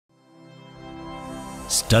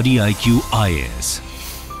StudyIQ IAS,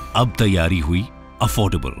 अब तैयारी हुई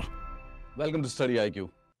affordable. Welcome to StudyIQ.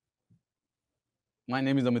 My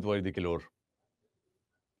name is Decoding.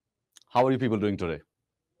 How are you people doing today?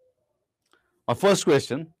 Our first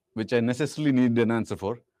question, which I necessarily need an answer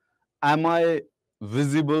for, am I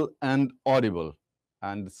visible and audible?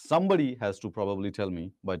 And somebody has to probably tell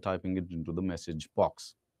me by typing it into the message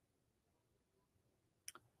box.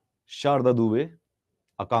 Sharda Dube,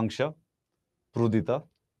 Akanksha, Prudita.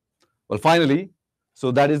 Well, finally, so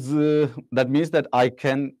that means that I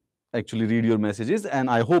can actually read your messages, and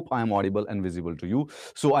I hope I am audible and visible to you.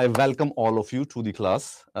 So I welcome all of you to the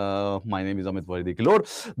class. My name is Amit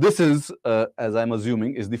Varidikilor. This is, as I'm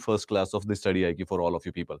assuming, is the first class of the StudyIQ for all of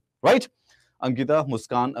you people, right? Ankita,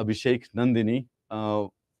 Muskan, Abhishek, Nandini, a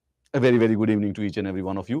very, very good evening to each and every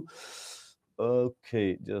one of you.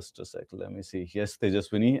 Okay, just a sec. Let me see. Yes,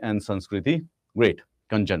 Tejaswini and Sanskriti. Great.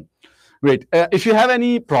 Kanchan. Great. If you have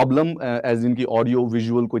any problem, as in the audio,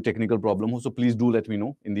 visual, koi technical problem, so please do let me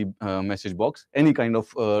know in the message box. Any kind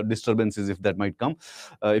of disturbances, if that might come.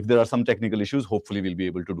 If there are some technical issues, hopefully we'll be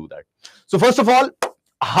able to do that. So first of all,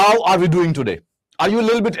 how are we doing today? Are you a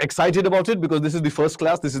little bit excited about it? Because this is the first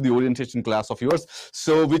class, this is the orientation class of yours.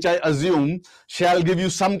 So which I assume shall give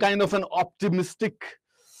you some kind of an optimistic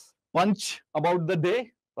punch about the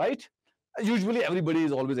day, right? Usually everybody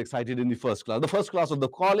is always excited in the first class of the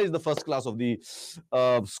college, the first class of the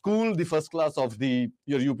school, the first class of your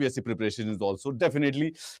UPSC preparation is also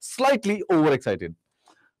definitely slightly overexcited.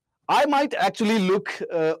 I might actually look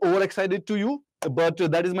overexcited to you, but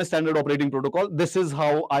that is my standard operating protocol. This is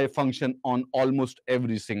how I function on almost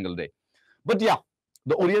every single day. But yeah,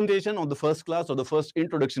 the orientation of the first class or the first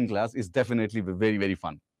introduction class is definitely very, very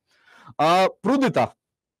fun. Prudita.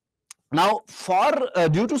 Now,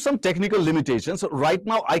 due to some technical limitations, right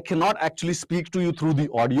now I cannot actually speak to you through the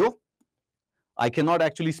audio. I cannot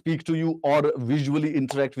actually speak to you or visually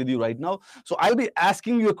interact with you right now. So I'll be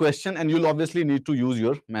asking you a question and you'll obviously need to use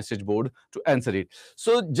your message board to answer it.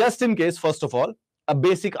 So just in case, first of all, a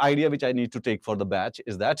basic idea which I need to take for the batch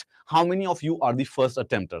is that how many of you are the first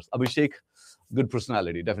attempters? Abhishek, good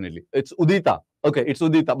personality, definitely. It's Udita. Okay, it's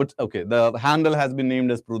Udita, but okay, the handle has been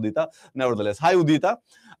named as Prudita. Nevertheless, hi Udita.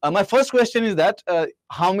 My first question is that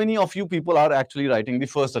how many of you people are actually writing the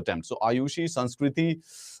first attempt? So Ayushi, Sanskriti,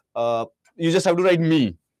 you just have to write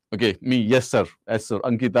me. Okay, me, yes sir, yes sir.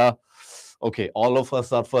 Ankita, okay, all of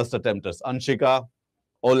us are first attempters. Anshika,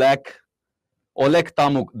 Oleg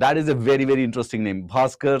Tamuk, that is a very, very interesting name.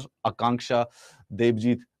 Bhaskar, Akanksha,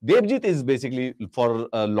 Devjit. Devjit is basically for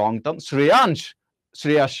long term. Shreyash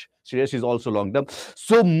is also long term.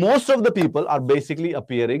 So most of the people are basically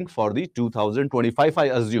appearing for the 2025, I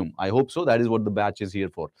assume. I hope so. That is what the batch is here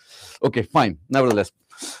for. Okay, fine. Nevertheless.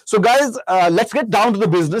 So guys, let's get down to the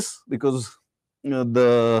business, because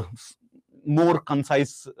the more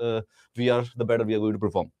concise we are, the better we are going to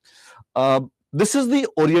perform. This is the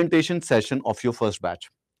orientation session of your first batch.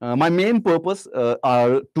 My main purpose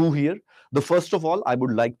are two here. The first of all, I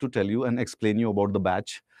would like to tell you and explain you about the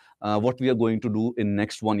batch, what we are going to do in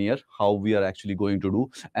next 1 year, how we are actually going to do,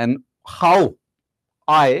 and how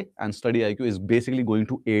I and StudyIQ is basically going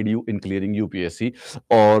to aid you in clearing UPSC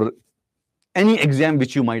or any exam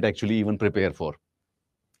which you might actually even prepare for.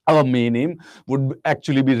 Our main aim would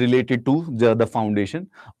actually be related to the foundation,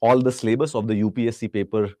 all the syllabus of the UPSC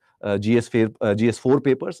paper, GS4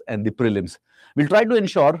 papers and the prelims. We'll try to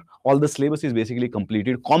ensure all the syllabus is basically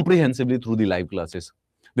completed comprehensively through the live classes.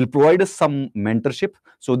 We'll provide us some mentorship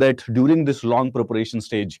so that during this long preparation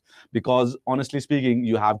stage, because honestly speaking,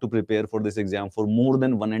 you have to prepare for this exam for more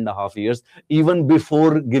than 1.5 years, even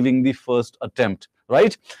before giving the first attempt,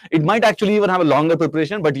 right? It might actually even have a longer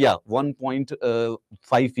preparation, but yeah,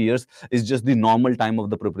 1.5 years is just the normal time of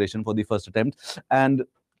the preparation for the first attempt. And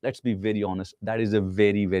let's be very honest, that is a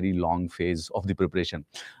very, very long phase of the preparation.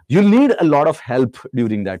 You'll need a lot of help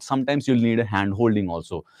during that. Sometimes you'll need a hand holding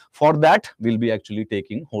also. For that, we'll be actually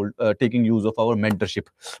taking use of our mentorship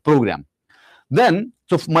program. Then,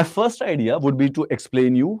 so my first idea would be to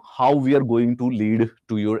explain you how we are going to lead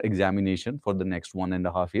to your examination for the next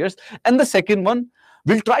 1.5 years. And the second one,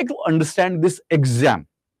 we'll try to understand this exam.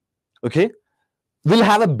 Okay? We'll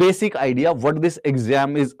have a basic idea what this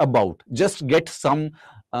exam is about. Just get some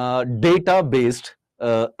data-based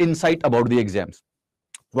insight about the exams.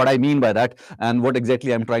 What I mean by that and what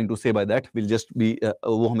exactly I'm trying to say by that will just be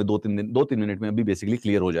वो हमें 2-3 minute में अभी basically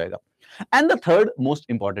clear हो जाएगा. And the third most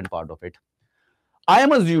important part of it, I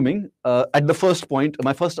am assuming at the first point,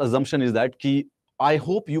 my first assumption is that I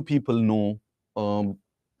hope you people know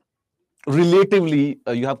relatively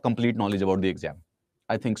you have complete knowledge about the exam.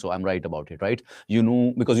 I think so. I'm right about it, right? You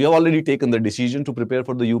know, because you have already taken the decision to prepare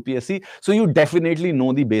for the UPSC. So you definitely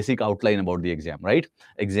know the basic outline about the exam, right?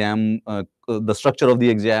 Exam, the structure of the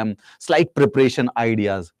exam, slight preparation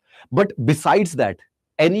ideas. But besides that,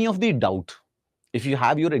 any of the doubt, if you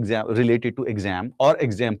have your exam related to exam or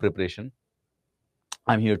exam preparation,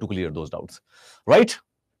 I'm here to clear those doubts, right?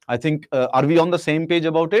 I think, are we on the same page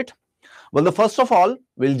about it? Well, the first of all,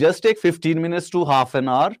 we'll just take 15 minutes to half an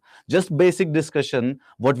hour, just basic discussion,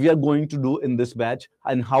 what we are going to do in this batch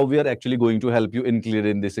and how we are actually going to help you in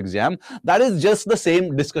clearing this exam. That is just the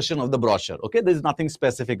same discussion of the brochure, okay? There's nothing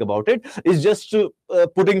specific about it. It's just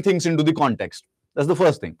putting things into the context. That's the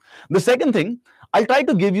first thing. The second thing, I'll try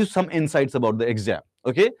to give you some insights about the exam,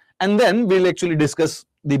 okay? And then we'll actually discuss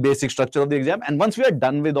the basic structure of the exam. And once we are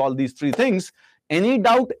done with all these three things, any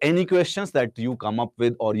doubt, any questions that you come up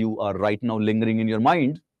with or you are right now lingering in your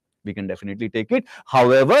mind, we can definitely take it.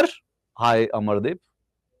 However, hi Amardeep.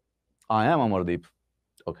 I am Amardeep.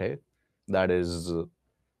 Okay. That is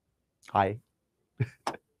hi.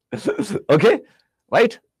 Okay.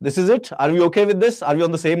 Right. This is it. Are we okay with this? Are we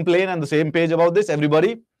on the same plane and the same page about this,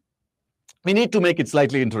 everybody? We need to make it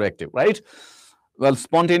slightly interactive, right? Well,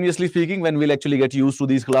 spontaneously speaking, when we'll actually get used to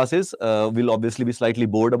these classes, we'll obviously be slightly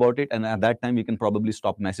bored about it. And at that time, we can probably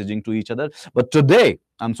stop messaging to each other. But today,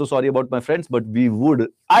 I'm so sorry about my friends, but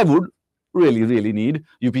I would really need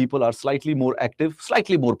you people are slightly more active,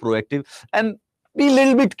 slightly more proactive, and be a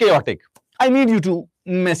little bit chaotic. I need you to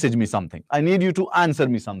message me something. I need you to answer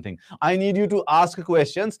me something. I need you to ask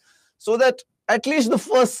questions so that at least the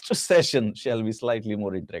first session shall be slightly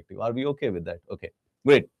more interactive. Are we okay with that? Okay,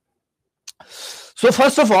 great. So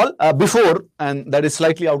first of all, before, and that is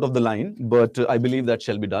slightly out of the line, but I believe that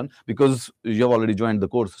shall be done because you have already joined the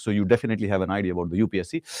course, so you definitely have an idea about the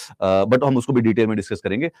UPSC. But हम उसको भी detail में discuss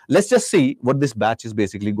करेंगे. Let's just see what this batch is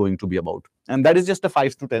basically going to be about, and that is just a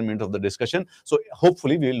 5 to 10 minutes of the discussion. So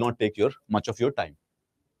hopefully we will not take much of your time.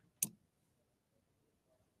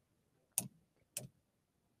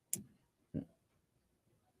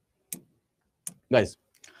 Guys,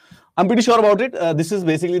 I'm pretty sure about it. This is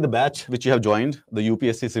basically the batch which you have joined, the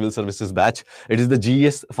UPSC Civil Services batch. It is the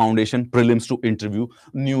GS Foundation Prelims to Interview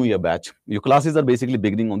New Year batch. Your classes are basically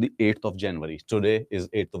beginning on the 8th of January. Today is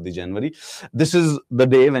 8th of the January. This is the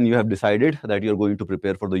day when you have decided that you're going to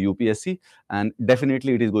prepare for the UPSC, and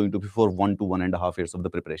definitely it is going to be for 1 to 1.5 years of the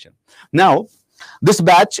preparation. Now, this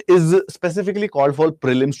batch is specifically called for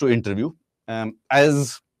Prelims to Interview.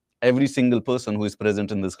 As every single person who is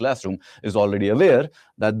present in this classroom is already aware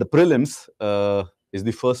that the prelims is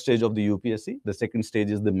the first stage of the UPSC, the second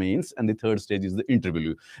stage is the mains, and the third stage is the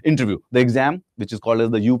interview. The exam, which is called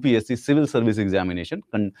as the UPSC Civil Service Examination,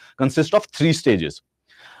 consists of 3 stages.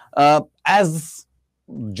 As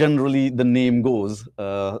generally the name goes,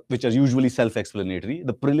 which are usually self-explanatory,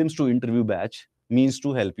 the prelims to interview batch means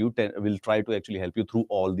to help you, will try to actually help you through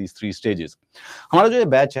all these 3 stages. हमारा जो ये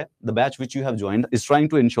batch है, the batch which you have joined is trying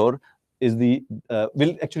to ensure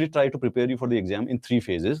will actually try to prepare you for the exam in 3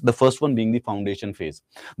 phases. The first one being the foundation phase.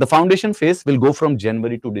 The foundation phase will go from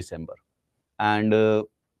January to December, and the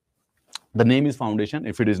name is foundation.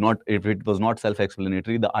 If it was not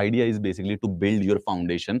self-explanatory, the idea is basically to build your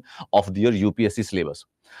foundation of your UPSC syllabus.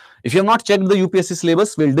 If you have not checked the UPSC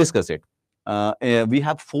syllabus, we'll discuss it. We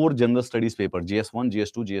have 4 general studies papers, GS1,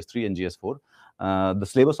 GS2, GS3, and GS4. The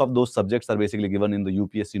syllabus of those subjects are basically given in the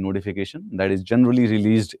UPSC notification that is generally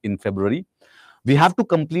released in February. We have to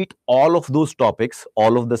complete all of those topics,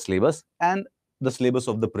 all of the syllabus, and the syllabus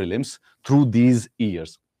of the prelims through these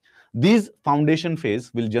years. These foundation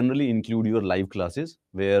phase will generally include your live classes,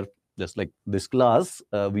 where just like this class,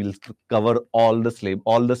 we'll cover all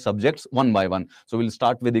the subjects one by one. So we'll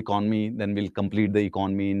start with economy, then we'll complete the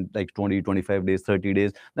economy in like 20, 25 days, 30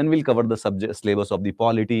 days. Then we'll cover the subject syllabus of the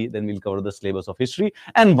polity, then we'll cover the syllabus of history.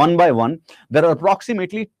 And one by one, there are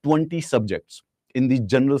approximately 20 subjects in the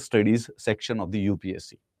general studies section of the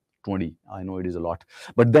UPSC. 20, I know it is a lot.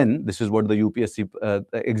 But then this is what the UPSC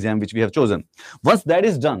exam which we have chosen. Once that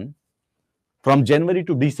is done, from January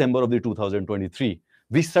to December of the 2023,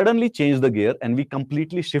 we suddenly change the gear and we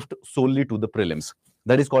completely shift solely to the prelims.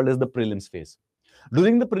 That is called as the prelims phase.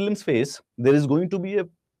 During the prelims phase, there is going to be a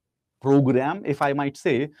program, if I might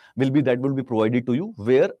say, will be provided to you,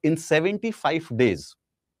 where in 75 days,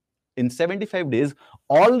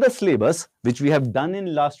 all the syllabus which we have done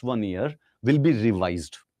in last 1 year will be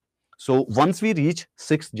revised. So once we reach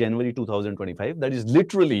 6th January 2025, that is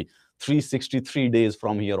literally 363 days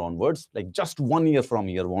from here onwards, like just 1 year from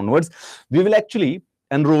here onwards, we will actually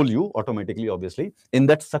enroll you automatically, obviously, in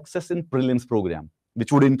that Success in Prelims program,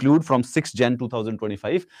 which would include from 6 Jan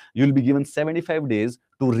 2025, you will be given 75 days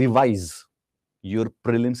to revise your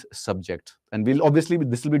prelims subject. And we'll obviously,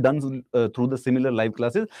 this will be done through the similar live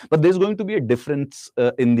classes, but there's going to be a difference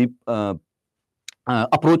in the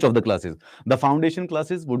approach of the classes. The foundation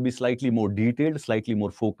classes would be slightly more detailed, slightly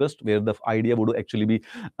more focused, where the idea would actually be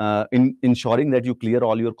in ensuring that you clear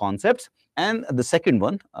all your concepts. And the second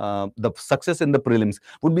one, the success in the prelims,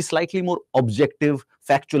 would be slightly more objective,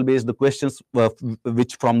 factual based. The questions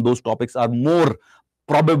which from those topics are more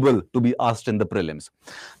probable to be asked in the prelims.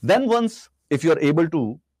 Then once, if you are able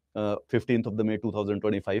to, 15th of the May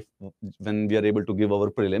 2025, when we are able to give our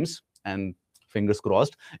prelims, and fingers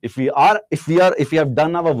crossed, if we have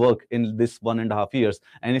done our work in this 1.5 years,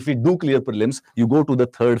 and if we do clear prelims, you go to the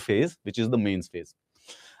third phase, which is the mains phase.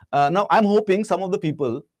 Now I'm hoping some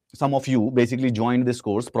of you basically joined this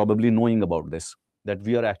course probably knowing about this, that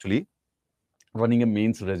we are actually running a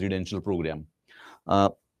mains residential program.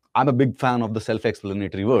 I'm a big fan of the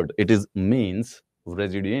self-explanatory word. It is mains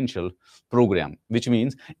residential program, which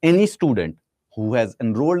means any student who has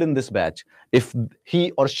enrolled in this batch, if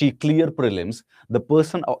he or she clear prelims, the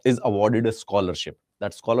person is awarded a scholarship.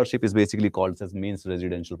 That scholarship is basically called as mains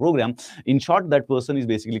residential program. In short, that person is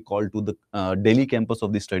basically called to the Delhi campus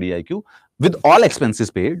of the StudyIQ with all expenses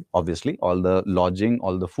paid, obviously, all the lodging,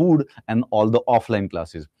 all the food, and all the offline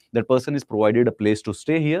classes. That person is provided a place to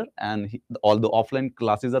stay here, and all the offline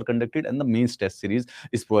classes are conducted, and the mains test series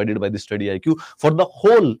is provided by the StudyIQ for the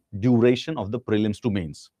whole duration of the prelims to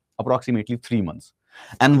mains, approximately 3 months.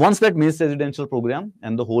 And once that mains residential program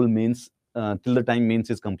and the whole mains, till the time mains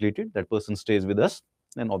is completed, that person stays with us,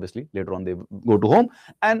 and obviously later on they go to home.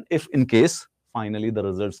 And if in case finally the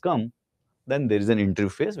results come, then there is an interview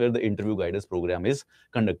phase where the interview guidance program is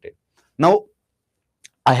conducted. Now,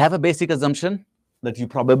 I have a basic assumption that you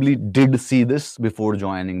probably did see this before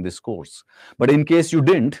joining this course. But in case you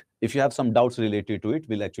didn't, if you have some doubts related to it,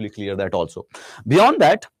 we'll actually clear that also. Beyond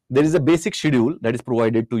that, there is a basic schedule that is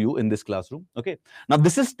provided to you in this classroom. Okay. Now,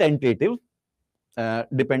 this is tentative,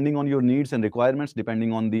 depending on your needs and requirements,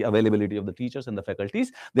 depending on the availability of the teachers and the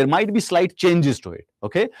faculties. There might be slight changes to it.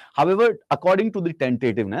 Okay. However, according to the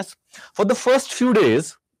tentativeness, for the first few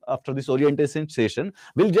days after this orientation session,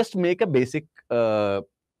 we'll just make a basic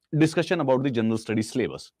discussion about the general studies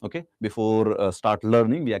syllabus. Okay, before start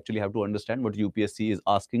learning, we actually have to understand what UPSC is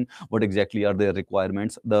asking, what exactly are their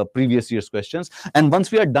requirements, the previous year's questions. And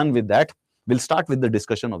once we are done with that, we'll start with the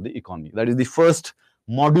discussion of the economy. That is the first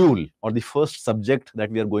module or the first subject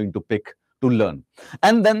that we are going to pick to learn.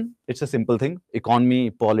 And then it's a simple thing: economy,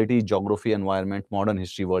 polity, geography, environment, modern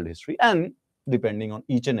history, world history, and depending on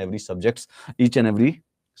each and every subject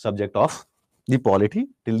of the polity,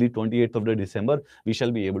 till the 28th of December, we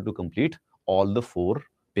shall be able to complete all the 4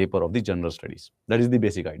 papers of the general studies. That is the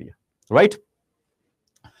basic idea, right?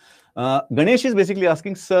 Ganesh is basically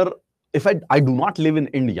asking, sir, if I do not live in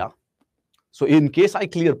India, so in case I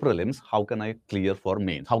clear prelims, how can I clear for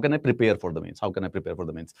mains? How can I prepare for the mains? How can I prepare for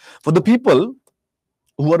the mains? For the people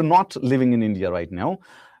who are not living in India right now,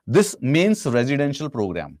 this mains residential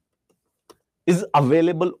program is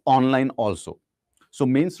available online also. So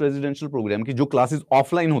mains residential program की जो classes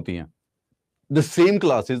offline होती हैं, the same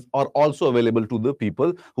classes are also available to the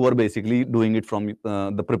people who are basically doing it from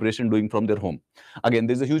the preparation doing from their home. Again,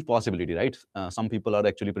 there's a huge possibility, right? Some people are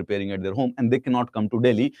actually preparing at their home and they cannot come to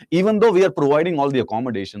Delhi, even though we are providing all the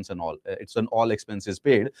accommodations and all. It's an all expenses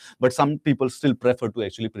paid, but some people still prefer to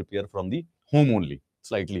actually prepare from the home only.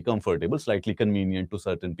 Slightly comfortable, slightly convenient to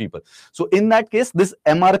certain people. So in that case, this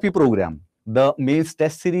MRP program, the mains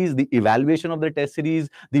test series, the evaluation of the test series,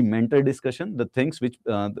 the mentor discussion, the things which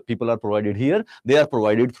the people are provided here, they are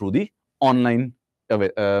provided through the online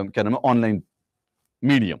online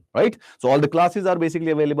medium, right? So all the classes are basically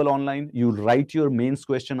available online. You write your mains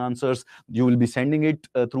question answers, you will be sending it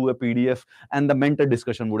through a PDF, and the mentor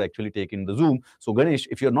discussion would actually take in the Zoom. So Ganesh,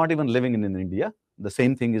 if you're not even living in India, the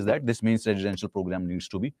same thing is that this mains residential program needs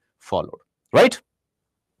to be followed, right?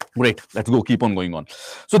 Great, let's go, keep on going on.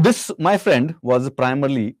 So this, my friend, was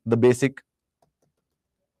primarily the basic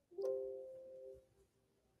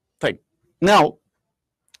thing. Now,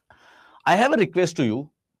 I have a request to you.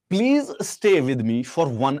 Please stay with me for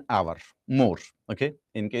 1 hour more, okay?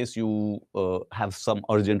 In case you have some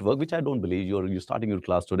urgent work, which I don't believe. You're starting your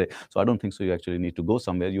class today, so I don't think so you actually need to go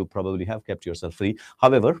somewhere. You probably have kept yourself free.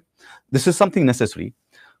 However, this is something necessary.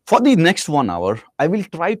 For the next 1 hour, I will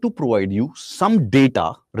try to provide you some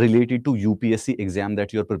data related to UPSC exam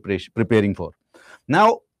that you're preparing for.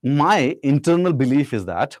 Now, my internal belief is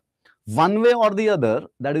that one way or the other,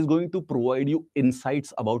 that is going to provide you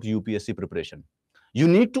insights about UPSC preparation. You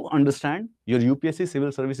need to understand your UPSC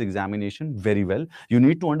civil service examination very well. You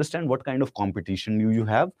need to understand what kind of competition you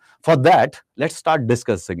have. For that, let's start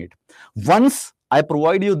discussing it. Once I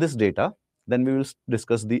provide you this data, then we will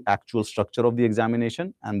discuss the actual structure of the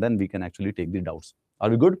examination, and then we can actually take the doubts. Are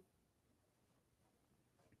we good?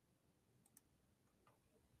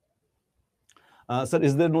 Sir,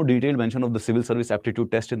 is there no detailed mention of the civil service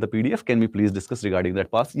aptitude test in the PDF? Can we please discuss regarding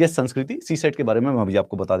that part? Yes, Sanskriti, CSET के बारे में मैं अभी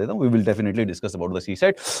आपको बता देता हूँ. We will definitely discuss about the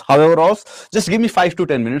CSET. However, also, just give me 5 to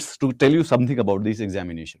 10 minutes to tell you something about this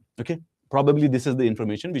examination. Okay? Probably this is the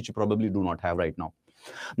information which you probably do not have right now.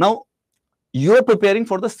 Now, you are preparing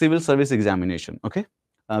for the civil service examination, okay?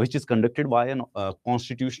 Which is conducted by a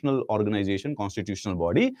constitutional organization, constitutional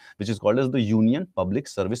body, which is called as the Union Public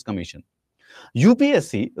Service Commission.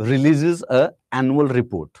 UPSC releases a annual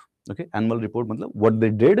report. Okay, annual report matlab what they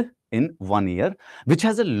did in 1 year, which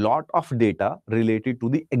has a lot of data related to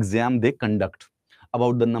the exam they conduct,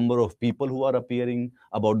 about the number of people who are appearing,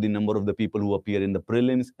 about the number of the people who appear in the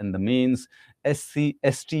prelims and the mains, SC,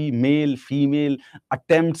 ST, male, female,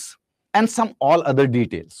 attempts, and some all other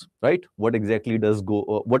details, right? What exactly does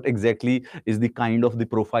go, what exactly is the kind of the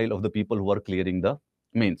profile of the people who are clearing the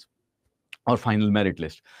mains or final merit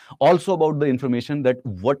list. Also about the information that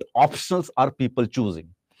what optionals are people choosing.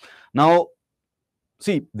 Now,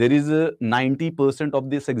 see, there is a 90% of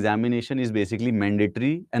this examination is basically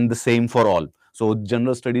mandatory and the same for all. So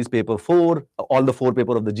general studies paper 4, all the 4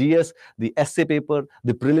 paper of the GS, the essay paper,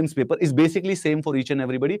 the prelims paper is basically same for each and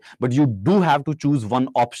everybody, but you do have to choose one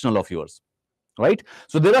optional of yours, right?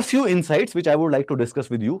 So there are few insights which I would like to discuss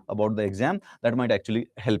with you about the exam that might actually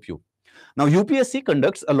help you. Now, UPSC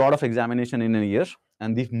conducts a lot of examination in a year,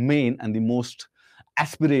 and the main and the most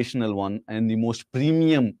aspirational one and the most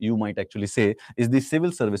premium, you might actually say, is the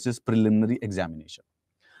civil services preliminary examination.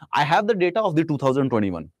 I have the data of the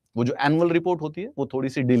 2021. वो जो annual report होती है वो थोड़ी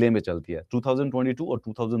सी delay में चलती है. 2022 or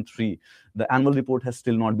 2003, the annual report has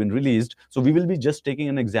still not been released. So we will be just taking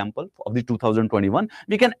an example of the 2021.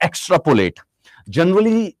 We can extrapolate.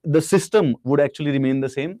 Generally, the system would actually remain the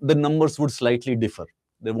same. The numbers would slightly differ.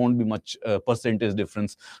 There won't be much percentage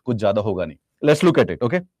difference. कुछ ज़्यादा होगा नहीं. Let's look at it,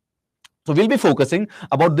 okay? So we'll be focusing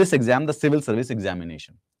about this exam, the civil service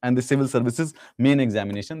examination and the civil services main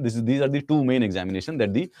examination. These are the two main examinations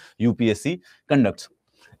that the UPSC conducts.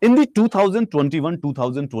 In the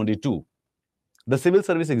 2021-2022, the civil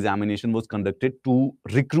service examination was conducted to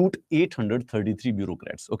recruit 833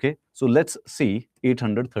 bureaucrats. Okay, so let's see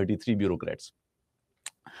 833 bureaucrats.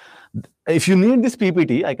 If you need this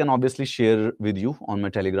PPT, I can obviously share with you on my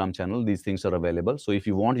Telegram channel. These things are available. So if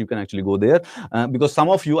you want, you can actually go there because some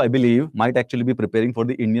of you, I believe, might actually be preparing for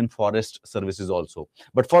the Indian Forest Services also.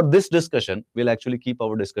 But for this discussion, we'll actually keep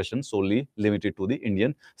our discussion solely limited to the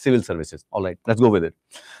Indian Civil Services. All right, let's go with it.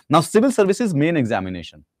 Now, Civil Services main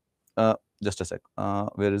examination. Just a sec.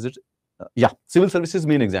 Where is it? Yeah, civil services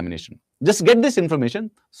main examination. Just get this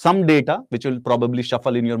information, some data which will probably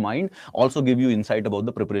shuffle in your mind, also give you insight about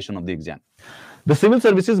the preparation of the exam. The civil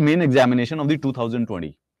services main examination of the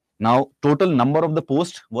 2020. Now, total number of the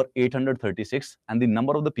posts were 836 and the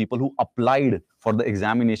number of the people who applied for the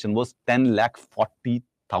examination was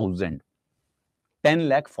 10,40,000.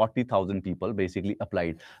 10,40,000 people basically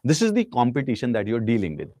applied. This is the competition that you're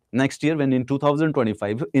dealing with. Next year, when in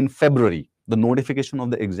 2025, in February, the notification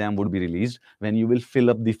of the exam would be released when you will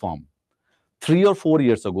fill up the form. 3 or 4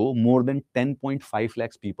 years ago, more than 10.5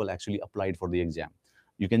 lakhs people actually applied for the exam.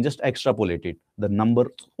 You can just extrapolate it. The number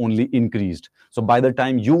only increased. So by the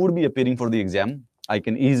time you would be appearing for the exam, I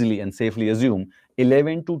can easily and safely assume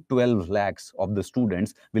 11 to 12 lakhs of the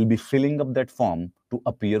students will be filling up that form to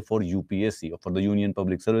appear for UPSC or for the Union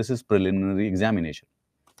Public Services preliminary examination.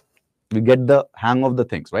 We get the hang of the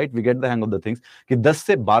things, right? We get the hang of the things कि 10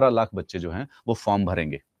 से 12 लाख बच्चे जो हैं वो form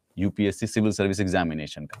भरेंगे UPSC civil service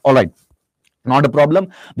examination का. All right. Not a problem.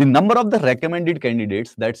 The number of the recommended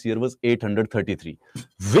candidates that year was 833,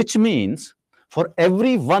 which means for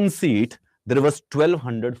every one seat, there was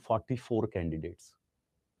 1244 candidates.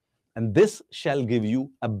 And this shall give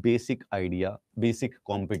you a basic idea, basic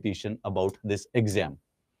competition about this exam.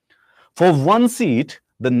 For one seat,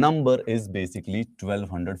 the number is basically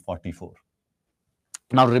 1244.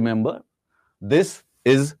 Now remember, this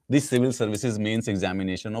is the civil services mains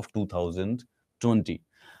examination of 2020.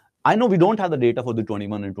 I know we don't have the data for the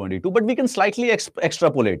 21 and 22, but we can slightly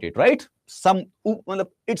extrapolate it, right?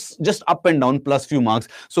 It's just up and down plus few marks.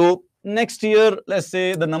 So next year, let's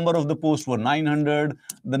say the number of the posts were 900,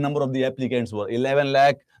 the number of the applicants were 11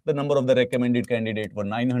 lakh, the number of the recommended candidate were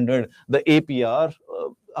 900, the APR,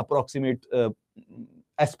 approximate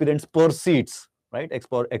aspirants per seats right?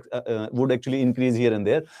 Would actually increase here and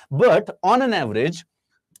there. But on an average,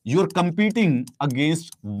 you're competing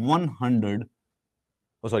against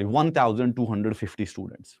 1,250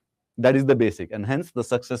 students. That is the basic, and hence the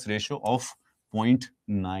success ratio of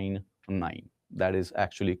 0.99. That is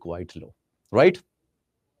actually quite low, right?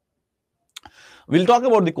 We'll talk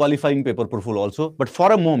about the qualifying paper profile also, but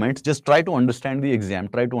for a moment, just try to understand the exam,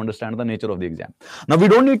 try to understand the nature of the exam. Now, we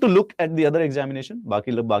don't need to look at the other examination.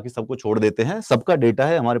 बाकी सबको छोड़ देते हैं, सबका data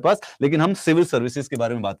है हमारे पास, लेकिन हम सिविल सर्विसेज के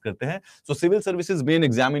बारे में बात करते हैं. So, civil services main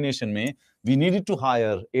examination में we needed to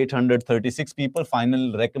hire 836 people.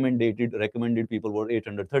 Final recommended people were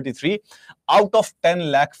 833 out of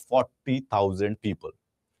 10,40,000 people,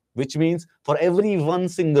 which means for every one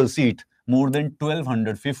single seat, more than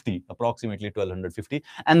 1250, approximately 1250,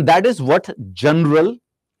 and that is what general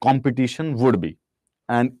competition would be.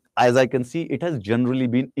 And as I can see, it has generally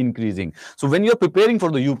been increasing. So when you're preparing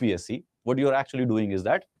for the UPSC, what you're actually doing is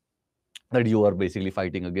that you are basically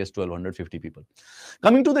fighting against 1250 people.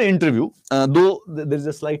 Coming to the interview, though there is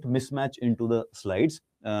a slight mismatch into the slides,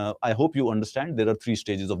 I hope you understand there are 3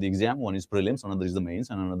 stages of the exam. One is prelims, another is the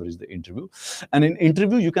mains, and another is the interview. And in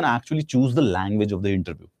interview, you can actually choose the language of the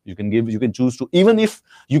interview. You can choose to, even if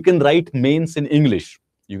you can write mains in English,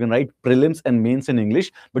 you can write prelims and mains in English,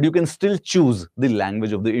 but you can still choose the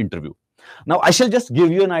language of the interview. Now, I shall just give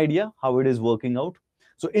you an idea how it is working out.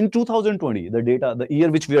 So in 2020, the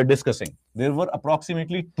year which we are discussing, there were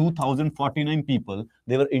approximately 2,049 people,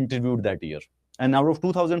 they were interviewed that year. And out of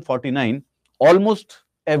 2,049, almost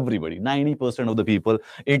everybody, 90% of the people,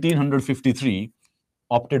 1,853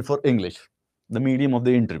 opted for English, the medium of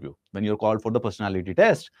the interview. When you're called for the personality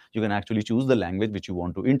test, you can actually choose the language which you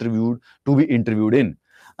want to be interviewed in.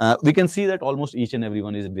 We can see that almost each and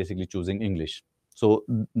everyone is basically choosing English. So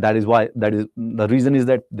that is the reason is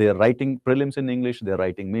that they are writing prelims in English, they are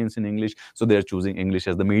writing mains in English, so they are choosing English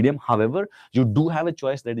as the medium. However, you do have a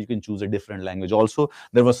choice that you can choose a different language also.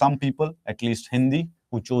 There were some people, at least Hindi,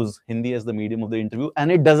 who chose Hindi as the medium of the interview,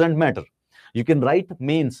 and it doesn't matter. You can write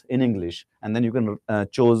mains in English, and then you can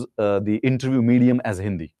choose the interview medium as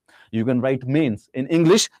Hindi. You can write mains in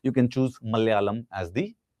English, you can choose Malayalam as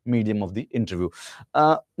the medium of the interview.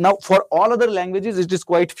 Now, for all other languages, it is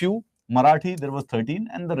quite few. Marathi, there was 13,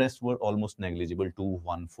 and the rest were almost negligible,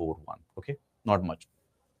 2141. Okay, not much.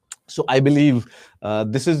 So I believe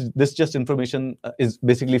this just information is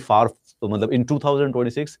basically in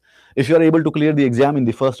 2026. If you are able to clear the exam in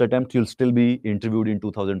the first attempt, you'll still be interviewed in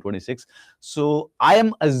 2026. So I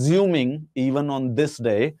am assuming even on this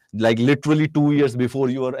day, like literally 2 years before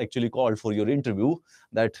you are actually called for your interview,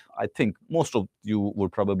 that I think most of you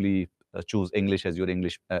would probably choose English as your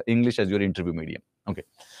interview medium. Okay.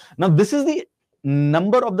 Now this is the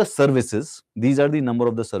number of the services. These are the number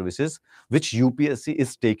of the services which UPSC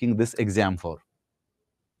is taking this exam for.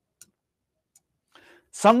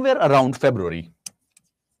 Somewhere around February.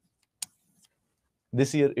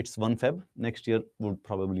 This year it's 1 Feb. Next year would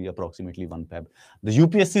probably approximately 1 Feb. The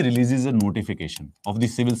UPSC releases a notification of the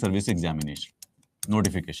civil service examination.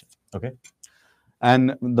 Notification. Okay.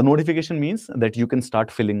 And the notification means that you can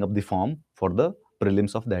start filling up the form for the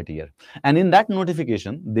prelims of that year. And in that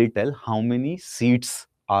notification, they tell how many seats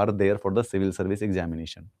are there for the civil service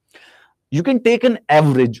examination. You can take an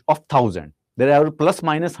average of 1,000. There are plus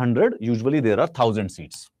minus 100. Usually there are 1,000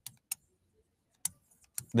 seats.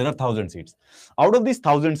 There are 1,000 seats. Out of these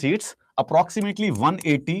 1,000 seats, approximately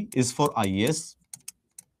 180 is for IAS.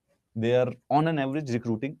 They are on an average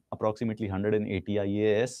recruiting approximately 180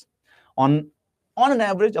 IAS. On an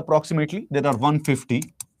average, approximately, there are 150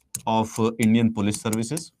 of Indian Police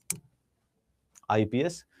Services,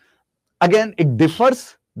 IPS. Again, it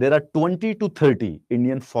differs. There are 20 to 30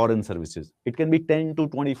 Indian Foreign Services. It can be 10 to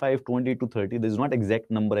 25, 20 to 30. There's not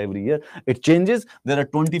exact number every year. It changes. There are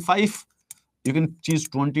 25. You can choose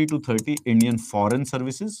 20 to 30 Indian Foreign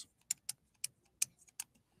Services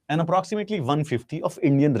and approximately 150 of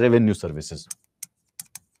Indian Revenue Services.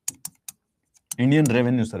 Indian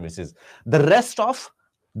Revenue Services. The rest of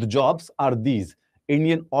the jobs are these: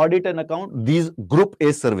 Indian Audit and Account, these Group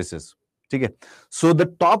A services. Okay. So the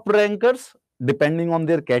top rankers, depending on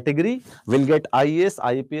their category, will get IAS,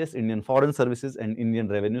 IPS, Indian Foreign Services, and Indian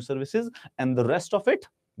Revenue Services. And the rest of it,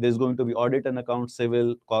 there's going to be Audit and Account,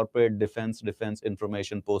 Civil, Corporate, Defense,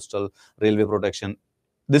 Information, Postal, Railway Protection.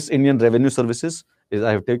 This Indian Revenue Services is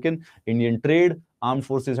I have taken. Indian Trade, Armed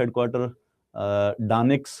Forces Headquarters,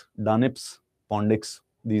 DANIX, Pondix,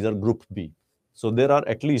 these are Group B. So there are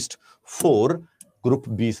at least 4 Group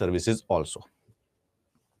B services also.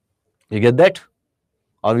 You get that?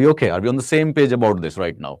 Are we okay? Are we on the same page about this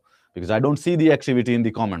right now? Because I don't see the activity in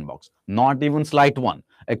the comment box. Not even slight one.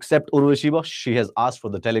 Except Urvashiba, she has asked for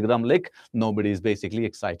the Telegram link. Nobody is basically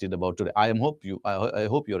excited about today. I hope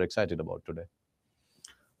you're excited about today.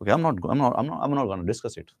 Okay, I'm not going to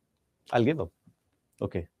discuss it. I'll give up.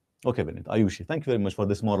 Okay, Vinit, Ayushi, thank you very much for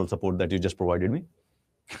this moral support that you just provided me.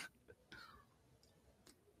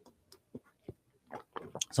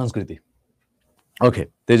 Sanskriti. Okay,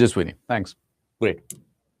 Tejaswini, thanks. Great.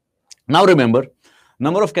 Now remember,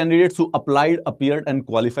 number of candidates who applied, appeared, and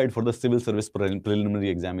qualified for the civil service preliminary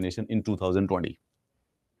examination in 2020.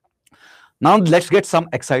 Now let's get some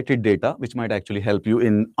excited data which might actually help you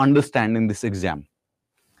in understanding this exam.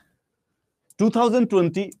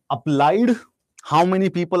 2020 applied. How many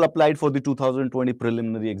people applied for the 2020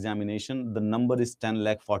 preliminary examination? The number is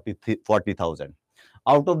 10,40,000.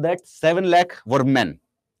 Out of that, 7 lakh were men,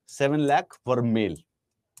 7 lakh were male.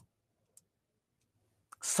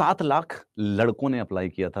 7 lakh लड़कों ने apply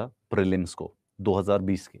किया था prelims को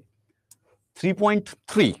 2020 के.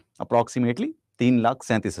 3.3 approximately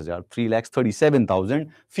 3,37,000, 3,37,000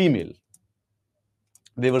 female.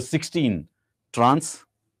 They were 16 trans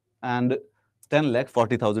and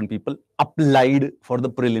 10,40,000 people applied for the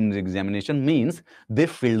preliminary examination, means they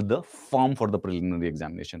filled the form for the preliminary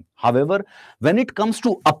examination. However, when it comes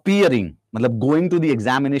to appearing, going to the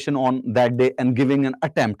examination on that day and giving an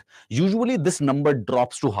attempt, usually this number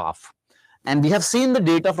drops to half. And we have seen the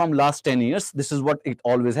data from last 10 years. This is what it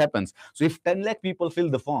always happens. So if 10 lakh people fill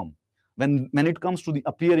the form, when it comes to the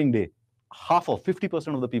appearing day, half of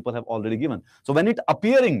 50% of the people have already given. So when it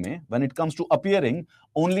comes to appearing,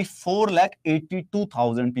 only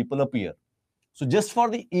 4,82,000 people appear. So just for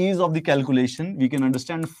the ease of the calculation, we can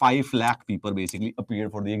understand 5 lakh people basically appeared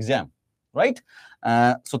for the exam, right?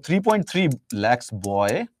 So 3.3 lakhs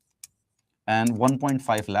boy and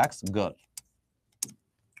 1.5 lakhs girl.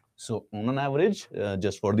 So on an average,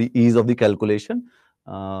 just for the ease of the calculation,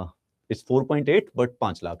 it's 4.8 but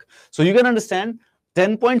 5 lakh. So you can understand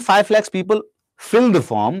 10.5 lakhs people fill the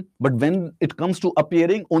form, but when it comes to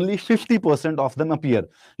appearing, only 50% of them appear.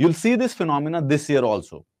 You'll see this phenomena this year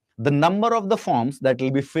also. The number of the forms that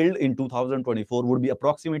will be filled in 2024 would be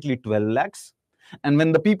approximately 12 lakhs. And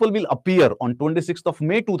when the people will appear on 26th of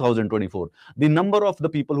May 2024, the number of the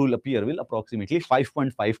people who will appear will approximately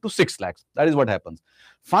 5.5 to 6 lakhs. That is what happens.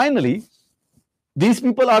 Finally, these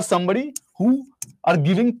people are somebody who are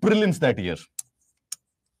giving prelims that year.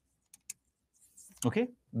 Okay,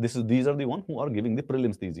 these are the ones who are giving the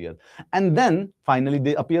prelims this year. And then finally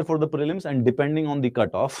they appear for the prelims, and depending on the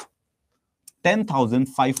cutoff,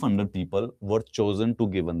 10,500 people were chosen to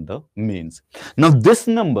give in the mains. Now this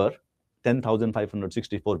number,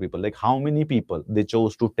 10,564 people, like how many people they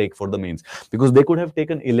chose to take for the mains? Because they could have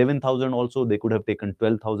taken 11,000 also, they could have taken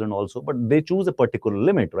 12,000 also, but they choose a particular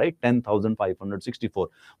limit, right? 10,564.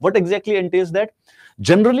 What exactly entails that?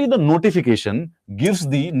 Generally, the notification gives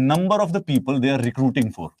the number of the people they are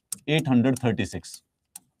recruiting for, 836,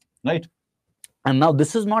 right? And now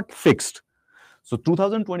this is not fixed. So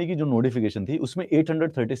 2020 की जो notification थी, उसमें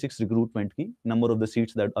 836 recruitment की number of the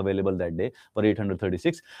seats that available that day were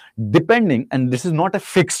 836, depending, and this is not a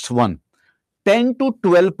fixed one, 10 to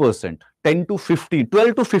 12%, 10 to 15,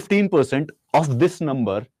 12 to 15% of this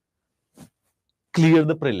number clear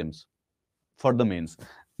the prelims for the mains.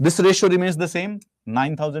 This ratio remains the same.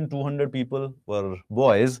 9,200 people were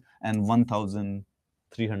boys and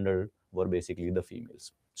 1,300 were basically the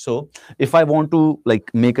females. So if I want to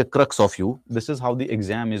make a crux of you, this is how the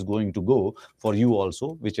exam is going to go for you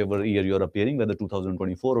also, whichever year you're appearing, whether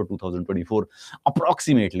 2024 or 2024,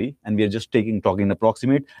 approximately, and we are just talking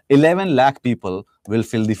approximate, 11 lakh people will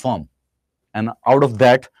fill the form. And out of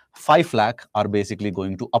that, 5 lakh are basically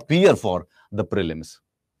going to appear for the prelims.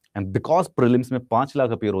 And because prelims में 5 lakh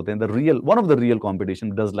appear होते हैं, one of the real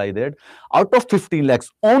competition does lie there. Out of 15 lakhs,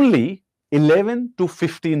 only 11 to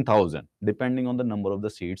 15,000, depending on the number of the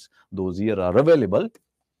seats those year are available.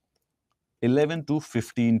 11 to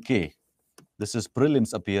 15K. This is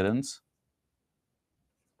prelims appearance,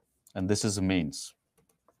 and this is mains.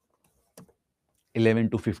 11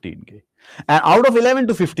 to 15K. And out of 11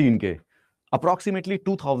 to 15K, approximately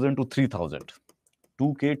 2,000 to 3,000,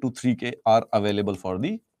 2K to 3K are available for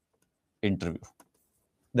the interview.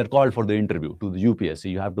 They're called for the interview to the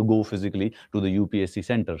UPSC. You have to go physically to the UPSC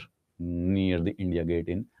center near the India Gate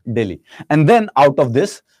in Delhi. And then out of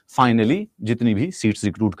this, finally, jitni bhi seats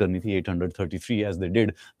recruit karni thi, 833 as they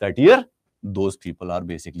did that year, those people are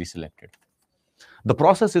basically selected. The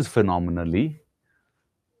process is phenomenally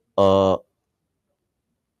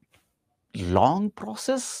long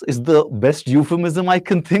process is the best euphemism I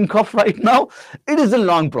can think of right now. It is a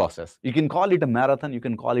long process. You can call it a marathon, you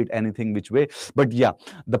can call it anything which way, but yeah,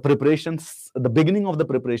 the preparations, the beginning of the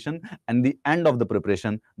preparation and the end of the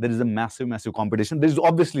preparation, there is a massive competition. There is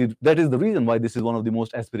obviously, that is the reason why this is one of the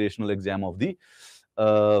most aspirational exam of the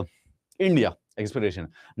India aspiration.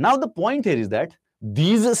 Now the point here is that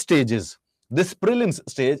these stages, this prelims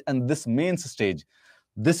stage and this mains stage,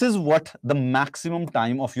 this is what the maximum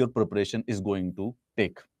time of your preparation is going to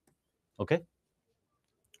take. Okay.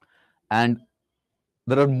 And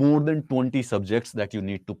there are more than 20 subjects that you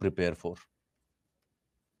need to prepare for.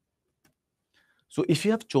 So if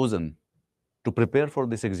you have chosen to prepare for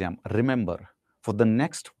this exam, remember, for the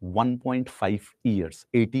next 1.5 years,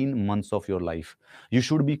 18 months of your life, you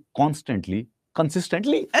should be constantly,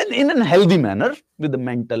 consistently, and in a healthy manner, with the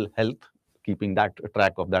mental health, keeping that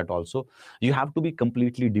track of that also, you have to be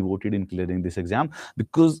completely devoted in clearing this exam,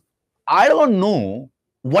 because I don't know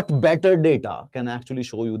what better data can actually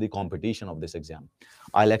show you the competition of this exam.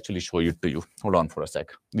 I'll actually show it to you. Hold on for a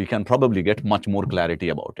sec. We can probably get much more clarity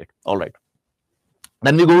about it. All right.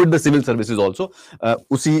 Then we go with the civil services also.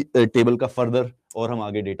 उसी table का further और हम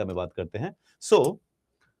आगे data में बात करते हैं. So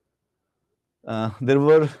there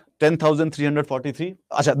were 10,343.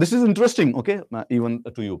 अच्छा, this is interesting. Okay, even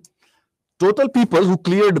to you. Total people who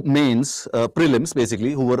cleared mains, prelims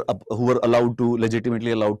basically, who were allowed to, legitimately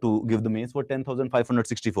allowed to give the mains, were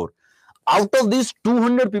 10,564. Out of these,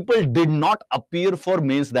 200 people did not appear for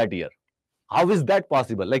mains that year. How is that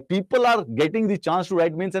possible? Like, people are getting the chance to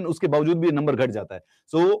write mains and uske बावजूद भी number घट जाता है.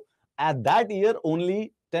 So at that year,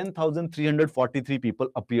 only 10,343 people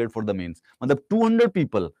appeared for the mains. मतलब 200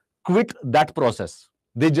 people quit that process.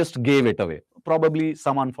 They just gave it away. Probably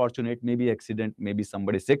some unfortunate, maybe accident, maybe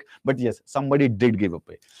somebody sick, but yes, somebody did give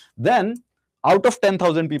away. Then, out of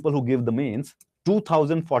 10,000 people who gave the mains,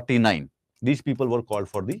 2,049, these people were called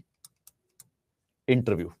for the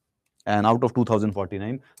interview. And out of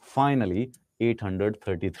 2,049, finally,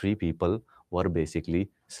 833 people were basically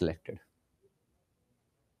selected.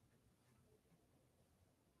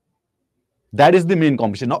 That is the main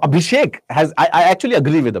competition. Now, Abhishek has, I actually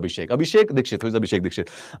agree with Abhishek. Abhishek Dixit, who is Abhishek Dixit?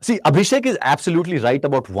 See, Abhishek is absolutely right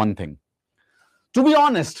about one thing. To be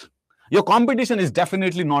honest, your competition is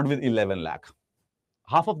definitely not with 11 lakh.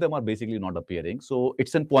 Half of them are basically not appearing. So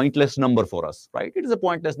it's a pointless number for us, right? It is a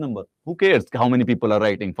pointless number. Who cares how many people are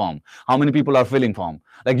writing form? How many people are filling form?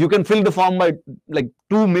 Like, you can fill the form by like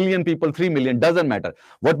 2 million people, 3 million, doesn't matter.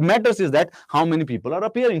 What matters is that how many people are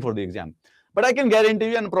appearing for the exam. But I can guarantee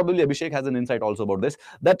you, and probably Abhishek has an insight also about this,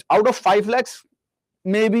 that out of 5 lakhs,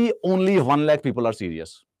 maybe only 1 lakh people are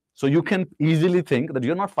serious. So you can easily think that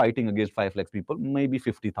you're not fighting against 5 lakhs people, maybe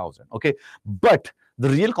 50,000. Okay. But the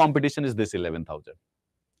real competition is this 11,000.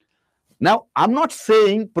 Now, I'm not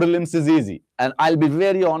saying prelims is easy, and I'll be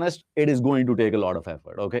very honest, it is going to take a lot of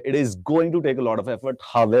effort. Okay. It is going to take a lot of effort.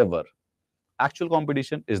 However, actual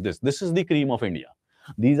competition is this. This is the cream of India.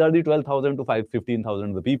 These are the 12,000 to 15,000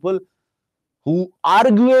 of the people who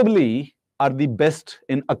arguably are the best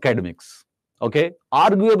in academics. Okay,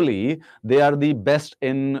 arguably they are the best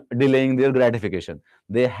in delaying their gratification.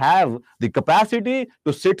 They have the capacity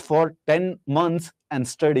to sit for 10 months and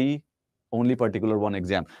study only particular one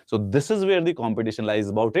exam. So this is where the competition lies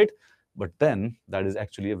about it. But then that is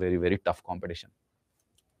actually a very, very tough competition.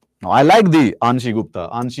 Now, I like the Anshi Gupta.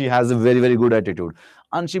 Anshi has a very, very good attitude.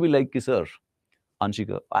 Anshi be like, sir, Anshi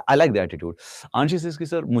ka, I like the attitude. Anshi says,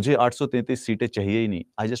 sir, मुझे 833 सीटें चाहिए ही नहीं.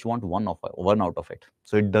 I just want one out of it.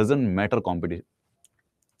 So it doesn't matter competition.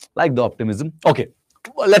 Like the optimism. Okay,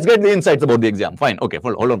 well, let's get the insights about the exam. Fine. Okay,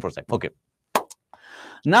 hold on for a sec. Okay.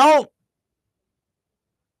 Now,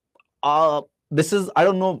 this is, I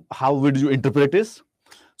don't know how would you interpret this.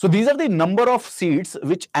 So these are the number of seats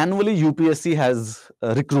which annually UPSC has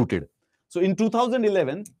recruited. So in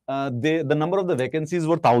 2011, the number of the vacancies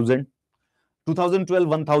were 1,000. 2012,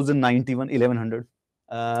 1,091, 1,100.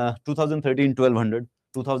 2013, 1,200.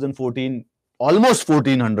 2014, almost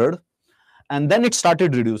 1,400. And then it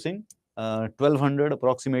started reducing. 1,200,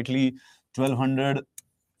 approximately 1,200,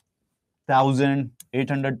 1,000,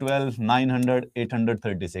 812, 900,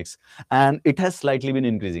 836. And it has slightly been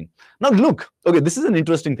increasing. Now look, okay, this is an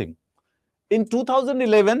interesting thing. In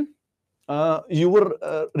 2011, you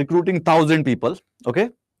were recruiting 1,000 people,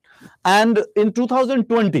 okay? And in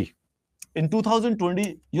 2020,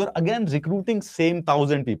 you're again recruiting same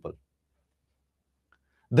 1,000 people.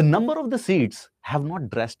 The number of the seats have not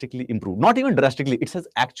drastically improved. Not even drastically, it has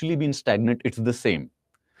actually been stagnant. It's the same.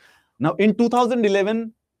 Now, in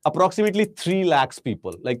 2011, approximately 3 lakhs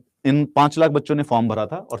people, like in 5 lakh बच्चों ने form भरा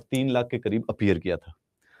था और 3 लाख के करीब appear किया था.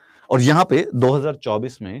 और यहाँ पे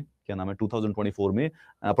 2024 में क्या नाम है 2024 में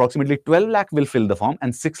approximately 12 lakh will fill the form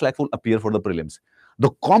and 6 lakh will appear for the prelims.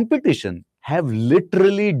 The competition have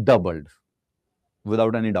literally doubled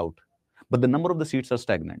without any doubt, but the number of the seats are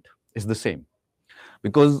stagnant. It's the same,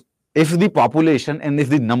 because if the population and if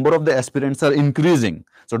the number of the aspirants are increasing,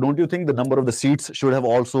 so don't you think the number of the seats should have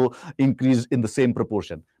also increased in the same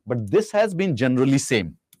proportion? But this has been generally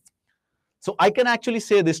same. So I can actually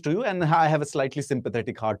say this to you, and I have a slightly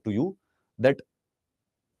sympathetic heart to you, that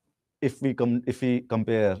if we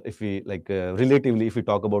compare, relatively, if we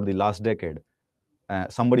talk about the last decade,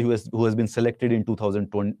 somebody who has been selected in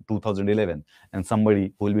 2011 and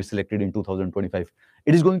somebody who will be selected in 2025,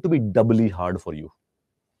 it is going to be doubly hard for you,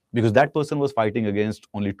 because that person was fighting against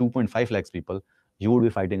only 2.5 lakhs people. You would be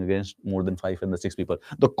fighting against more than 5 and 6 people.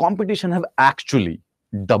 The competition have actually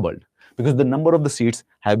doubled because the number of the seats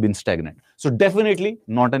have been stagnant. So definitely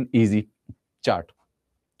not an easy chart.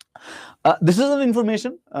 This is an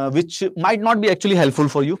information which might not be actually helpful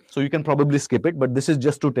for you, so you can probably skip it, but this is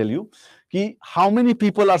just to tell you ki how many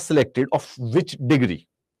people are selected of which degree.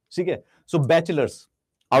 Okay? So bachelors,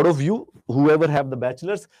 out of you, whoever have the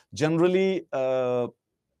bachelors, generally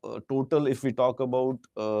total, if we talk about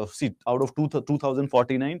see, out of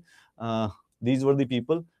 2049, these were the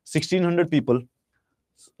people, 1600 people.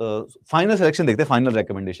 Final selection देखते हैं, final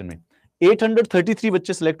recommendation में 833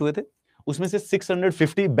 बच्चे select हुए थे, उसमें से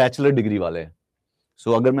 650 bachelor degree वाले हैं.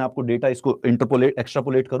 सो अगर मैं आपको डेटा इसको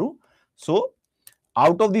एक्स्ट्रापोलेट करूं, so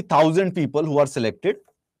out of the 1000 people who are selected,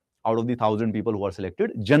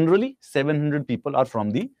 generally 700 people are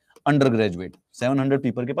from the undergraduate. 700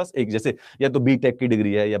 people के पास एक, जैसे या तो बीटेक की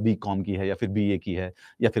डिग्री है, या बीकॉम की है, या फिर बीए की है,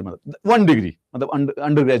 या फिर मतलब 1 डिग्री, मतलब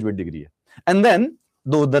अंडरग्रेजुएट डिग्री है. And then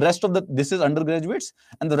the rest of this is undergraduates,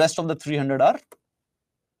 and the rest of the 300 are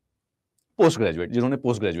postgraduate, जिन्होंने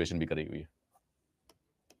post graduation भी करी हुई है.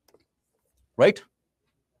 Right?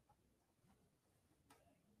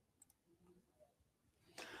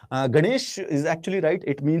 Ganesh is actually right.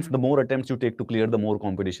 It means the more attempts you take to clear, the more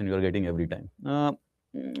competition you are getting every time.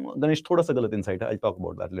 Ganesh थोड़ा सा गलत insight है. I'll talk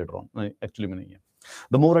about that later on. Actually में नहीं है.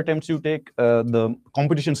 The more attempts you take, the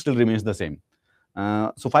competition still remains the same.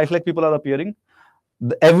 So 5 lakh people are appearing.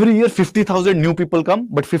 Every year 50,000 new people come,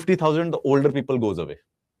 but 50,000 the older people goes away.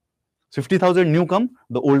 50,000 new come,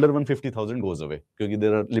 the older one 50,000 goes away, because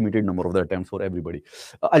there are limited number of the attempts for everybody.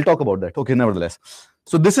 I'll talk about that. Okay, nevertheless.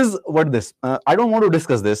 So this is what this. I don't want to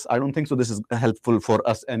discuss this. I don't think so. This is helpful for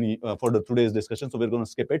us for the today's discussion. So we're going to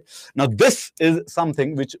skip it. Now this is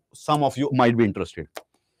something which some of you might be interested.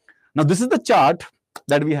 Now this is the chart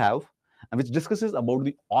that we have, and which discusses about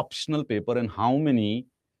the optional paper and how many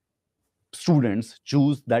students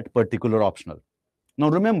choose that particular optional. Now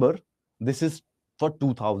remember, this is for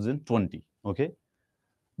 2020. Okay,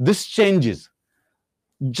 this changes.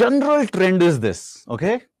 General trend is this.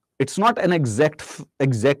 Okay, it's not an exact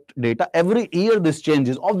data. Every year this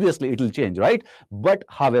changes. Obviously it will change, right? But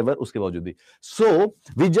however, uske bawajood bhi, so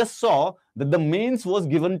we just saw that the mains was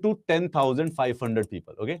given to 10,500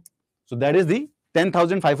 people. Okay, so that is the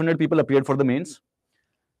 10,500 people appeared for the mains.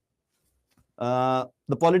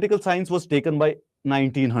 The political science was taken by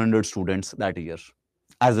 1,900 students that year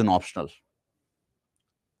as an optional.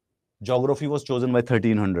 Geography was chosen by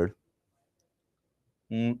 1,300.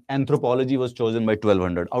 Anthropology was chosen by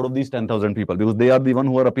 1,200 out of these 10,000 people, because they are the one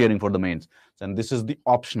who are appearing for the mains. And this is the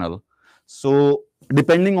optional. So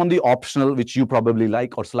depending on the optional which you probably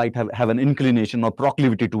like or slight have an inclination or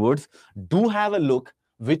proclivity towards, do have a look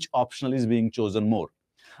which optional is being chosen more.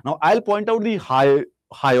 Now I'll point out the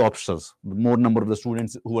high options, the more number of the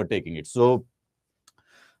students who are taking it. So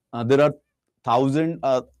there are 1,000,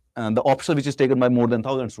 the option which is taken by more than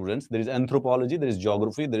 1,000 students. There is anthropology, there is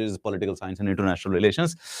geography, there is political science and international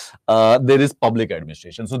relations, there is public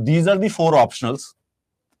administration. So these are the 4 optionals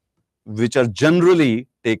which are generally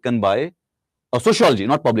taken by sociology,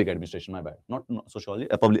 not public administration, my bad, not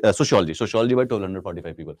sociology, sociology by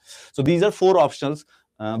 1,245 people. So these are 4 optionals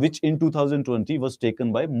which in 2020 was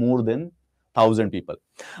taken by more than 1,000 people.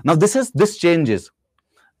 Now this changes.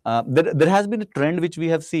 There has been a trend which we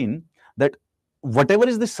have seen, that whatever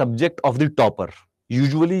is the subject of the topper,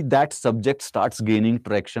 usually that subject starts gaining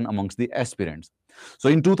traction amongst the aspirants. So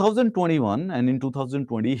in 2021 and in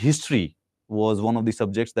 2020, history was one of the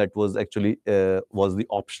subjects that was actually was the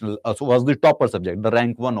optional, was the topper subject, the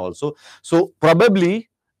rank 1 also. So probably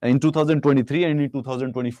in 2023 and in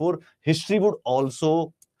 2024, history would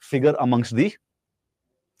also figure amongst the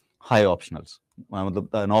high optionals,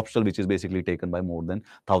 an optional which is basically taken by more than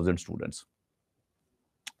 1,000 students.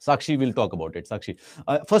 Sakshi will talk about it. Sakshi,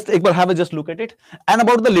 first have a just look at it, and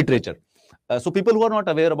about the literature. So people who are not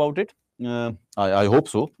aware about it, I hope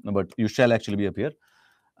so, but you shall actually be up here.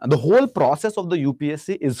 The whole process of the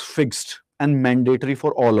UPSC is fixed and mandatory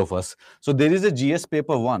for all of us. So there is a GS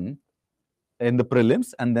paper 1 in the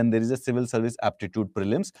prelims, and then there is a civil service aptitude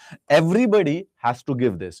prelims. Everybody has to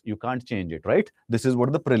give this. You can't change it, right? This is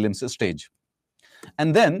what the prelims stage.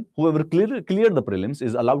 And then whoever cleared the prelims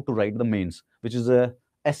is allowed to write the mains, which is a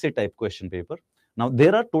essay type question paper. Now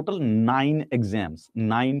there are total 9 exams,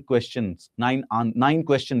 9 questions, 9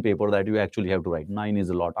 question paper that you actually have to write. 9 is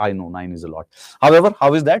a lot. I know 9 is a lot. However,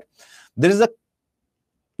 how is that? There is a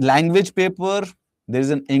language paper, there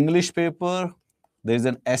is an English paper, there is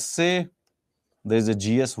an essay, there is a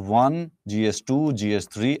GS1, GS2,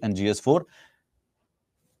 GS3, and GS4.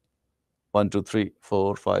 1, 2, 3,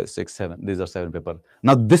 4, 5, 6, 7. These are 7 papers.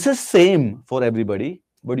 Now this is same for everybody,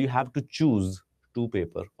 but you have to choose 2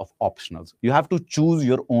 papers of optionals. You have to choose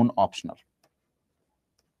your own optional.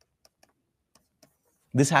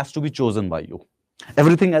 This has to be chosen by you.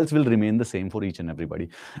 Everything else will remain the same for each and everybody.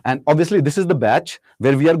 And obviously, this is the batch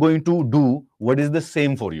where we are going to do what is the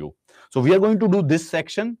same for you. So we are going to do this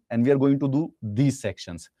section and we are going to do these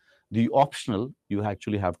sections. The optional, you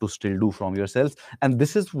actually have to still do from yourselves. And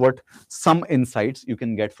this is what some insights you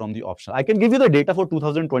can get from the optional. I can give you the data for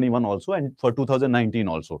 2021 also and for 2019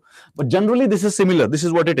 also. But generally, this is similar. This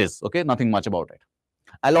is what it is. Okay, nothing much about it.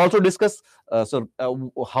 I'll also discuss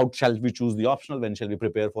how shall we choose the optional, when shall we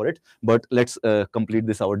prepare for it. But let's complete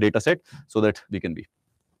this our data set so that we can be.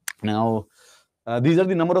 Now, these are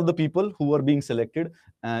the number of the people who are being selected.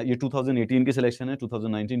 Ye 2018 ki selection hai,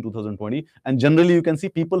 2019, 2020. And generally, you can see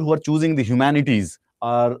people who are choosing the humanities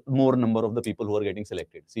are more number of the people who are getting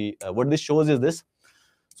selected. See, what this shows is this.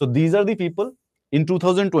 So these are the people. In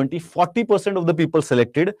 2020, 40% of the people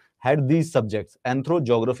selected had these subjects: anthro,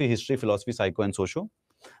 geography, history, philosophy, psycho, and socio.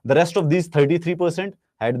 The rest of these 33%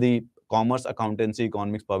 had the commerce, accountancy,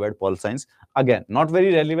 economics, pub, pol science. Again, not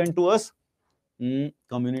very relevant to us.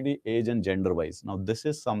 Community, age, and gender wise. Now, this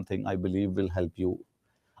is something I believe will help you.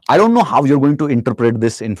 I don't know how you're going to interpret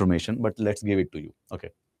this information, but let's give it to you. Okay.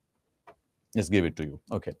 Let's give it to you.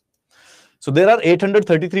 Okay. So there are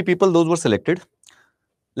 833 people, those were selected.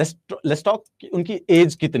 Let's talk unki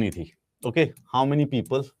age kitni thi. Okay. How many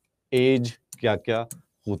people? Age kya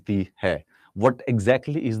hoti hai? What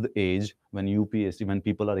exactly is the age when UPSC, when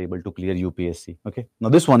people are able to clear UPSC? Okay. Now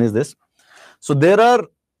this one is this. So there are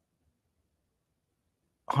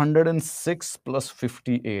 106 plus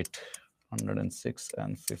 58. 106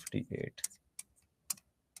 and 58.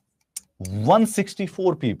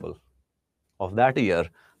 164 people of that year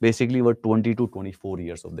basically were 20 to 24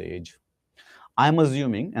 years of the age. I'm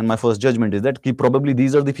assuming, and my first judgment is that probably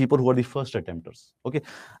these are the people who are the first attempters. Okay.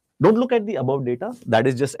 Don't look at the above data. That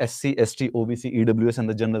is just SC, ST, OBC, EWS, and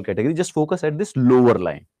the general category. Just focus at this lower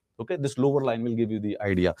line. Okay. This lower line will give you the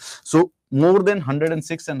idea. So more than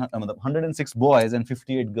 106 boys and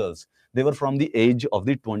 58 girls, they were from the age of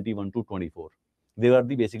the 21 to 24. They were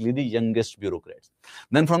basically the youngest bureaucrats.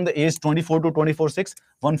 Then from the age 24 to 24/6,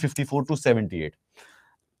 154 to 78.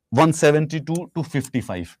 172 to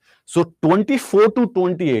 55. So 24 to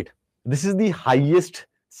 28, this is the highest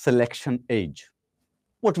selection age.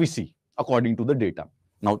 What we see according to the data.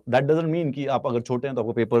 Now, that doesn't mean कि आप अगर छोटे हैं तो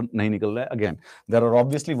आपको paper नहीं निकल रहा है. Again, there are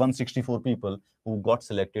obviously 164 people who got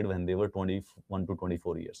selected when they were 21 to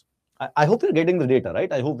 24 years. I hope you're getting the data,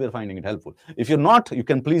 right? I hope you're finding it helpful. If you're not, you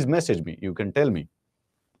can please message me. You can tell me.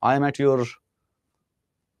 I am at your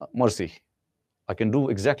mercy. I can do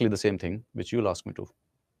exactly the same thing which you'll ask me to.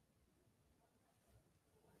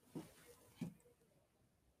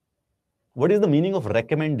 What is the meaning of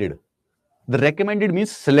recommended? The recommended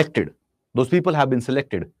means selected. Those people have been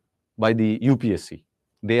selected by the UPSC.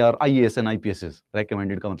 They are IAS and IPSs.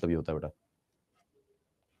 Recommended का मतलब ये होता है बेटा.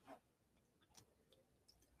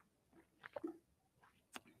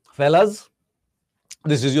 Fellas,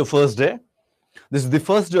 this is your first day. This is the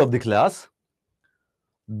first day of the class.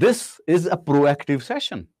 This is a proactive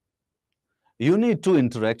session. You need to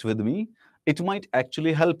interact with me. It might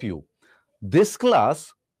actually help you. This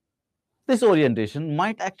class, this orientation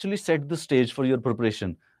might actually set the stage for your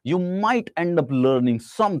preparation. You might end up learning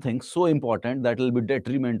something so important that will be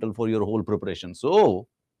detrimental for your whole preparation. So,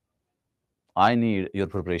 I need your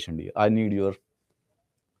preparation, dear. I need your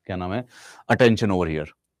attention over here.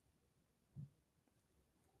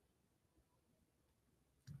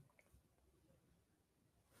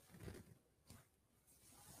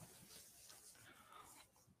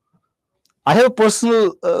 I have a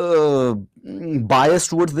personal bias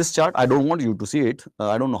towards this chart. I don't want you to see it.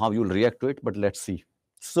 I don't know how you will react to it, but let's see.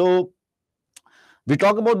 So, we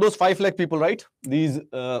talk about those 5 lakh people, right? These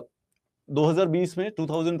 2020 में,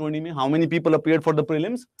 2020 में, how many people appeared for the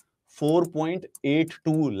prelims?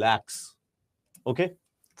 4.82 lakhs. Okay?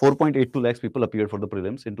 4.82 lakhs people appeared for the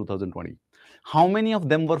prelims in 2020. How many of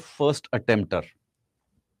them were first attempter?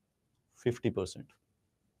 50%.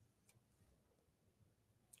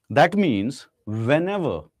 That means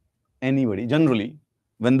whenever anybody, generally,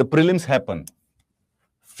 when the prelims happen,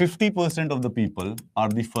 50% of the people are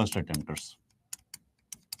the first attempters.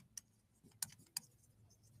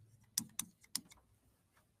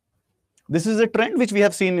 This is a trend which we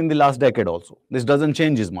have seen in the last decade also. This doesn't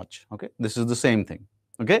change as much. Okay, this is the same thing.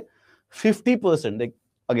 Okay, 50%. Like,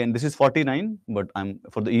 again, this is 49, but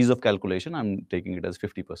for the ease of calculation, I'm taking it as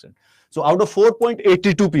 50%. So out of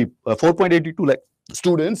 4.82 people, 4.82 lakh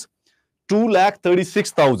students,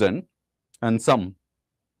 2,36,000 and some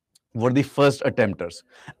were the first attempters,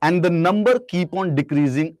 and the number keep on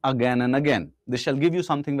decreasing again and again. This shall give you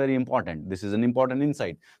something very important. This is an important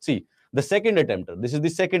insight. See, the second attempter, this is the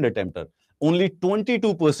second attempter. Only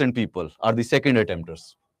 22% people are the second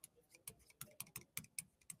attempters.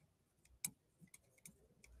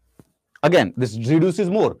 Again, this reduces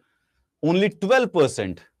more. Only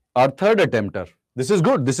 12% are third attempter. This is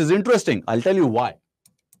good. This is interesting. I'll tell you why.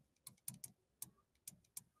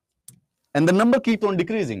 And the number keeps on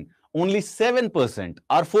decreasing. Only 7%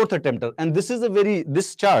 are fourth attempter. And this is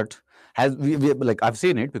this chart has, like I've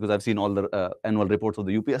seen it because I've seen all the annual reports of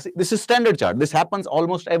the UPSC. This is standard chart. This happens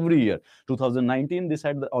almost every year. 2019, this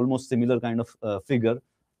had the almost similar kind of figure.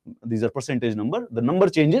 These are percentage number. The number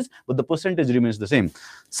changes, but the percentage remains the same.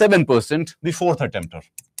 7%, the fourth attempter.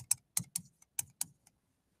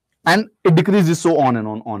 And it decreases so on and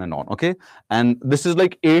on and on. Okay. And this is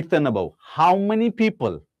like 8th and above. How many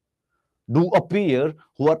people do appear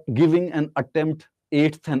who are giving an attempt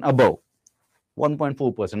 8th and above?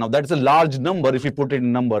 1.4%. Now that's a large number. If you put it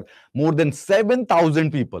in number, more than 7,000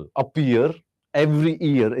 people appear every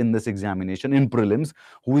year in this examination in prelims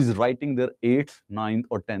who is writing their 8th, 9th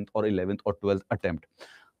or 10th or 11th or 12th attempt.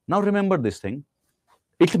 Now remember this thing.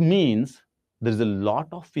 It means there is a lot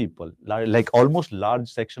of people, like almost large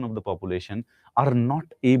section of the population, are not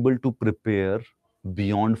able to prepare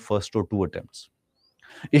beyond first or two attempts.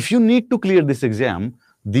 If you need to clear this exam,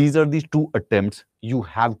 these are the 2 attempts you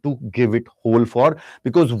have to give it whole for,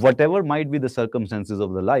 because whatever might be the circumstances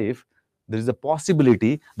of the life, there is a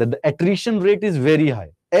possibility that the attrition rate is very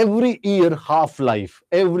high. Every year, half-life.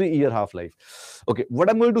 Every year, half-life. Okay, what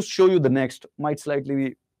I'm going to show you the next might slightly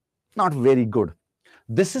be not very good.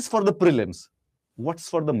 This is for the prelims. What's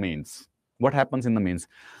for the mains? What happens in the mains?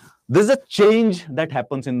 There's a change that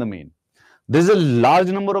happens in the main. There's a large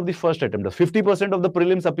number of the first attempters. 50% of the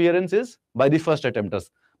prelims appearance is by the first attempters.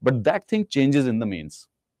 But that thing changes in the mains.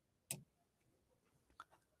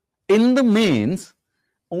 In the mains,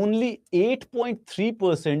 only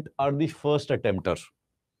 8.3% are the first attempters.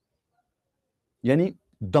 Yani,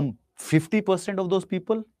 the 50% of those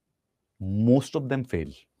people, most of them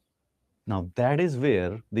fail. Now, that is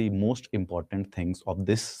where the most important things of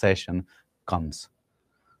this session comes.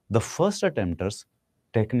 The first attempters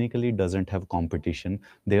technically doesn't have competition.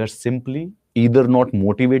 They are simply either not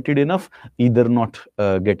motivated enough, either not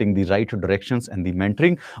getting the right directions and the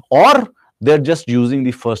mentoring, or they're just using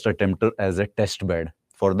the first attempter as a test bed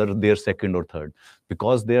for their second or third.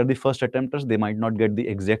 Because they are the first attempters, they might not get the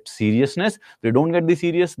exact seriousness. They don't get the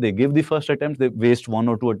serious, they give the first attempt, they waste 1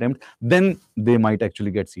 or 2 attempts, then they might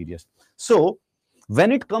actually get serious. So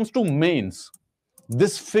when it comes to mains,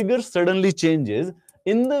 this figure suddenly changes.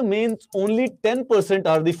 In the mains, only 10%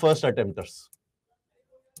 are the first attempters.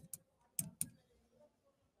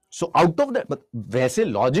 So out of that, but वैसे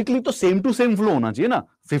logically तो same to same flow होना चाहिए ना.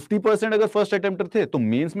 50% अगर first attempter थे, तो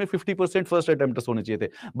mains में 50% first attempters होने चाहिए थे.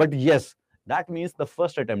 But yes, that means the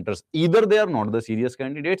first attempters, either they are not the serious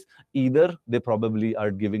candidates, either they probably are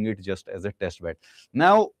giving it just as a test bed.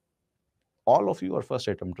 Now, all of you are first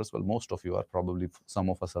attempters. Well, most of you are, probably some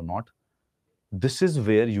of us are not. This is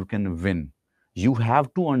where you can win. You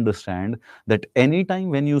have to understand that anytime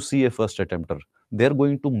when you see a first attempter, they're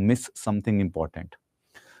going to miss something important.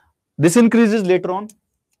 This increases later on,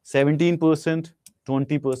 17%,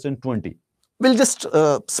 20%, 20. We'll just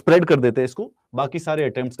spread कर देते हैं इसको. बाकी सारे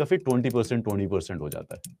attempts का फिर 20%, 20% हो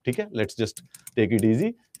जाता है. ठीक है? Let's just take it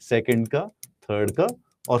easy. Second का, third का,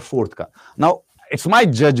 और fourth का. Now, it's my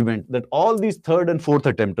judgment that all these third and fourth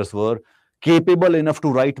attempters were capable enough to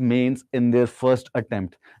write mains in their first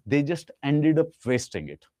attempt. They just ended up wasting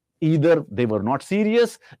it. Either they were not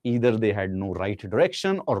serious, either they had no right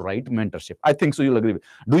direction or right mentorship. I think so. You'll agree.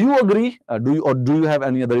 Do you agree? Do you have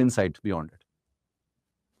any other insight beyond it?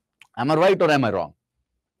 Am I right or am I wrong?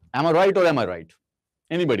 Am I right or am I right?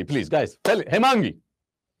 Anybody, please, guys. Tell it. Hemangi,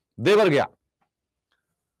 Devar gaya.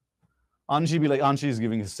 Anshi be like, Anshi is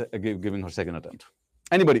giving her second attempt.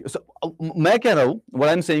 Anybody? So मैं कह रहा हूं, what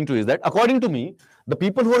I'm saying to you is that according to me, the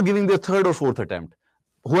people who are giving their third or fourth attempt,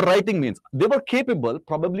 who are writing means they were capable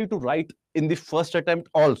probably to write in the first attempt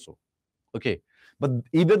also. Okay, but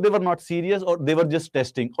either they were not serious or they were just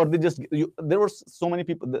testing, or they just there were so many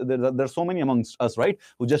people. There are so many amongst us, right,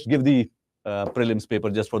 who just give the prelims paper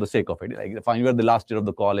just for the sake of it. Like, fine, you are the last year of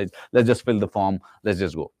the college. Let's just fill the form. Let's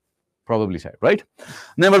just go. Probably said, right?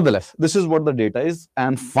 Nevertheless, this is what the data is.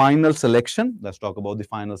 And final selection. Let's talk about the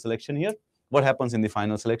final selection here. What happens in the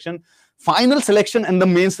final selection? Final selection and the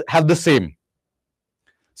mains have the same.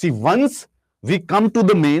 See, once we come to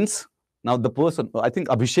the mains, now the person, I think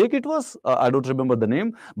Abhishek it was, I don't remember the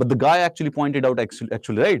name, but the guy actually pointed out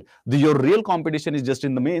actually right, your real competition is just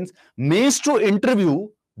in the mains. Mains to interview,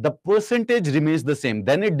 the percentage remains the same.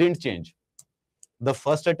 Then it didn't change. The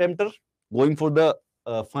first attempter going for the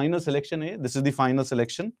final selection, this is the final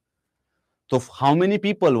selection. So how many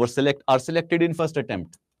people are selected in first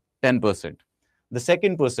attempt? 10%. The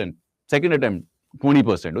second attempt,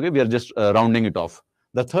 20%. Okay, we are just rounding it off.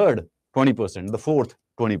 The third, 20%. The fourth,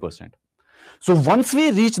 20%. So once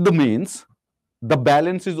we reach the mains, the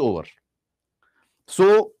balance is over.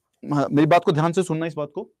 So मेरी बात को ध्यान से सुनना इस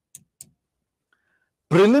बात को.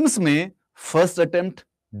 Prelims में first attempt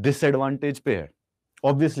disadvantage पे है.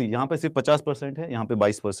 Obviously यहाँ पे सिर्फ 50% है, यहाँ पे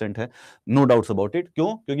 22% है. No doubts about it.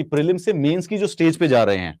 क्यों? क्योंकि prelims से mains की जो stage पे जा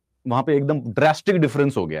रहे हैं, वहां पे एकदम drastic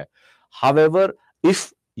difference हो गया है. However,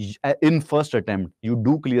 if in first attempt you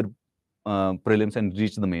do clear prelims and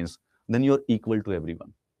reach the mains, then you're equal to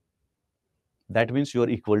everyone. That means you're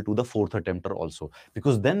equal to the fourth attempter also,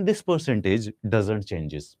 because then this percentage doesn't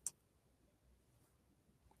changes.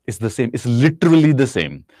 It's the same. It's literally the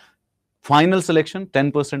same. Final selection,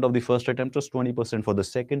 10% of the first attempters, 20% for the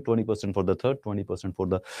second, 20% for the third, 20% for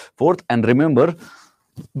the fourth. And remember,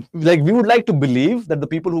 like, we would like to believe that the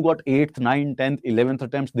people who got 8th, 9th, 10th, 11th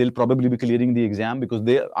attempts, they'll probably be clearing the exam because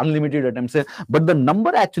they are unlimited attempts. But the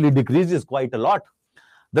number actually decreases quite a lot.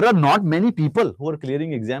 There are not many people who are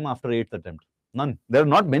clearing exam after 8th attempt. None. There are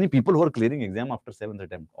not many people who are clearing exam after 7th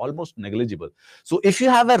attempt. Almost negligible. So if you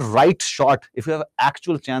have a right shot, if you have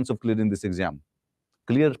actual chance of clearing this exam,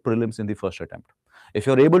 clear prelims in the first attempt. If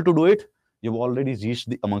you're able to do it, you've already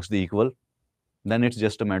reached amongst the equal. Then it's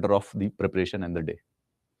just a matter of the preparation and the day.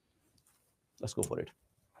 Let's go for it.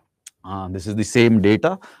 This is the same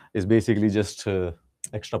data. It's basically just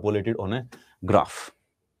extrapolated on a graph.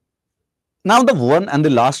 Now the one and the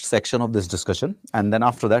last section of this discussion, and then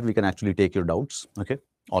after that we can actually take your doubts, okay,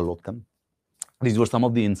 all of them. These were some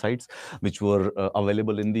of the insights which were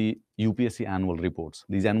available in the UPSC annual reports.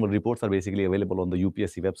 These annual reports are basically available on the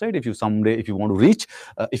UPSC website. If you want to reach,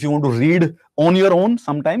 if you want to read on your own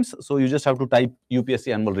sometimes, so you just have to type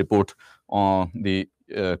UPSC annual report on the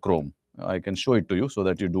Chrome. I can show it to you so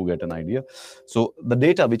that you do get an idea. So the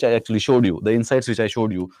data which I actually showed you, the insights which I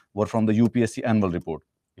showed you were from the UPSC annual report.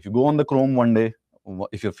 If you go on the Chrome one day,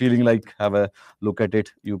 if you're feeling like have a look at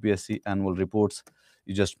it, UPSC annual reports,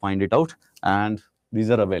 you just find it out, and these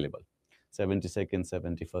are available. 72nd,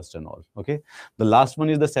 71st and all. Okay. The last one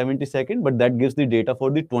is the 72nd, but that gives the data for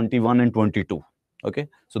the 21 and 22. Okay.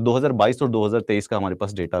 So 2022 और 2023 का हमारे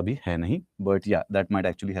पास data भी है नहीं, but yeah, that might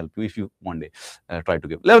actually help you if you one day try to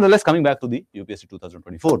give. Nevertheless, coming back to the UPSC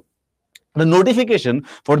 2024. The notification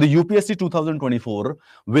for the UPSC 2024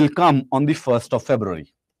 will come on the 1st of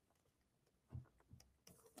February.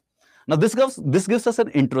 Now this gives us an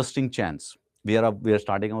interesting chance. We are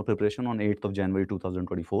starting our preparation on 8th of January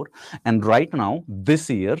 2024, and right now this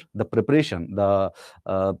year the preparation, the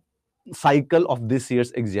cycle of this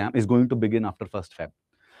year's exam is going to begin after 1st Feb.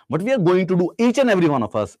 What we are going to do, each and every one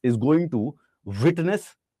of us is going to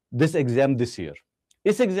witness this exam this year.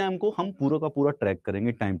 इस exam को हम पूरा का पूरा track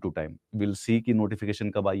करेंगे time to time. Will see कि notification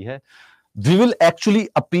कब आई है. We will actually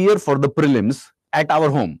appear for the prelims eight our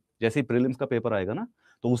home. जैसे ही प्रीलिम्स का पेपर आएगा ना,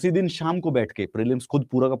 तो उसी दिन शाम को बैठ के प्रीलिम्स खुद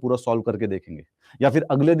पूरा का पूरा सॉल्व करके देखेंगे, या फिर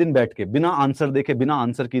अगले दिन बैठ के बिना आंसर देखे, बिना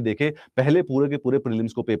आंसर की देखे, पहले पूरे के पूरे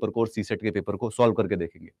प्रीलिम्स को पेपर को और सीसेट के पेपर को सॉल्व करके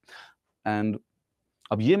देखेंगे. एंड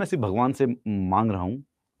अब ये मैं सिर्फ भगवान से मांग रहा हूं,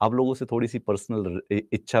 आप लोगों से थोड़ी सी पर्सनल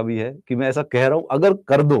इच्छा भी है कि मैं ऐसा कह रहा हूं, अगर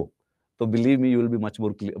कर दो तो believe me, you will be much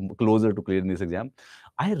more closer to clearing this exam.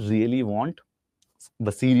 I really want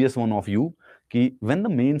the serious one of you कि when the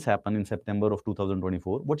mains happen in September of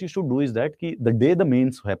 2024, what you should do is that कि the day the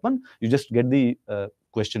mains happen, you just get the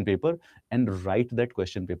question paper and write that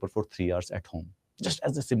question paper for 3 hours at home, just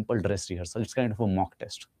as a simple dress rehearsal. It's kind of a mock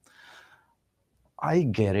test. I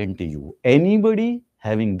guarantee you, anybody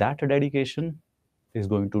having that dedication is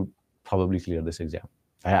going to probably clear this exam.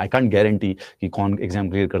 I can't guarantee कि कौन exam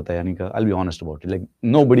clear करता है या नहीं. I'll be honest about it. Like,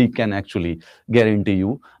 nobody can actually guarantee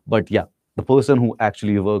you, but yeah, The person who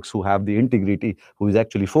actually works, who have the integrity, who is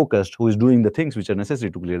actually focused, who is doing the things which are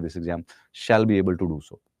necessary to clear this exam, shall be able to do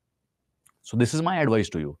so. So this is my advice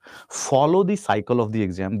to you. Follow the cycle of the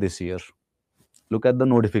exam this year. Look at the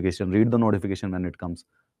notification, read the notification when it comes.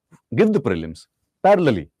 Give the prelims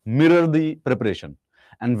parallelly, mirror the preparation.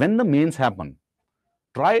 And when the mains happen,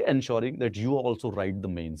 try ensuring that you also write the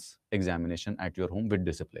mains examination at your home with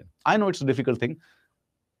discipline. I know it's a difficult thing.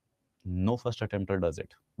 No first attempter does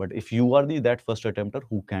it. But if you are that first attempter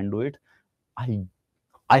who can do it,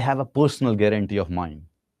 I have a personal guarantee of mine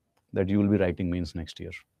that you will be writing mains next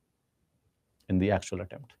year in the actual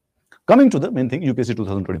attempt. Coming to the main thing, UPSC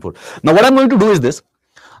 2024. Now, what I'm going to do is this.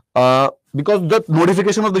 Because the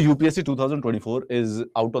notification of the UPSC 2024 is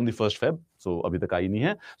out on the 1st Feb, so abhi tak aayi nahi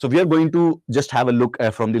hai. So we are going to just have a look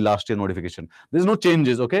from the last year notification. There's no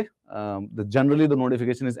changes, okay? Generally, the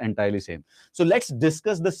notification is entirely same. So let's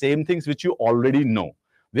discuss the same things which you already know.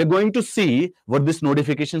 We're going to see what this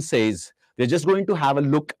notification says. We're just going to have a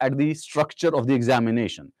look at the structure of the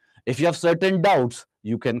examination. If you have certain doubts,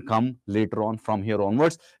 you can come later on from here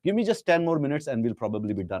onwards. Give me just 10 more minutes and we'll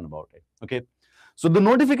probably be done about it, okay? So the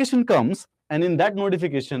notification comes, and in that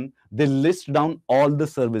notification, they list down all the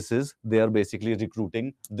services they are basically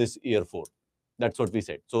recruiting this year for. That's what we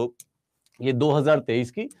said. So ये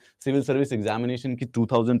 2023 की civil service examination की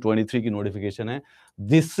 2023 की notification है.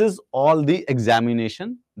 This is all the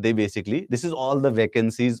examination they basically, this is all the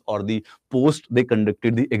vacancies or the post they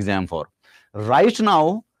conducted the exam for. Right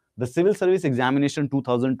now, the civil service examination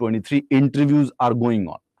 2023 interviews are going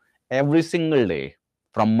on every single day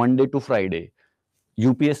from Monday to Friday.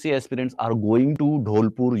 UPSC aspirants are going to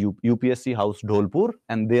Dholpur, UPSC House Dholpur,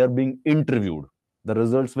 and they are being interviewed. The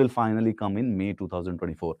results will finally come in May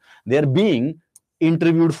 2024. They are being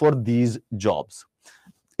interviewed for these jobs.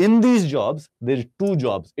 In these jobs, there are two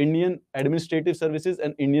jobs, Indian Administrative Services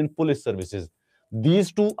and Indian Police Services.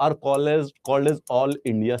 These two are called as All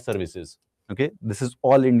India Services. Okay, this is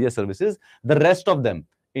All India Services. The rest of them,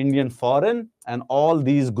 Indian Foreign and all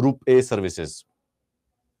these Group A services.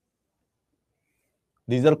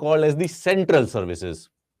 These are called as the Central Services.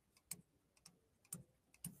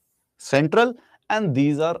 Central, and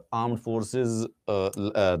these are Armed Forces,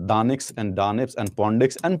 Danics and Danips and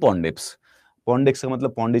Pondics and Pondips. Pondics का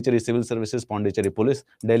मतलब Pondicherry Civil Services, Pondicherry Police,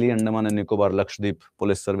 Delhi, Andaman and Nicobar, Lakshadweep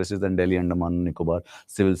Police Services, and Delhi, Andaman and Nicobar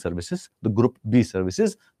Civil Services. The Group B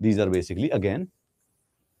services, these are basically again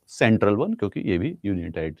Central one, क्योंकि ये भी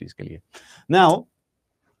Union Territories के लिए. Now,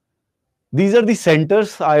 these are the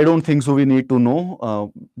centers. I don't think so we need to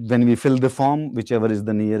know. When we fill the form, whichever is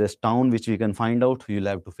the nearest town which we can find out, you'll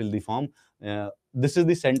have to fill the form. This is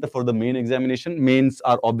the center for the main examination. Mains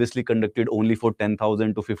are obviously conducted only for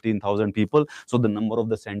 10,000 to 15,000 people. So the number of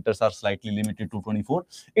the centers are slightly limited to 24.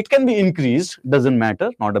 It can be increased, doesn't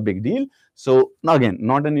matter, not a big deal. So again,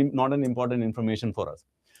 not an important information for us.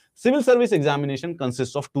 Civil service examination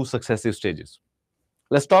consists of two successive stages.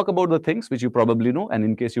 Let's talk about the things which you probably know, and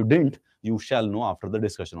in case you didn't, you shall know after the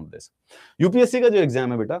discussion of this. UPSC का जो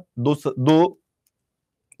exam है बेटा, दो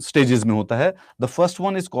stages में होता है. The first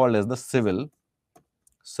one is called as the Civil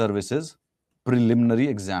Services Preliminary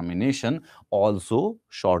Examination, also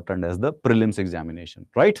shortened as the Prelims Examination,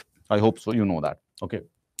 right? I hope so, you know that. Okay.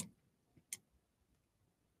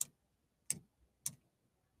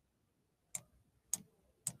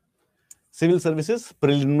 Civil Services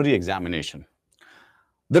Preliminary Examination.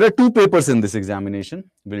 There are two papers in this examination.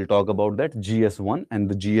 We'll talk about that, GS1 and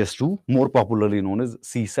the GS2, more popularly known as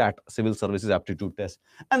CSAT, Civil Services Aptitude Test.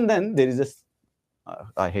 And then there is a,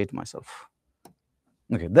 I hate myself.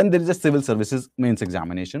 Okay, then there is a Civil Services Mains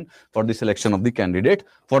Examination for the selection of the candidate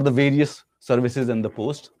for the various services and the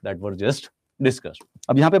posts that were just discussed.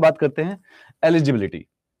 अब यहाँ पे बात करते हैं eligibility.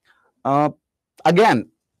 Again,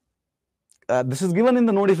 this is given in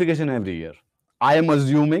the notification every year. I am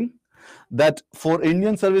assuming that for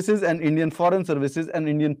Indian services and Indian foreign services and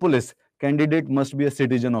Indian police, candidate must be a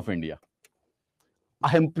citizen of India.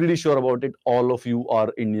 I am pretty sure about it. All of you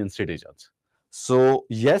are Indian citizens. So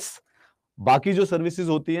yes, बाकी जो services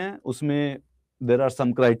होती हैं उसमें there are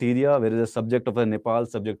some criteria. There is a subject of a Nepal,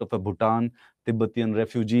 subject of a Bhutan, Tibetan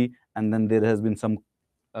refugee, and then there has been some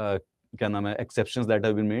क्या नाम है exceptions that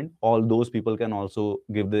have been made. All those people can also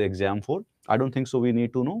give the exam for. I don't think so we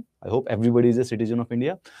need to know. I hope everybody is a citizen of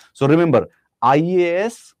India. So remember,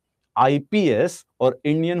 IAS, IPS और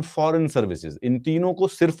Indian Foreign Services, इन तीनों को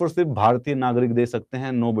सिर्फ और सिर्फ भारतीय नागरिक दे सकते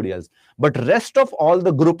हैं, nobody else. But rest of all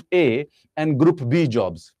the Group A and Group B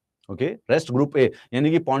jobs, okay, rest Group A,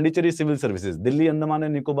 यानी कि Pondicherry Civil Services, Delhi, Andaman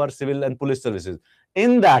and Nicobar Civil and Police Services,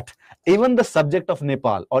 in that even the subject of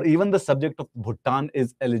Nepal or even the subject of Bhutan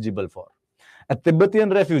is eligible for. A Tibetan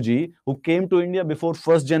refugee who came to India before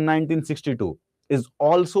 1st Jan 1962 is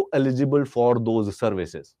also eligible for those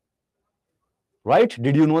services. Right?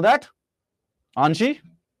 Did you know that? Anshi?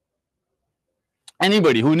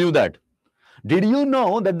 Anybody who knew that? Did you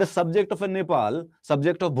know that the subject of a Nepal,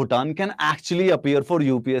 subject of Bhutan can actually appear for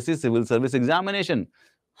UPSC civil service examination?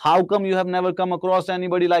 How come you have never come across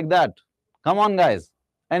anybody like that? Come on, guys.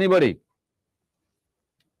 Anybody?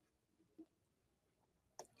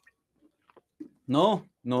 No?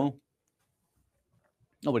 No?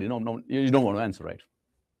 Nobody? No, no. You don't want to answer, right?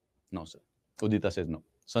 No, sir. Udita says no.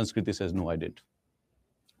 Sanskriti says no, I didn't.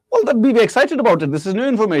 Well, then be excited about it. This is new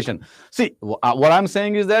information. See, what I'm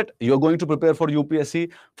saying is that you're going to prepare for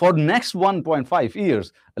UPSC for next 1.5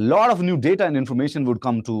 years. A lot of new data and information would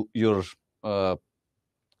come to your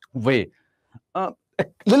way. A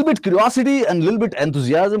little bit curiosity and a little bit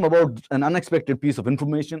enthusiasm about an unexpected piece of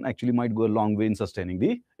information actually might go a long way in sustaining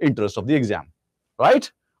the interest of the exam.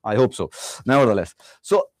 Right? I hope so. Nevertheless.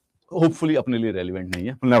 So, hopefully, apne liye relevant nahi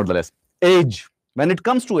hai. Nevertheless, age. When it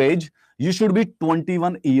comes to age, you should be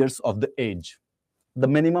 21 years of the age. The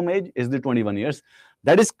minimum age is the 21 years.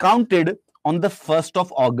 That is counted on the 1st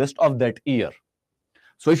of August of that year.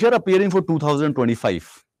 So if you're appearing for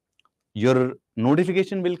 2025, your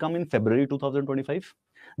notification will come in February 2025.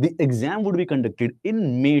 The exam would be conducted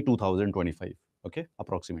in May 2025, okay,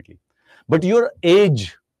 approximately. But your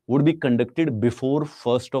age would be conducted before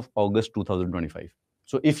 1st of August 2025.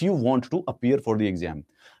 So if you want to appear for the exam,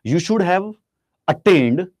 you should have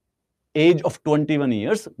attained age of 21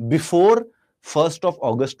 years before 1st of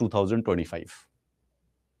August 2025.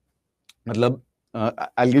 Matlab,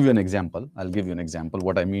 I'll give you an example.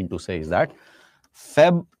 What I mean to say is that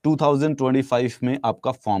Feb 2025 में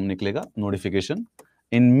आपका form निकलेगा, notification.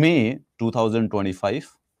 In May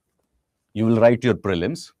 2025, you will write your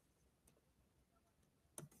prelims.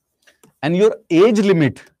 And your age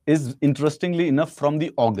limit is, interestingly enough, from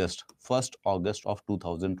the August, 1st August of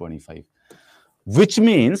 2025. Which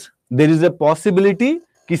means there is a possibility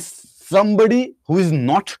that somebody who is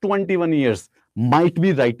not 21 years might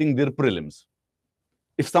be writing their prelims.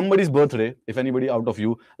 If somebody's birthday, if anybody out of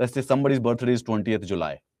you, let's say somebody's birthday is 20th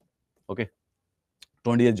July, okay,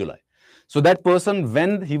 20th July. So that person,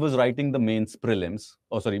 when he was writing the mains prelims,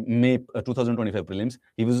 May 2025 prelims,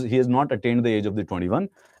 he has not attained the age of the 21.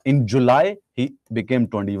 In July, he became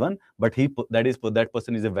 21, but that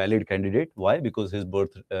person is a valid candidate. Why? Because his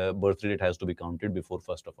birth date has to be counted before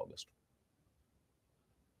 1st of August.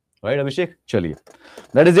 Right, Abhishek? Chaliye.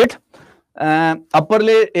 That is it. Upper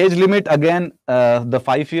age limit, again, the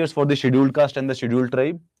 5 years for the scheduled caste and the scheduled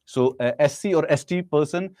tribe. So SC or ST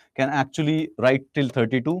person can actually write till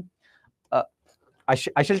 32. I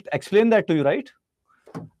shall explain that to you, right?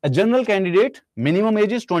 A general candidate, minimum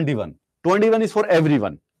age is 21. 21 is for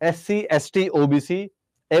everyone. SC, ST, OBC,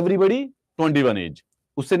 everybody 21 age.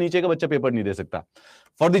 उससे नीचे का बच्चा paper नहीं दे सकता.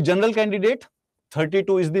 For the general candidate,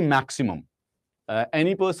 32 is the maximum.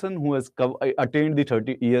 Any person who has attained the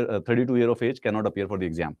 32 year of age cannot appear for the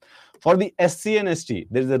exam. For the SC and ST,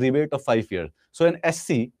 there is a rebate of 5 years. So an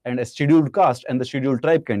SC and a scheduled caste and the scheduled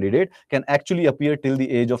tribe candidate can actually appear till the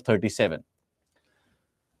age of 37.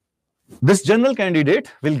 This general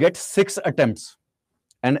candidate will get 6 attempts.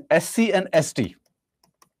 And SC and ST,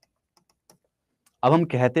 अब हम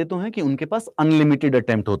कहते तो हैं कि उनके पास unlimited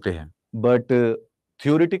attempt होते हैं, but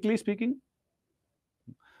theoretically speaking,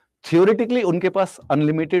 उनके पास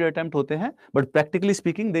अनलिमिटेड अटेम्प्ट होते हैं, but practically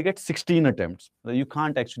speaking they get 16 attempts. You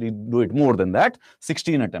can't actually do it more than that.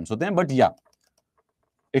 16 attempts होते हैं, बट या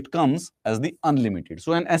it comes as the unlimited.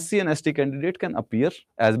 So an SC and ST candidate can appear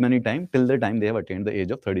as many times till the time they have attained the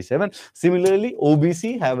age of 37. Similarly,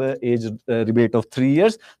 OBC have a age rebate of 3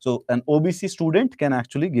 years. So an OBC student can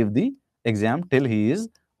actually give the exam till he is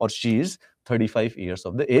or she is 35 years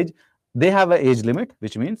of the age. They have an age limit,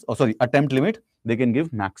 which means, attempt limit. They can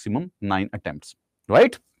give maximum 9 attempts,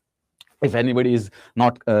 right? If anybody is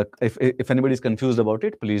not, if anybody is confused about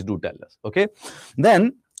it, please do tell us, okay?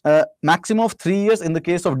 Then, maximum of 3 years in the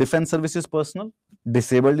case of defense services personnel,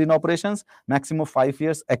 disabled in operations, maximum of 5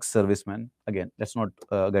 years ex-serviceman. Again, let's not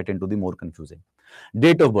get into the more confusing.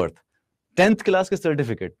 Date of birth. 10th class के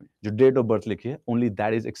certificate में जो date of birth लिखी है, only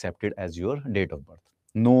that is accepted as your date of birth.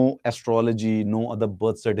 No astrology, no other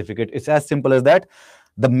birth certificate. It's as simple as that.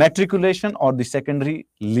 The matriculation or the secondary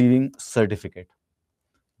leaving certificate.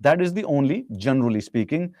 That is the only, generally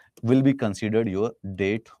speaking, will be considered your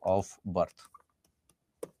date of birth.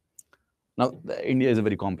 Now, India is a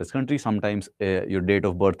very complex country. Sometimes your date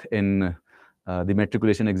of birth in The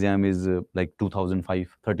matriculation exam is like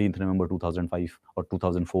 2005, 13th November 2005 or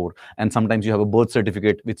 2004. And sometimes you have a birth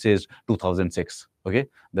certificate which says 2006. Okay.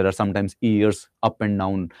 There are sometimes years up and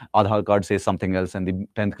down. Aadhaar card says something else and the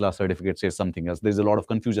 10th class certificate says something else. There's a lot of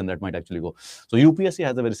confusion that might actually go. So UPSC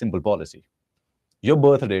has a very simple policy. Your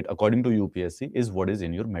birth date, according to UPSC, is what is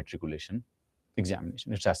in your matriculation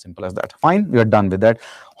examination. It's as simple as that. Fine, we are done with that.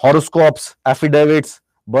 Horoscopes, affidavits,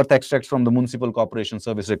 birth extracts from the municipal corporation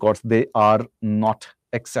service records, they are not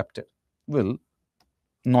accepted. Will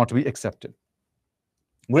not be accepted.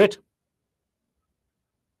 Great.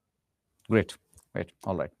 Great. Great.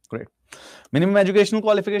 All right. Great. Minimum educational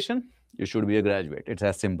qualification, you should be a graduate. It's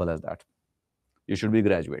as simple as that. You should be a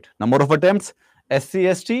graduate. Number of attempts,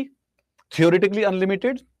 SC, ST, theoretically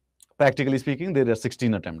unlimited. Practically speaking, there are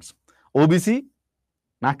 16 attempts. OBC,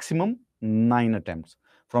 maximum 9 attempts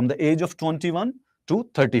from the age of 21 to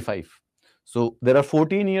 35. So there are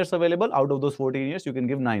 14 years available. Out of those 14 years, you can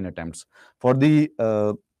give 9 attempts. For the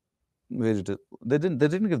where it is, they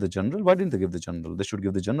didn't give the general. Why didn't they give the general? They should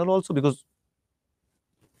give the general also, because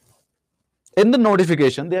in the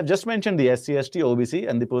notification they have just mentioned the SC, ST, OBC,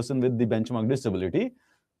 and the person with the benchmark disability.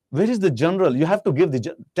 Where is the general? You have to give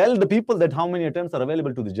the tell the people that how many attempts are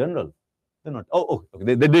available to the general. They're not. Oh,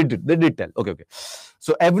 okay. They did it. They did tell. Okay.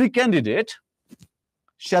 So every candidate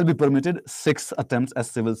shall be permitted 6 attempts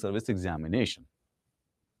as civil service examination,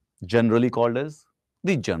 generally called as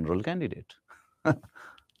the general candidate.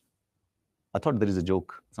 I thought there is a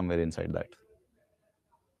joke somewhere inside that.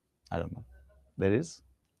 I don't know. There is.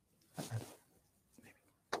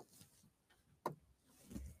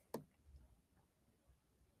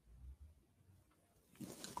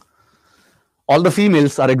 All the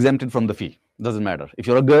females are exempted from the fee. Doesn't matter. If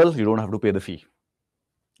you're a girl, you don't have to pay the fee.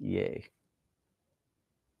 Yay.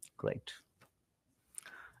 Great.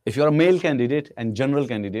 If you're a male candidate and general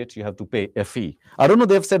candidate, you have to pay a fee. I don't know,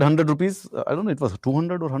 they've said 100 rupees. I don't know, it was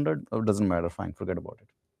 200 or 100. It doesn't matter. Fine, forget about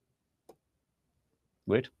it.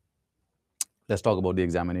 Great. Let's talk about the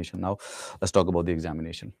examination now. Let's talk about the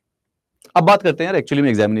examination. अब बात करते हैं actually में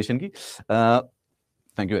examination की.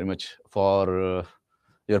 Thank you very much for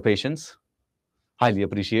your patience. Highly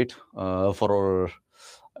appreciate for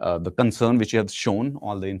the concern which you have shown,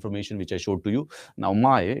 all the information which I showed to you. Now,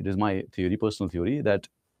 it is my theory, personal theory, that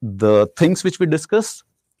the things which we discuss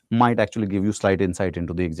might actually give you slight insight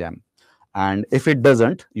into the exam. And if it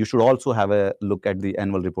doesn't, you should also have a look at the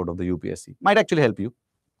annual report of the UPSC. Might actually help you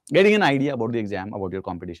getting an idea about the exam, about your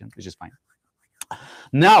competition, which is fine.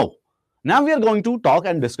 Now we are going to talk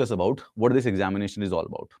and discuss about what this examination is all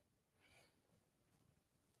about.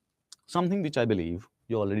 Something which I believe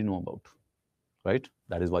you already know about, right?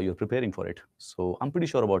 That is why you're preparing for it. So I'm pretty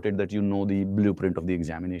sure about it that you know the blueprint of the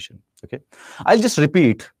examination, okay? I'll just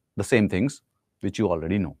repeat the same things which you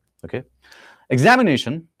already know, okay?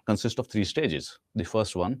 Examination consists of 3 stages. The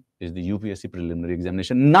first one is the UPSC preliminary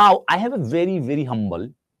examination. Now, I have a very, very humble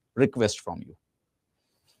request from you.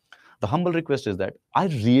 The humble request is that I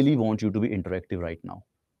really want you to be interactive right now,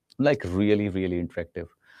 like really, really interactive.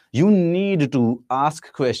 You need to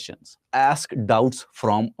ask questions, ask doubts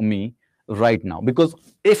from me right now, because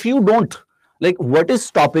if you don't, like, what is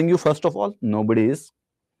stopping you? First of all, nobody is.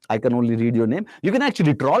 I can only read your name. You can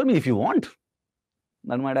actually troll me if you want.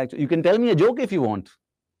 That might actually, you can tell me a joke if you want.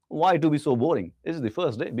 Why to be so boring? This is the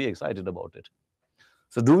first day. Be excited about it.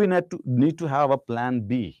 So do we need to have a plan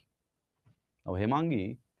B? Now,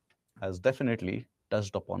 Hemangi has definitely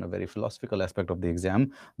touched upon a very philosophical aspect of the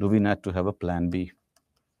exam. Do we need to have a plan B?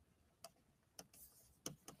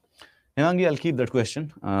 Hemangi, I'll keep that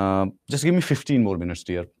question. Just give me 15 more minutes,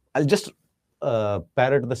 dear. I'll just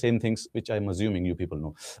parrot the same things which I'm assuming you people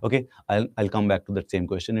know. Okay, I'll come back to that same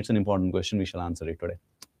question. It's an important question. We shall answer it today.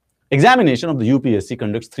 Examination of the UPSC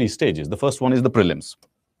conducts 3 stages. The first one is the prelims.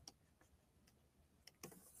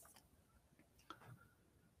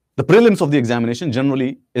 The prelims of the examination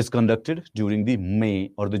generally is conducted during the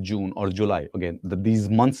May or the June or July. Again, these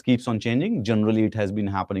months keeps on changing. Generally, it has been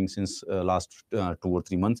happening since last 2 or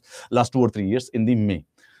 3 months, last 2 or 3 years in the May.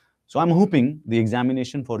 So I'm hoping the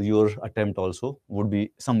examination for your attempt also would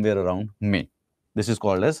be somewhere around May. This is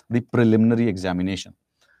called as the preliminary examination.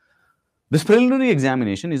 This preliminary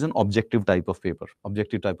examination is an objective type of paper.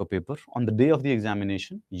 Objective type of paper. On the day of the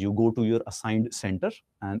examination, you go to your assigned center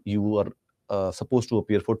and you are supposed to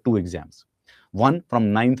appear for 2 exams. One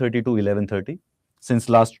from 9:30 to 11:30. Since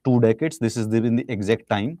last 2 decades, this is given the exact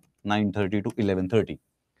time, 9:30 to 11:30,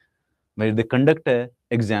 where they conduct an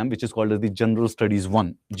exam which is called as the General Studies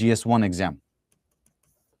 1, GS1 exam.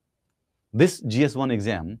 This GS1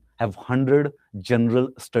 exam have 100 general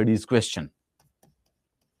studies question.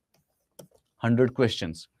 100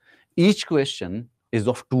 questions. each question is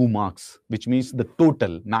of 2 marks, which means the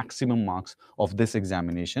total maximum marks of this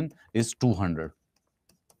examination is 200.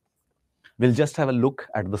 We'll just have a look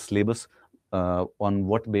at the syllabus on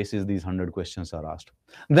what basis these 100 questions are asked.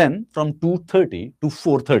 Then from 2:30 to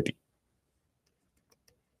 4:30,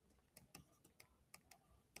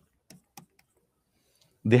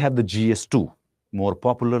 they have the GS2, more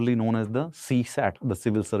popularly known as the CSAT, the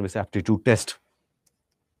Civil Service Aptitude Test.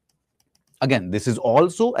 Again, this is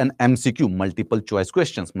also an MCQ, multiple choice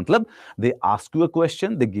questions. Matlab, they ask you a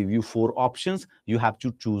question, they give you 4 options, you have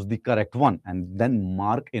to choose the correct one and then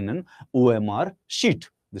mark in an OMR sheet.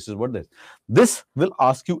 This is what this. This will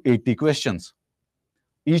ask you 80 questions.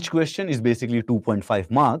 Each question is basically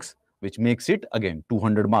 2.5 marks, which makes it, again,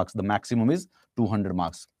 200 marks. The maximum is 200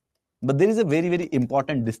 marks. But there is a very, very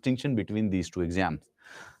important distinction between these two exams.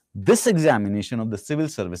 This examination of the civil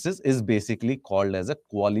services is basically called as a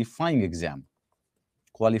qualifying exam.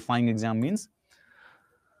 Qualifying exam means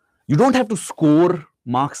you don't have to score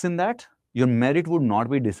marks in that. Your merit would not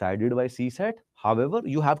be decided by CSAT. However,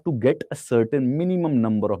 you have to get a certain minimum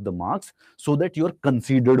number of the marks so that you're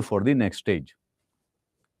considered for the next stage.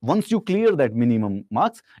 Once you clear that minimum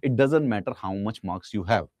marks, it doesn't matter how much marks you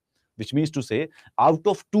have, which means to say out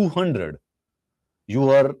of 200, you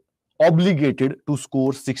are obligated to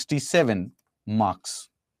score 67 marks.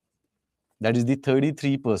 That is the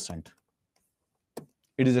 33%.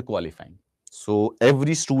 It is a qualifying. So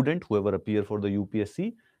every student, whoever appear for the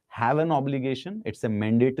UPSC, have an obligation. It's a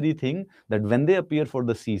mandatory thing that when they appear for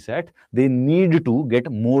the CSAT, they need to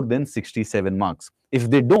get more than 67 marks. If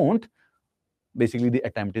they don't, basically the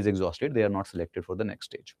attempt is exhausted. They are not selected for the next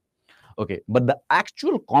stage. Okay, but the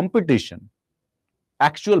actual competition,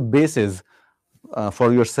 actual basis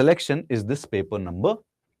for your selection is this paper number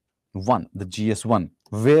 1, the GS1,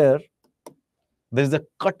 where there is a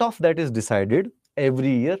cutoff that is decided every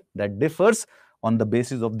year that differs on the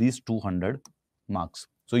basis of these 200 marks.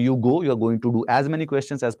 So you are going to do as many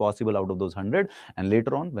questions as possible out of those 100, and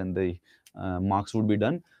later on when the marks would be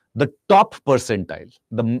done, the top percentile,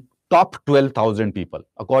 the top 12,000 people,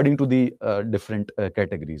 according to the different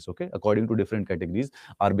categories, okay? According to different categories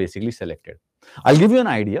are basically selected. I'll give you an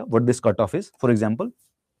idea what this cutoff is. For example,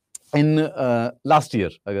 in last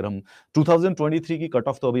year, अगर हम 2023 की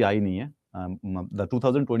cutoff तो अभी आई नहीं है. The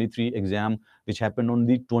 2023 exam which happened on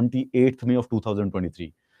the 28th May of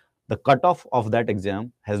 2023, the cutoff of that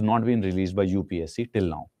exam has not been released by UPSC till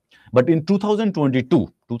now. But in 2022,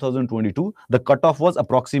 the cutoff was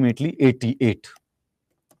approximately 88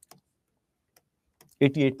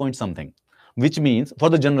 point something, which means for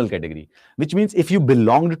the general category, which means if you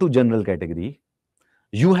belonged to general category,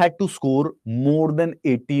 you had to score more than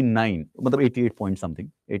 89, मतलब 88 point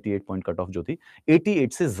something, 88 point cutoff जो थी,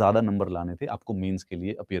 88 से ज़्यादा number लाने थे आपको mains के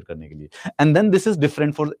लिए अपीयर करने के लिए. And then this is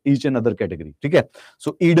different for each and other category, ठीक है?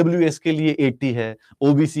 So EWS के लिए 80 है,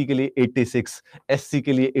 OBC के लिए 86, SC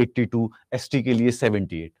के लिए 82, ST के लिए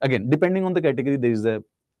 78. Again, depending on the category, there is a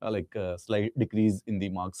slight decrease in the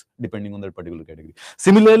marks depending on that particular category.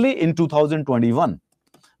 Similarly, in 2021,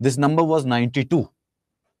 this number was 92.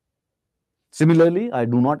 Similarly, I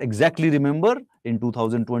do not exactly remember in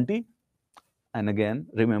 2020. And again,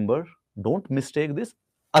 remember, don't mistake this.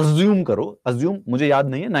 Assume karo, assume, मुझे याद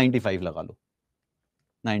नहीं है, 95 लगा लो.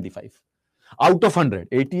 95. Out of 100,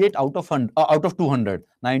 88 out of 200,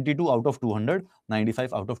 92 out of 200,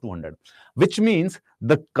 95 out of 200. Which means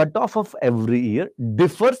the cutoff of every year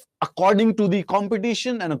differs according to the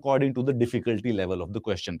competition and according to the difficulty level of the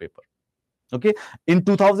question paper. Okay. In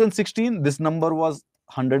 2016, this number was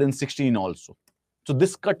 116 also. So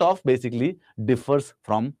this cutoff basically differs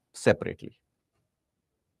from separately.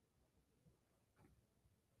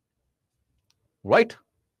 Right?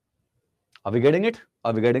 Are we getting it?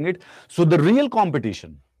 Are we getting it? So the real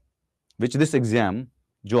competition, which this exam,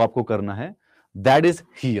 जो आपको करना है, that is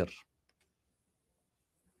here.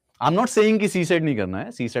 I'm not saying कि CSAT नहीं करना है.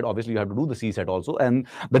 CSAT, obviously, you have to do the CSAT also. And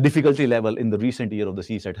the difficulty level in the recent year of the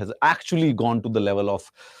CSAT has actually gone to the level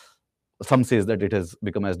of, some says that it has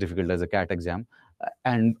become as difficult as a CAT exam.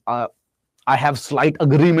 And I have slight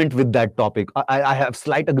agreement with that topic. I have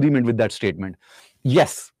slight agreement with that statement.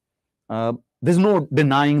 Yes, there's no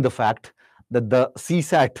denying the fact that the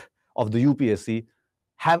CSAT of the UPSC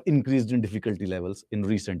have increased in difficulty levels in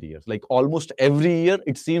recent years. Like almost every year,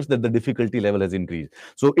 it seems that the difficulty level has increased.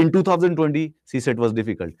 So in 2020, CSAT was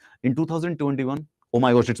difficult. In 2021, oh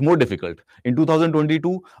my gosh, it's more difficult. In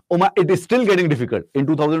 2022, oh my, it is still getting difficult. In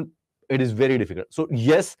 2000, it is very difficult. So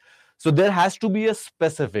yes, so there has to be a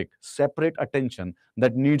specific, separate attention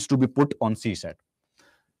that needs to be put on CSAT.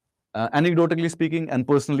 Anecdotally speaking, and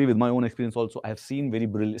personally with my own experience also, I have seen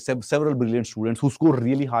several brilliant students who score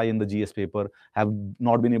really high in the GS paper have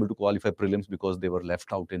not been able to qualify prelims because they were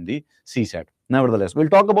left out in the CSAT. Nevertheless, we'll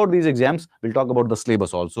talk about these exams. We'll talk about the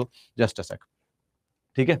syllabus also. Just a sec.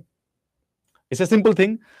 Okay? It's a simple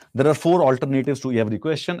thing. There are 4 alternatives to every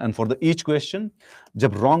question, and for each question,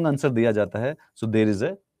 जब wrong answer दिया जाता है, so there is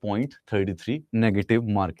a 0.33 negative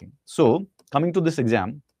marking. So coming to this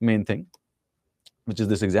exam, main thing, which is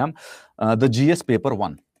this exam, the GS paper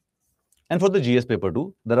 1. And for the GS paper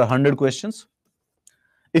 2, there are 100 questions.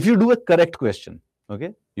 If you do a correct question,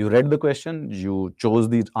 okay, you read the question, you chose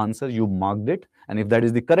the answer, you marked it, and if that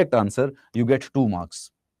is the correct answer, you get 2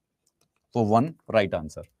 marks for 1 right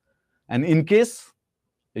answer. And in case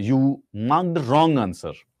you mark the wrong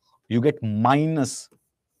answer, you get minus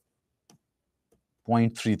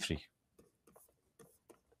 0.33.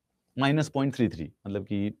 Minus 0.33 मतलब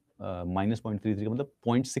कि minus 0.33 का मतलब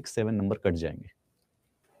 0.67 number cut जाएंगे.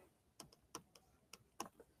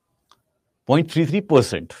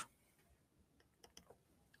 0.33%.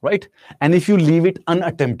 Right? And if you leave it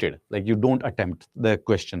unattempted, like you don't attempt the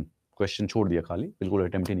question छोड़ दिया खाली, बिल्कुल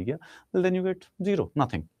attempt ही नहीं किया, well then you get 0,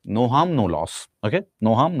 nothing. No harm, no loss. Okay?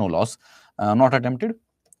 No harm, no loss. Not attempted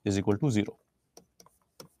is equal to 0.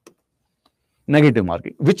 Negative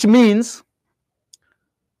marking, which means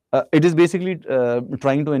it is basically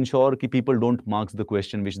trying to ensure कि people don't mark the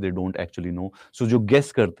question which they don't actually know. So जो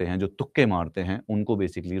guess करते हैं, जो तुक्के मारते हैं, उनको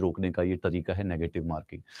basically रोकने का ये तरीका है negative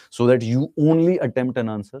marking, so that you only attempt an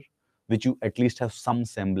answer which you at least have some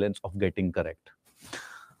semblance of getting correct.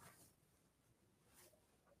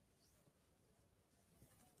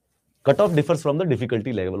 Cutoff differs from the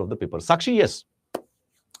difficulty level of the paper. Sakshi, yes.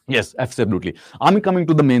 Yes, absolutely. I'm coming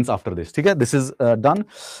to the mains after this. Okay? This is done.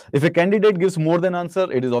 If a candidate gives more than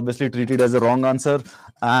answer, it is obviously treated as a wrong answer.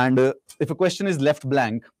 And if a question is left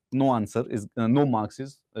blank, no answer is, no marks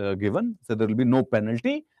is given. So there will be no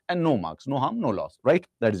penalty and no marks, no harm, no loss, right?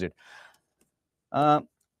 That is it.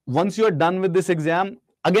 Once you are done with this exam,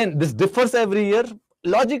 again, this differs every year.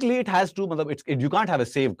 Logically, it has to, you can't have a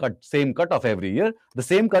same cutoff every year. The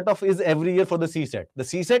same cutoff is every year for the CSAT. The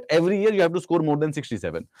CSAT, every year you have to score more than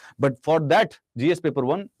 67. But for that GS paper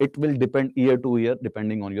 1, it will depend year to year,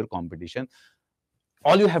 depending on your competition.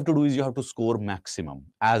 All you have to do is you have to score maximum,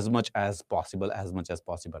 as much as possible,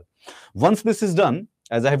 Once this is done,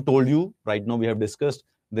 as I have told you, right now we have discussed,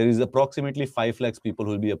 there is approximately 5 lakhs people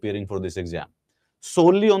who will be appearing for this exam.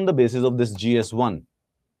 Solely on the basis of this GS1,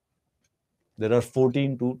 there are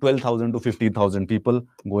 12,000 to 15,000 people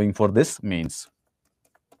going for this mains.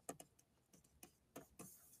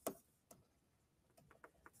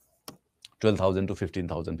 (12,000 to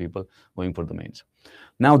 15,000 people going for the mains.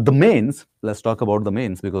 Now the mains, let's talk about the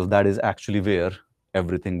mains because that is actually where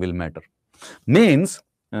everything will matter. Mains,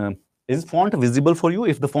 is font visible for you?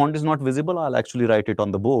 If the font is not visible, I'll actually write it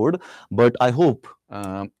on the board. But I hope,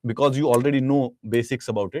 because you already know basics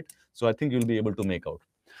about it, so I think you'll be able to make out.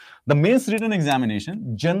 The mains written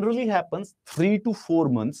examination generally happens 3 to 4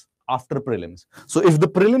 months after prelims. So if the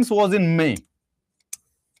prelims was in May,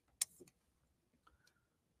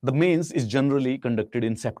 the mains is generally conducted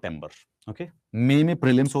in September. Okay? May mein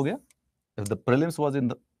prelims ho gaya. If the prelims was in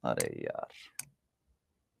the...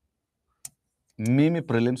 May mein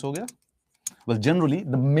prelims ho gaya. Well, generally,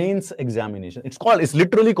 the mains examination, it's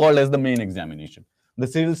literally called as the main examination. The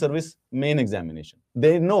civil service main examination.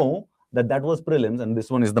 They know that was prelims and this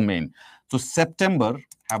one is the main. So September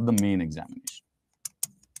have the main examination.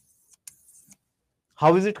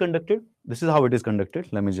 How is it conducted? This is how it is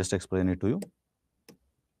conducted. Let me just explain it to you.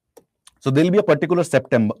 So there will be a particular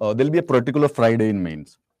there will be a particular Friday in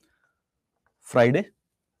mains. Friday,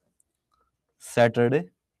 Saturday,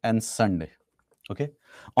 and Sunday. Okay.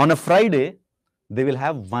 On a Friday, they will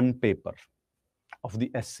have one paper of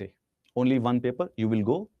the essay. Only one paper. You will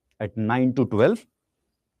go at 9 to 12.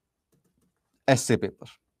 Essay paper.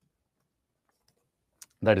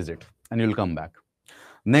 That is it. And you will come back.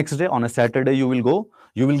 Next day, on a Saturday, you will go.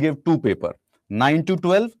 You will give 2 papers. 9 to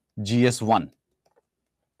 12, GS1.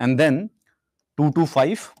 And then 2 to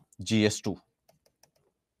 5, GS2.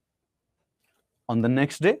 On the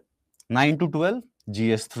next day, 9 to 12,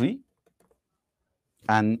 GS3.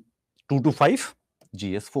 And 2 to 5,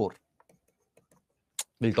 GS4.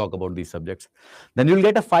 We'll talk about these subjects. Then you'll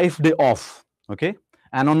get a 5-day off. Okay.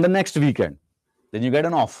 And on the next weekend, then you get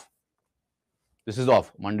an off. This is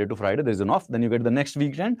off. Monday to Friday, there is an off. Then you get the next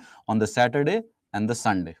weekend on the Saturday and the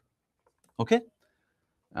Sunday. Okay.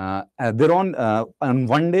 On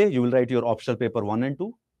one day, you will write your optional paper 1 and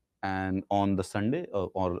 2. And on the Sunday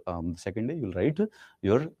the second day, you will write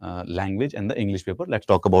your language and the English paper. Let's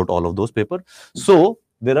talk about all of those papers. So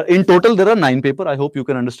There are in total there are 9 paper. I hope you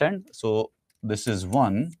can understand. So this is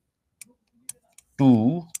 1,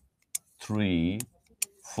 2, 3,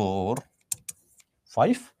 4,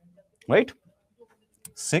 5, right?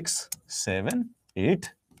 6, 7,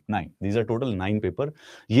 8, 9. These are total 9 paper.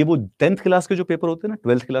 ये वो 10th class के जो paper होते हैं ना,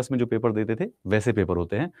 12th class में जो paper देते थे वैसे पेपर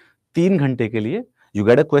होते हैं. 3 घंटे के लिए you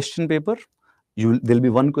get a question paper. There'll be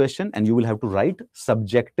one question and you will have to write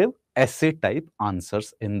subjective essay type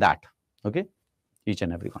answers in that. Okay, each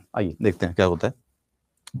and every one. आइए देखते हैं क्या होता है.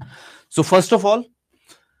 So first of all,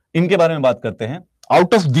 इनके बारे में बात करते हैं.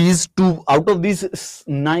 Out of these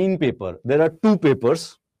 9 paper, there are 2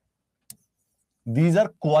 papers. These are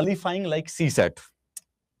qualifying like CSAT.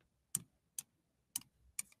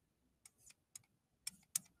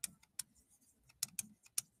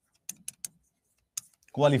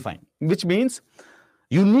 Qualifying, which means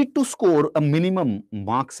you need to score a minimum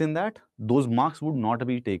marks in that. Those marks would not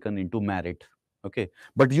be taken into merit. Okay,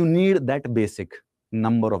 but you need that basic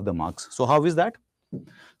number of the marks. So how is that?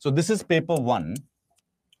 So this is paper 1.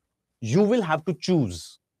 You will have to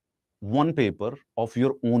choose one paper of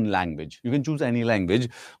your own language. You can choose any language.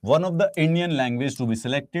 One of the Indian language to be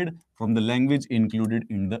selected from the language included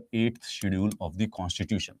in the 8th schedule of the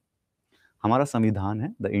Constitution. हमारा संविधान है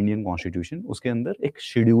the Indian constitution, उसके अंदर एक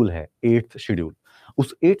schedule है 8th schedule.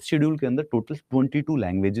 उस 8th schedule के अंदर टोटल 22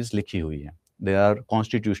 लैंग्वेजेस लिखी हुई हैं. They are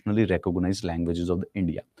constitutionally recognized languages of the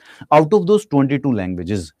India. Out of those 22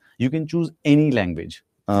 languages, you can choose any language.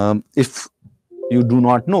 If you do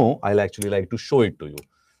not know, I'll actually like to show it to you.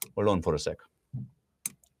 Hold on for a sec.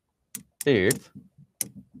 8th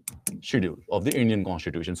schedule of the Indian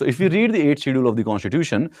Constitution. So if you read the 8th schedule of the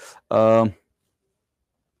Constitution,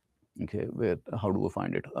 okay, where, how do we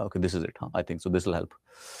find it? Okay, this is it. Huh? I think so. This will help.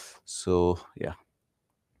 So yeah.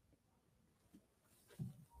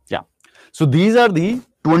 So these are the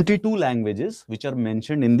 22 languages which are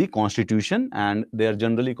mentioned in the Constitution, and they are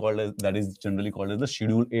generally called as, that is generally called as the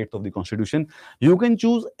Schedule 8th of the Constitution. You can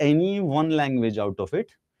choose any one language out of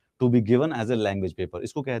it to be given as a language paper.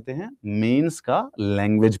 इसको कहते हैं mains का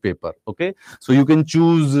language paper. Okay, so you can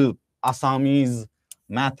choose Assamese,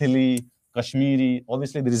 Maithili, Kashmiri.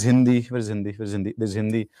 Obviously there is Hindi. Where is Hindi? Where is Hindi? There is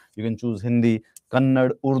Hindi. You can choose Hindi,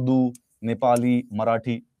 Kannada, Urdu, Nepali,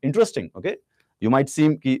 Marathi. Interesting. Okay. You might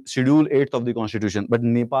seem ki Schedule 8th of the Constitution, but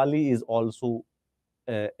Nepali is also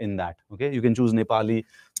in that. Okay, you can choose Nepali,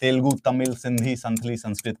 Telugu, Tamil, Sindhi, Santhali,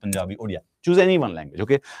 Sanskrit, Punjabi, Odia. Choose any one language.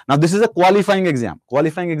 Okay. Now this is a qualifying exam.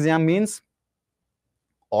 Qualifying exam means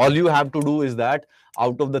all you have to do is that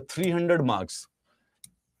out of the 300 marks,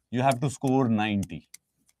 you have to score 90.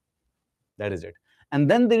 That is it. And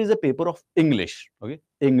then there is a paper of English. Okay,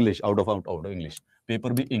 English out of English.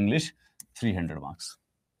 Paper be English, 300 marks.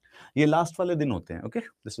 ये last वाले दिन होते हैं. Okay,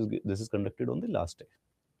 this is conducted on the last day.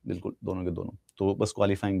 बिल्कुल दोनों के दोनों. तो बस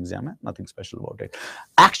क्वालिफाइंग एग्जाम है, nothing special about it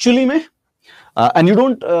actually में. एंड यू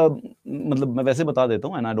डोंट, मतलब मैं वैसे बता देता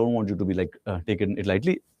हूं, and I don't want you to be like taken it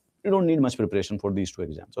lightly. You don't need much preparation for these 2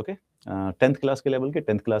 exams. Okay, 10th class के level के,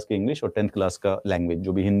 10th class के इंग्लिश और 10th क्लास का लैंग्वेज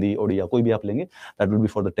जो भी हिंदी, ओडिया कोई भी आप लेंगे, that will be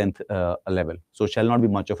for the 10th level. So shall not be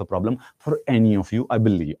much of a problem for any of you. I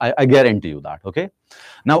believe, I guarantee you that. Okay,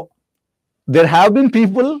 now there have been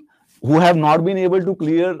people who have not been able to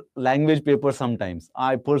clear language papers sometimes. I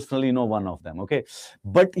personally know one of them. Okay,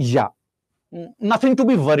 but yeah, nothing to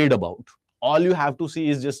be worried about. All you have to see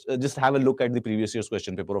is just have a look at the previous year's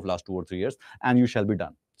question paper of last 2 or 3 years, and you shall be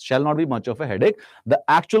done. Shall not be much of a headache. The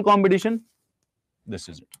actual competition, this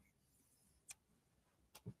is it.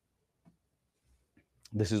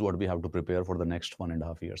 This is what we have to prepare for the next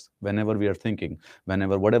 1.5 years. Whenever we are thinking,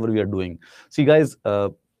 whatever we are doing. See, guys.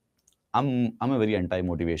 I'm a very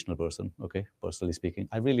anti-motivational person, okay, personally speaking.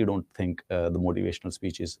 I really don't think the motivational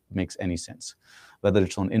speeches makes any sense. Whether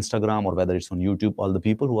it's on Instagram or whether it's on YouTube, all the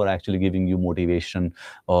people who are actually giving you motivation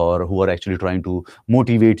or who are actually trying to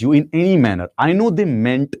motivate you in any manner, I know they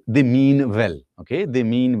mean well, okay? They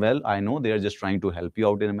mean well, I know they are just trying to help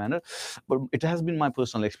you out in a manner. But it has been my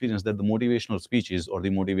personal experience that the motivational speeches or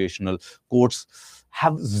the motivational quotes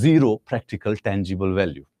have zero practical, tangible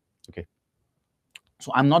value, okay?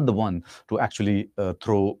 So I'm not the one to actually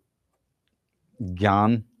throw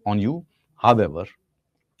gyan on you. However,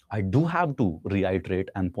 I do have to reiterate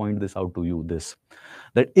and point this out to you,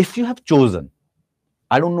 that if you have chosen,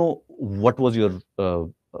 I don't know what was your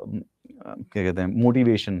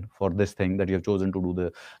motivation for this thing that you have chosen to do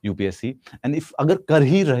the UPSC, and if agar kar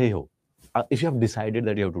hi rahe ho, if you have decided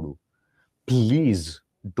that you have to do, please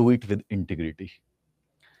do it with integrity.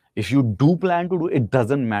 If you do plan to do it,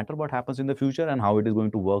 doesn't matter what happens in the future and how it is going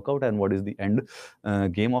to work out and what is the end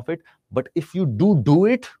game of it. But if you do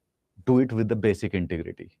it with the basic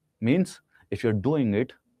integrity. Means if you're doing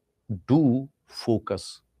it, do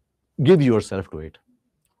focus, give yourself to it.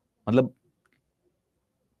 मतलब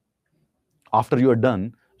after you are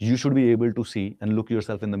done, you should be able to see and look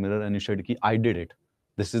yourself in the mirror and you should say, I did it.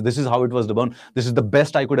 This is how it was done. This is the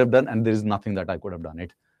best I could have done, and there is nothing that I could have done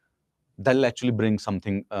it. That'll actually bring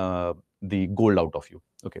something, the gold out of you.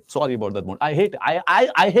 Okay, sorry about that. I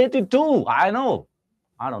hate it too. I know.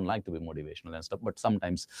 I don't like to be motivational and stuff, but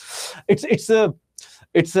sometimes it's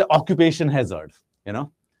a occupation hazard. You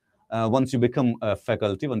know, once you become a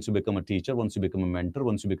faculty, once you become a teacher, once you become a mentor,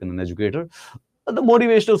 once you become an educator, the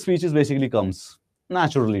motivational speeches basically comes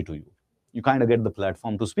naturally to you. You kind of get the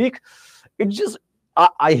platform to speak. It just,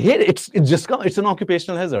 I hate it. It's an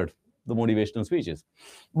occupational hazard, the motivational speeches.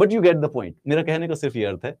 But you get the point. मेरा कहने का सिर्फ ये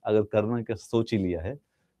अर्थ है, अगर करने का सोच ही लिया है,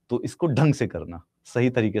 तो इसको ढंग से करना, सही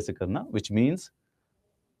तरीके से करना, which means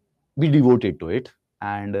be devoted to it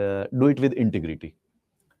and do it with integrity.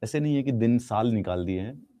 ऐसे नहीं है कि दिन साल निकाल दिए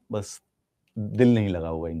हैं, बस दिल नहीं लगा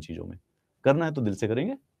हुआ इन चीजों में. करना है तो दिल से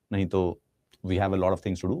करेंगे, नहीं तो we have a lot of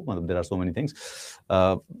things to do. There are so many things.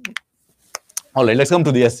 All right, let's come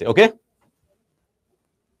to the essay, okay?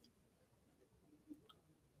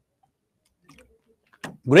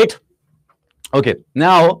 Great. Okay,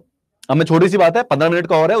 now, अब मैं छोटी सी बात है, 15 मिनट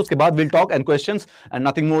का और है, उसके बाद we'll talk and questions and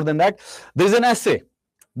nothing more than that. There is an essay.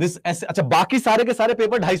 This essay, अच्छा, बाकी सारे के सारे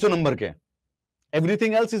पेपर 250 नंबर के हैं.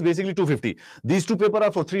 Everything else is basically 250. These two papers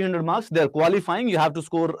are for 300 marks. They are qualifying. You have to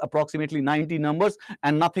score approximately 90 numbers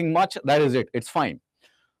and nothing much. That is it. It's fine.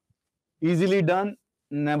 Easily done.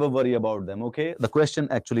 Never worry about them. Okay. The question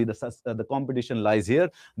actually, the competition lies here.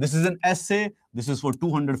 This is an essay. This is for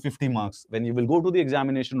 250 marks. When you will go to the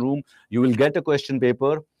examination room, you will get a question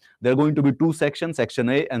paper. There are going to be two sections, section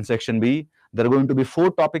A and section B. There are going to be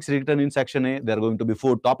 4 topics written in section A. There are going to be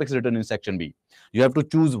 4 topics written in section B. You have to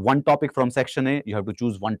choose one topic from section A. You have to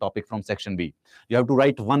choose one topic from section B. You have to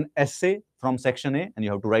write one essay from section A and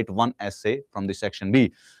you have to write one essay from the section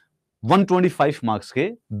B. 125 marks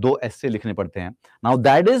के 2 essay लिखने पड़ते हैं. Now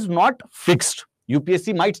that is not fixed.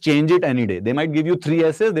 UPSC might change it any day. They might give you 3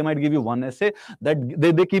 essays. They might give you 1 essay. That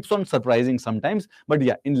they keeps on surprising sometimes. But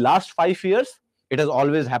yeah, in last 5 years, it has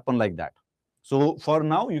always happened like that. So for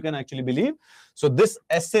now, you can actually believe. So this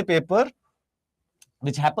essay paper,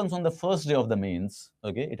 which happens on the first day of the mains,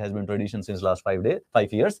 okay, it has been tradition since last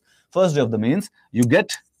 5 years. First day of the mains, you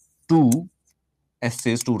get 2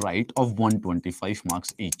 essays to write of 125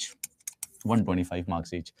 marks each. 125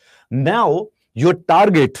 marks each. Now, your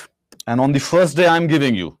target, and on the first day I'm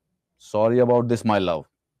giving you, sorry about this, my love,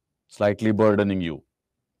 slightly burdening you,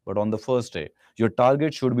 but on the first day, your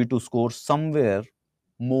target should be to score somewhere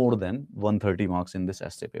more than 130 marks in this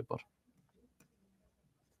essay paper.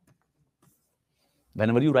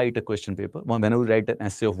 Whenever you write a question paper, whenever you write an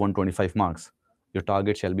essay of 125 marks, your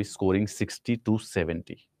target shall be scoring 60 to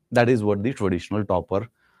 70. That is what the traditional topper,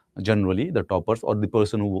 generally the toppers or the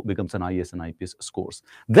person who becomes an IAS and IPS scores.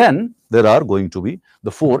 Then there are going to be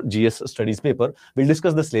the 4 GS studies paper. We'll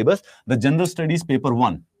discuss the syllabus. The general studies paper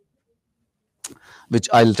 1, which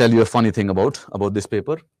I'll tell you a funny thing about this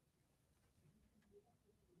paper.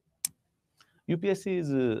 UPSC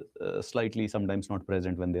is slightly sometimes not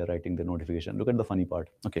present when they are writing the notification. Look at the funny part.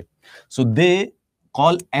 Okay. So they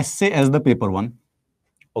call essay as the paper 1.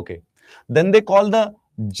 Okay. Then they call the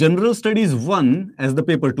general studies 1 as the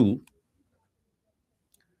paper 2.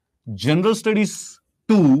 General studies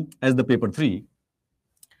 2 as the paper 3.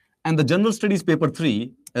 And the general studies paper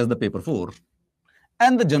 3 as the paper 4.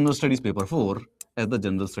 And the general studies paper 4 as the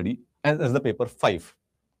general study as the paper 5.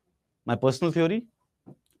 My personal theory,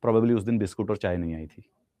 probably उस दिन biscuit और चाय नहीं आई थी.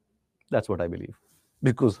 That's what I believe.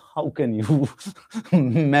 Because how can you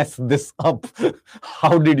mess this up?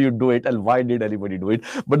 How did you do it and why did anybody do it?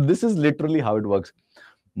 But this is literally how it works.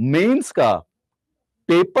 Mains का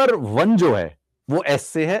paper 1 जो है वो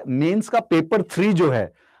essay है. Mains का paper 3 जो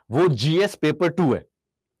है वो GS paper 2 है.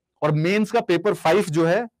 और मेंस का पेपर 5 जो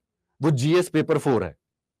है वो GS पेपर 4 है.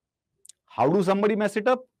 How do somebody mess it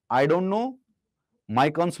up? I don't know. My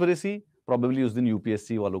conspiracy, probably उस दिन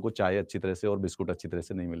UPSC वालों को चाय अच्छी तरह से और बिस्कुट अच्छी तरह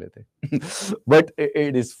से नहीं मिले थे. But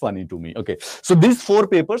it is funny to me. Okay. So these 4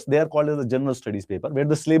 papers, they are called as the general studies paper, where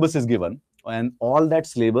the syllabus is given, and all that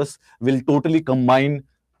syllabus will totally combine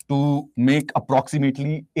to make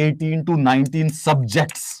approximately 18 to 19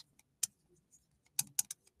 subjects.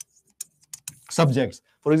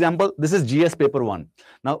 For example, this is GS paper 1.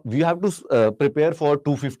 Now, we have to prepare for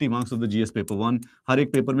 250 marks of the GS paper 1. हर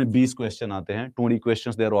एक paper में 20 question आते हैं. 20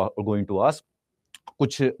 questions they are going to ask.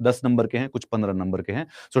 कुछ 10 number के हैं, कुछ 15 number के हैं.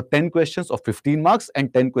 So 10 questions of 15 marks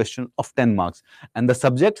and 10 questions of 10 marks. And the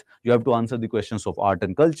subject, you have to answer the questions of art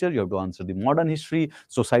and culture, you have to answer the modern history,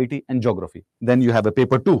 society and geography. Then you have a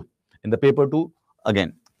paper 2. In the paper 2,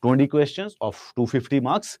 again, 20 questions of 250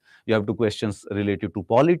 marks. You have 2 questions related to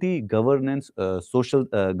polity, governance, social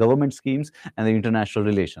government schemes, and the international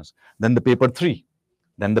relations. Then the paper 3.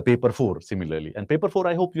 Then the paper 4, similarly. And paper 4,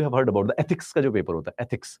 I hope you have heard about the ethics का जो paper होता है,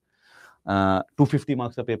 ethics. 250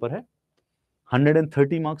 marks का paper है,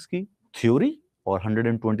 130 marks की theory और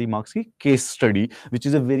 120 marks की case study, which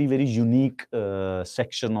is a very, very unique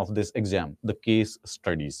section of this exam, the case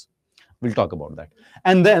studies. We'll talk about that.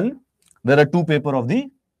 And then there are 2 papers of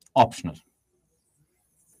the optional.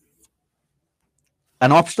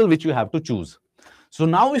 An optional which you have to choose. So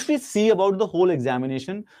now if we see about the whole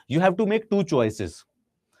examination, you have to make 2 choices.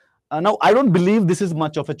 Now I don't believe this is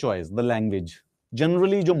much of a choice, the language.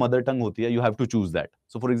 Generally, जो mother tongue होती है, you have to choose that.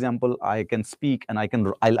 So, for example, I can speak and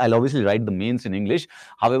I'll obviously write the mains in English.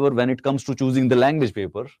 However, when it comes to choosing the language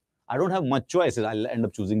paper, I don't have much choices. I'll end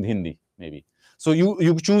up choosing the Hindi, maybe. So,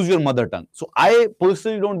 you choose your mother tongue. So, I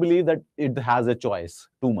personally don't believe that it has a choice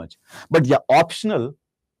too much. But yeah, optional,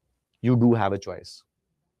 you do have a choice.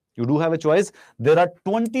 You do have a choice. There are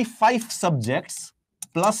 25 subjects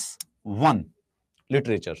plus 1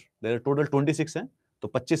 literature. There are total 26 हैं. तो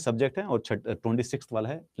 25 subject हैं और 26th वाला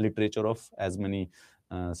है literature of as many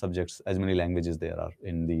subjects, as many languages there are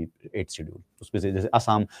in the 8th schedule. उसमें से जैसे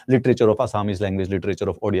Assam, literature of Assamese language, literature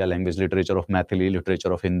of Odia language, literature of Maithili,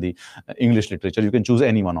 literature of Hindi, English literature, you can choose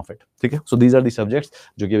any one of it. ठीक है. So these are the subjects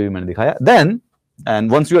जो कि अभी मैंने दिखाया. Then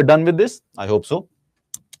and once you are done with this, I hope so,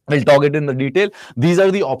 we'll talk it in the detail. These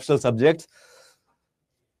are the optional subjects.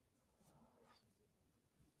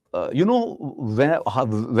 You know,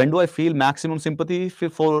 when do I feel maximum sympathy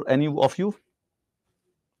for any of you?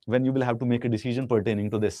 When you will have to make a decision pertaining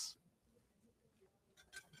to this.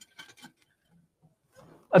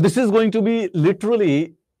 This is going to be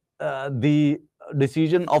literally the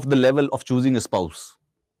decision of the level of choosing a spouse.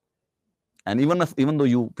 And even though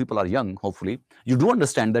you people are young, hopefully, you do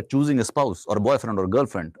understand that choosing a spouse or a boyfriend or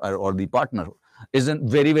girlfriend or the partner is a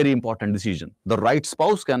very, very important decision. The right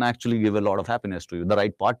spouse can actually give a lot of happiness to you. The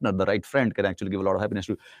right partner, the right friend can actually give a lot of happiness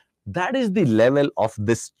to you. That is the level of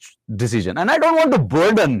this decision. And I don't want to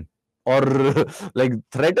burden or like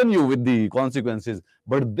threaten you with the consequences,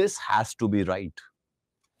 but this has to be right.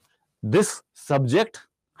 This subject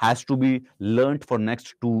has to be learnt for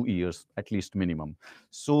next 2 years, at least minimum.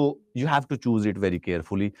 So you have to choose it very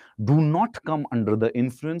carefully. Do not come under the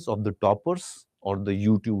influence of the toppers or the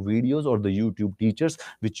YouTube videos or the YouTube teachers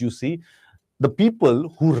which you see. The people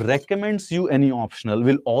who recommends you any optional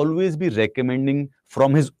will always be recommending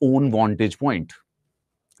from his own vantage point,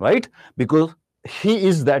 right? Because he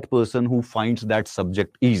is that person who finds that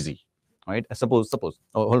subject easy. Right? Suppose,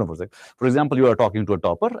 hold on for a sec. For example, you are talking to a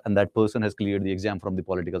topper and that person has cleared the exam from the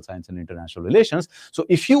political science and international relations. So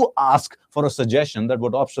if you ask for a suggestion that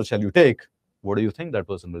what optional shall you take, what do you think that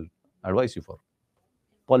person will advise you for?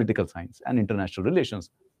 Political science and international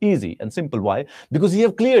relations. Easy and simple. Why? Because he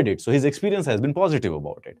have cleared it. So his experience has been positive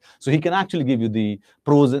about it. So he can actually give you the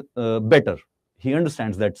pros better. He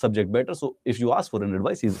understands that subject better. So if you ask for an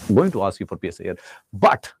advice, he's going to ask you for PSA.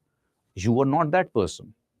 But you are not that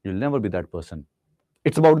person. You'll never be that person.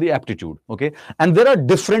 It's about the aptitude, okay? And there are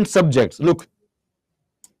different subjects. Look,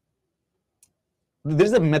 there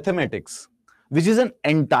is a mathematics, which is an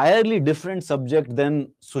entirely different subject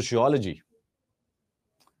than sociology.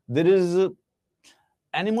 There is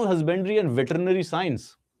animal husbandry and veterinary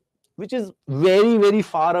science, which is very, very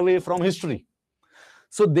far away from history.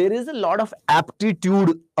 So there is a lot of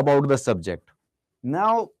aptitude about the subject.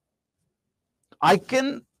 Now, I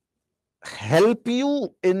can help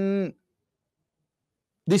you in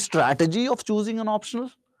the strategy of choosing an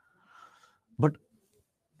optional, but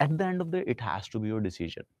at the end of the day, it has to be your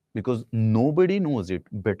decision because nobody knows it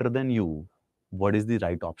better than you. What is the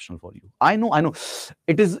right option for you? I know.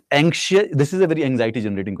 It is anxious. This is a very anxiety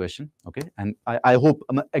generating question. Okay. And I hope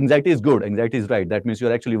anxiety is good. Anxiety is right. That means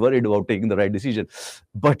you're actually worried about taking the right decision.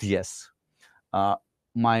 But yes,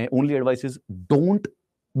 my only advice is don't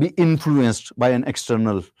be influenced by an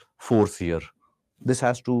external force here. This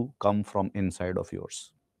has to come from inside of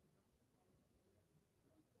yours.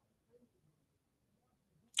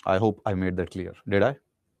 I hope I made that clear. Did I?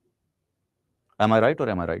 Am I right or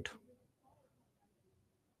am I right?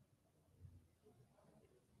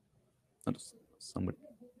 Somebody.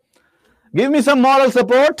 Give me some moral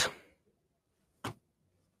support.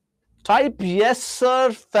 Type yes,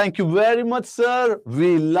 sir. Thank you very much, sir.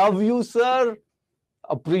 We love you, sir.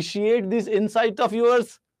 Appreciate this insight of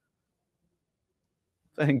yours.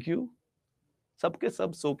 Thank you. सबके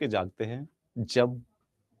सब सो के जागते हैं जब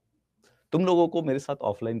तुम लोगों को मेरे साथ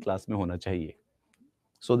ऑफलाइन क्लास में होना चाहिए,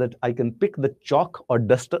 so that I can pick the chalk or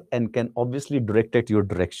duster and can obviously direct at your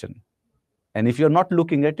direction. And if you're not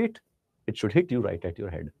looking at it, it should hit you right at your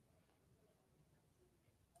head.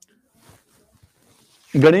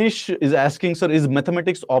 Ganesh is asking, sir, is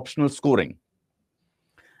mathematics optional scoring?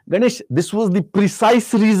 Ganesh, this was the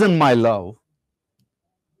precise reason, my love.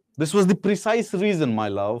 This was the precise reason, my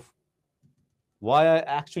love, why I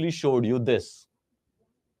actually showed you this.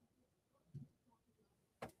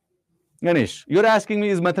 Ganesh, you're asking me,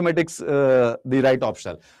 is mathematics the right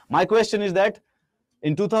optional? My question is that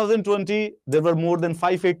in 2020, there were more than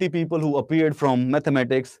 580 people who appeared from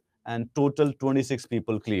mathematics and total 26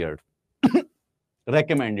 people cleared.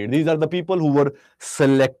 Recommended. These are the people who were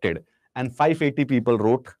selected and 580 people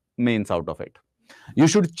wrote mains out of it. You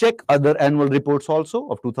should check other annual reports also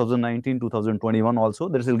of 2019, 2021 also.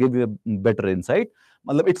 This will give you a better insight.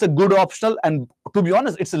 It's a good optional, and to be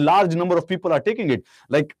honest, it's a large number of people are taking it.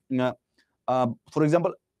 Like, for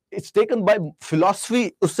example, it's taken by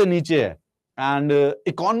philosophy, usse niche hai, and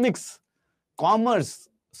economics, commerce,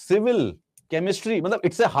 civil, chemistry.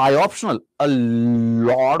 It's a high optional. A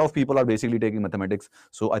lot of people are basically taking mathematics,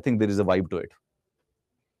 so I think there is a vibe to it.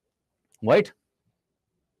 Right?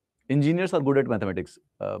 Engineers are good at mathematics.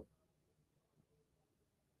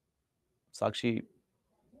 Sakshi,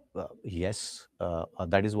 yes,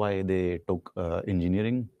 that is why they took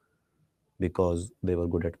engineering, because they were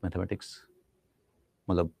good at mathematics.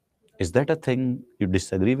 Is that a thing you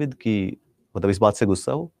disagree with? Ki, is baat se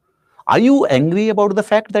gussa ho? Are you angry about the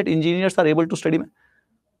fact that engineers are able to study?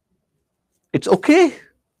 It's okay.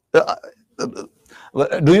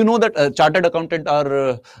 Do you know that chartered accountant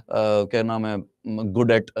are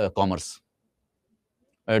good at commerce?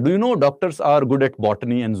 Do you know doctors are good at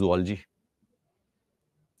botany and zoology?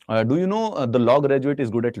 Do you know the law graduate is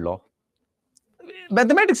good at law?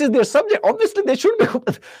 Mathematics is their subject. Obviously, they should be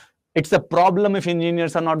good. It's a problem if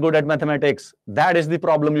engineers are not good at mathematics. That is the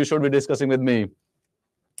problem you should be discussing with me.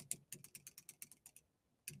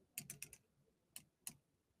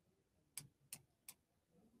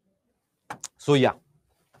 So yeah,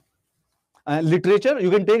 literature,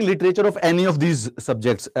 you can take literature of any of these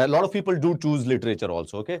subjects. A lot of people do choose literature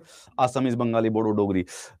also, okay? Assamese, Bengali, Bodo, Dogri.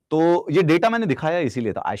 So ये data मैंने दिखाया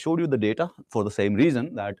इसीलिए था. I showed you the data for the same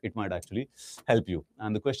reason that it might actually help you.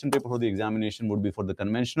 And the question paper for the examination would be for the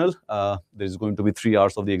conventional. There is going to be 3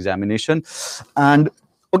 hours of the examination. And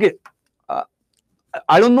okay,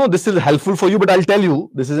 I don't know this is helpful for you, but I'll tell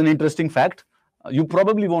you, this is an interesting fact. You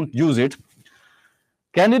probably won't use it.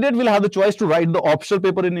 Candidate will have the choice to write the optional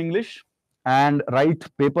paper in English and write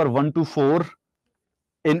paper 1 to 4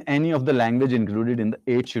 in any of the language included in the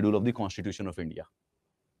 8th schedule of the Constitution of India.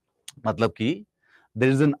 Matlab ki, there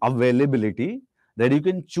is an availability that you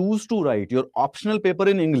can choose to write your optional paper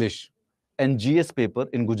in English and GS paper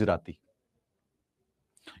in Gujarati.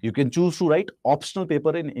 You can choose to write optional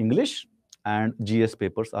paper in English and GS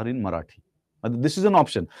papers are in Marathi. This is an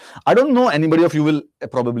option. I don't know anybody of you will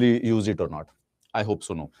probably use it or not. I hope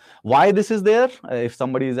so, no. Why this is there? If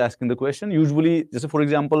somebody is asking the question, usually, just for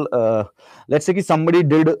example, let's say somebody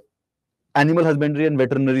did animal husbandry and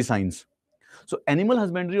veterinary science. So animal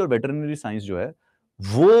husbandry or veterinary science जो है,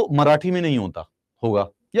 वो मराठी में नहीं होता होगा,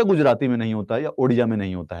 या गुजराती में नहीं होता है, या ओडिया में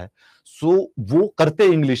नहीं होता है. So वो करते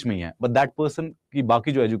इंग्लिश में ही है. But that person की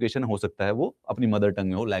बाकी जो एजुकेशन हो सकता है, वो अपनी मदर टंग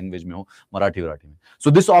में हो, लैंग्वेज में हो, मराठी में.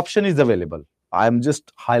 So this option is available. I am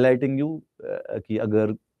just highlighting you कि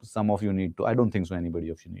अगर some of you need to, I don't think so anybody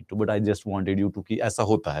of you need to, but I just wanted you to कि ऐसा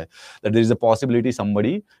होता है, that there is a possibility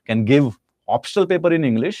somebody can give optional paper in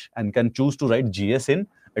English and can choose to write GS in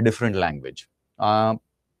a different language. None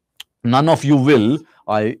of you will,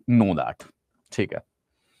 I know that. ठीक है,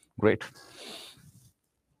 great.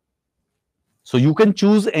 So you can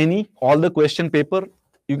choose all the question paper.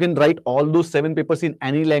 You can write all those 7 papers in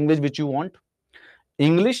any language which you want,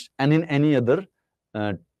 English and in any other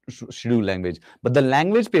schedule language. But the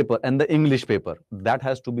language paper and the English paper, that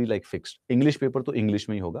has to be like fixed. English paper तो English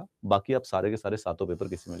में ही होगा, बाकी आप सारे के सारे 7 paper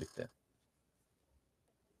किसी में लिखते हैं.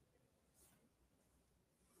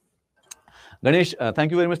 Ganesh,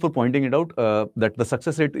 thank you very much for pointing it out that the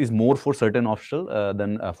success rate is more for certain optional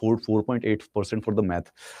than 4.8% for the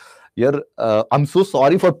math. I'm so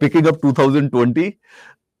sorry for picking up 2020.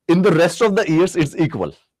 In the rest of the years, it's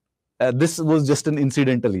equal. This was just an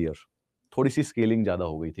incidental year. थोड़ी सी scaling ज्यादा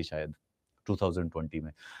हो गई थी शायद 2020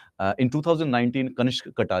 में. In 2019,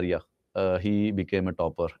 Kanishk Kataria, he became a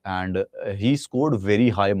topper and he scored very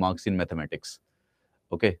high marks in mathematics.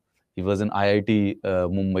 Okay. He was an IIT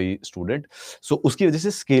Mumbai student. सो उसकी वजह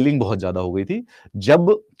से स्केलिंग बहुत ज्यादा हो गई थी.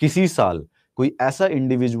 जब किसी साल कोई ऐसा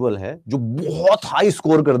इंडिविजुअल है जो बहुत हाई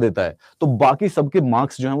स्कोर कर देता है, तो बाकी सबके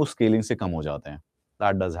मार्क्स जो हैं वो स्केलिंग से कम हो जाते हैं.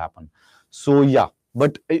 That does happen. So yeah,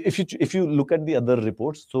 but if you look at the other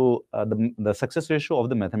reports, so the success ratio of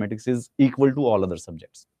the mathematics is equal to all other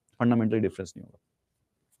subjects. Fundamentally difference नहीं होगा.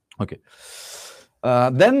 Okay.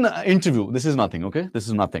 Then interview. This is nothing. Okay, this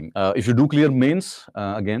is nothing. If you do clear mains,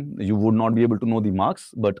 again, you would not be able to know the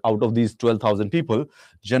marks. But out of these 12,000 people,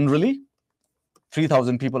 generally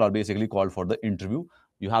 3,000 people are basically called for the interview.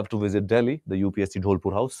 You have to visit Delhi, the UPSC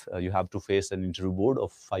Dholpur house. You have to face an interview board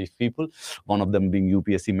of 5 people, one of them being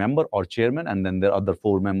UPSC member or chairman, and then there are other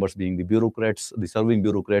 4 members being the bureaucrats, the serving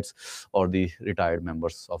bureaucrats, or the retired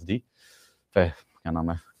members of the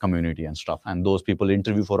community and stuff. And those people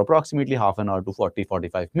interview for approximately half an hour to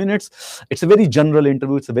 40-45 minutes. It's a very general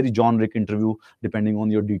interview. It's a very generic interview, depending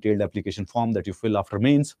on your detailed application form that you fill after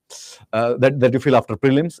mains, that you fill after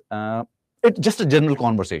prelims. It's just a general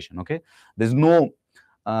conversation, okay? There's no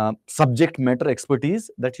subject matter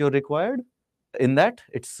expertise that you're required in that.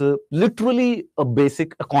 It's literally a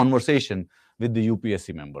basic conversation with the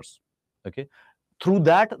UPSC members, okay? Through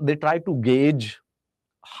that, they try to gauge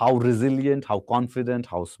how resilient, how confident,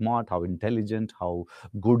 how smart, how intelligent, how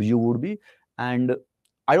good you would be. And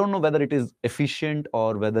I don't know whether it is efficient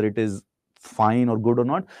or whether it is fine or good or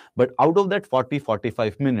not, but out of that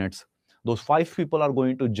 40-45 minutes, those 5 people are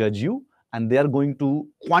going to judge you, and they are going to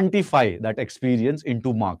quantify that experience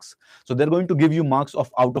into marks. So they're going to give you marks of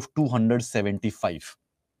out of 275.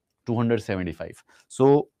 275.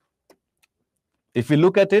 So if we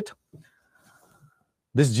look at it,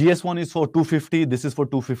 this GS1 is for 250, this is for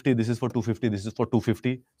 250, this is for 250, this is for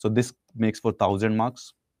 250. So this makes for 1,000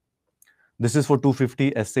 marks. This is for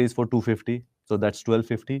 250, essay is for 250, so that's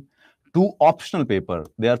 1,250. 2 optional paper,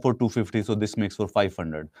 they are for 250, so this makes for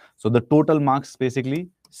 500. So the total marks basically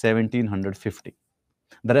 1,750.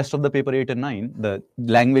 The rest of the paper 8 and 9, the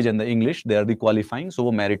language and the English, they are the qualifying, so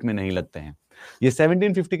वो merit में नहीं लगते हैं. ये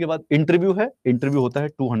 1750 के बाद interview है, interview होता है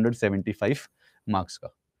 275 marks का.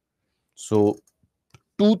 So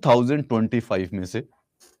 2025 में से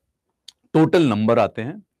total number आते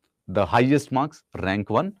हैं, the highest marks, rank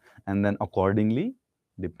 1, and then accordingly,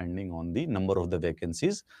 depending on the number of the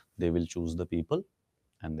vacancies, they will choose the people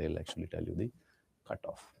and they'll actually tell you the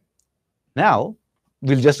cutoff. Now,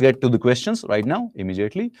 we'll just get to the questions right now,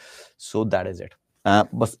 immediately. So that is it.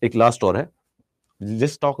 Bas ek last और है.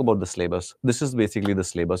 Just talk about the syllabus. This is basically the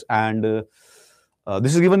syllabus, and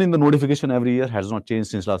this is given in the notification every year, has not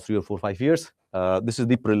changed since last 3 or 4, 5 years. This is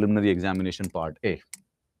the preliminary examination part A.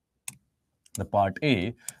 The part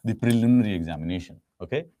A, the preliminary examination,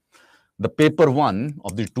 okay? The paper 1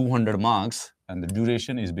 of the 200 marks, and the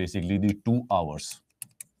duration is basically the 2 hours.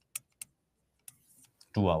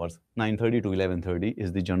 2 hours, 9:30 to 11:30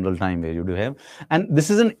 is the general time where you do have. And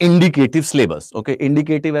this is an indicative syllabus, okay?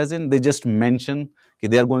 Indicative as in they just mention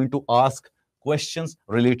that they are going to ask questions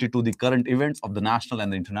related to the current events of the national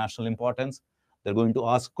and the international importance. They're going to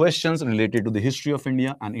ask questions related to the history of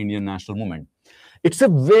India and Indian national movement. It's a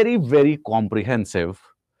very, very comprehensive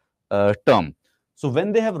term. So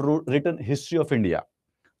when they have written history of India,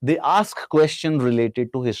 they ask questions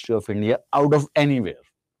related to history of India out of anywhere.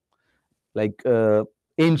 Like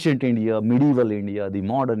ancient India, medieval India, the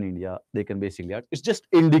modern India, they can basically ask. It's just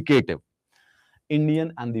indicative.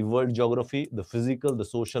 Indian and the world geography, the physical, the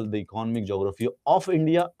social, the economic geography of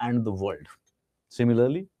India and the world.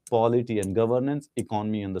 Similarly, polity and governance,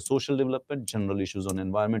 economy and the social development, general issues on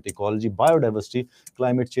environment, ecology, biodiversity,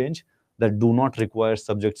 climate change that do not require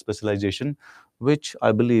subject specialization, which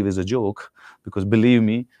I believe is a joke, because believe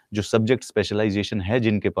me, जो subject specialization है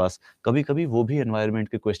जिनके पास, कभी-कभी वो भी environment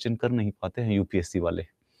के question कर नहीं पाते हैं UPSC वाले.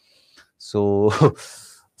 So,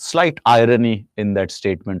 slight irony in that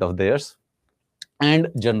statement of theirs. And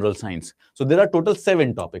general science. So there are total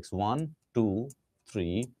 7 topics. 1, 2,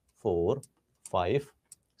 3, 4, 5,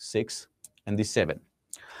 6, and the 7.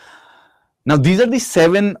 Now these are the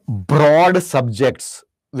 7 broad subjects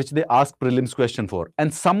which they ask prelims question for.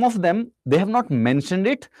 And some of them, they have not mentioned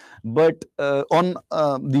it, but on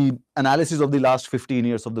the analysis of the last 15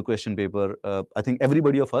 years of the question paper, I think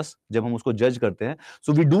everybody of us, जब हम उसको judge करते हैं,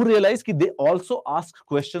 so we do realize that they also ask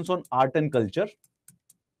questions on art and culture.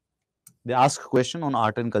 They ask questions on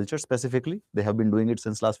art and culture specifically. They have been doing it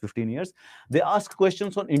since last 15 years. They ask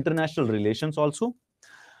questions on international relations also,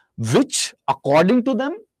 which according to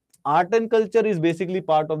them, art and culture is basically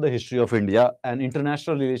part of the history of India and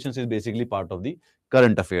international relations is basically part of the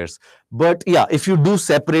current affairs. But yeah, if you do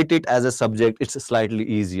separate it as a subject, it's slightly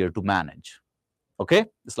easier to manage. Okay,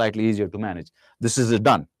 slightly easier to manage. This is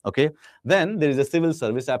done. Okay, then there is a civil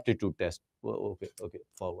service aptitude test. Okay,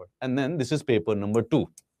 forward. And then this is paper number 2,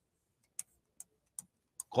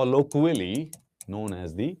 colloquially known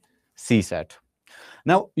as the CSAT.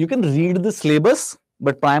 Now you can read the syllabus,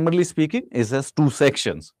 but primarily speaking, it has 2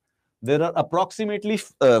 sections. There are approximately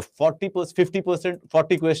 50%,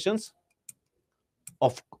 40 questions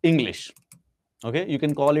of English. Okay, you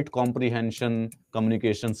can call it comprehension,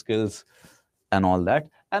 communication skills, and all that.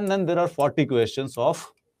 And then there are 40 questions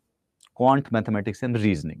of quant, mathematics, and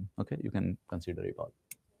reasoning. Okay, you can consider it all.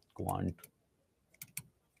 Quant,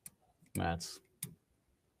 maths,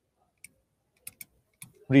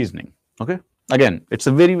 reasoning. Okay, again, it's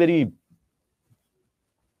a very, very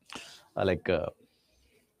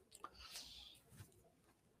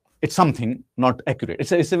it's something not accurate.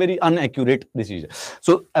 It's a very inaccurate decision.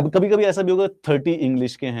 So अब कभी-कभी ऐसा भी होगा 30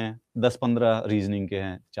 English के हैं, 10-15 reasoning के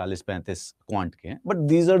हैं, 40-35 quant के हैं. But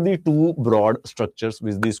these are the 2 broad structures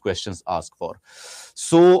which these questions ask for.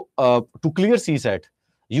 So to clear CSAT,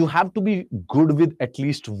 you have to be good with at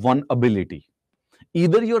least one ability.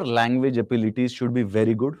 Either your language abilities should be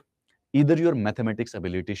very good, either your mathematics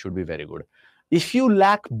ability should be very good. If you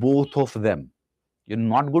lack both of them, you're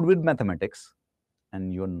not good with mathematics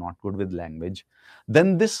and you're not good with language,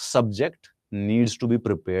 then this subject needs to be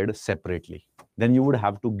prepared separately. Then you would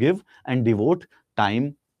have to give and devote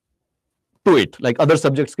time to it. Like other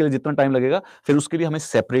subjects के लिए जितना time लगेगा, फिर उसके लिए हमें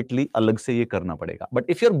separately अलग से ये करना पड़ेगा. But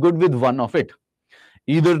if you're good with one of it,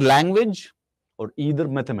 either language or either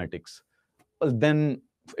mathematics, well, then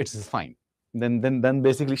it's fine. Then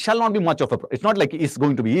basically shall not be much of a. It's not like it's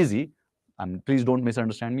going to be easy. Please don't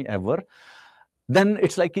misunderstand me ever. Then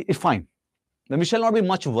it's like it's fine. Then we shall not be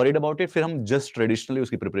much worried about it. फिर हम just traditionally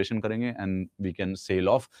उसकी preparation करेंगे and we can sail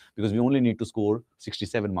off because we only need to score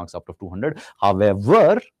 67 marks out of 200.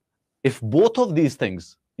 However, if both of these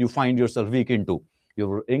things you find yourself weak into,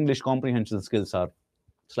 your English comprehension skills are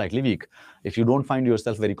slightly weak. If you don't find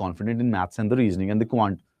yourself very confident in maths and the reasoning and the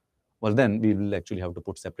quant, well, then we will actually have to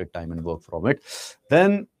put separate time and work from it.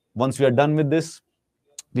 Then once we are done with this,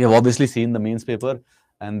 we have obviously seen the mains paper,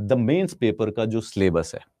 and the mains paper का जो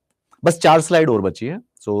syllabus है, बस 4 slide और बची है.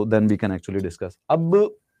 So then we can actually discuss. अब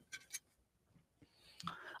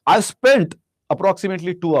I've spent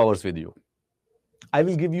approximately 2 hours with you. I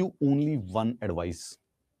will give you only one advice.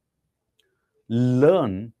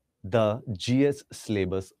 Learn the GS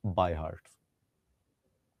syllabus by heart.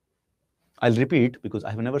 I'll repeat because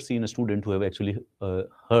I have never seen a student who have actually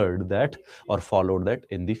heard that or followed that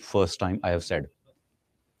in the first time I have said.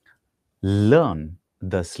 Learn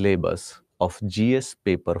the syllabus of GS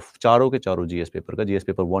paper, चारों के चारों GS paper का, GS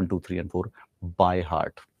paper 1, 2, 3 and 4 by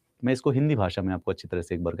heart. मैं इसको हिंदी भाषा में आपको अच्छी तरह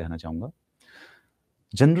से एक बार कहना चाहूंगा.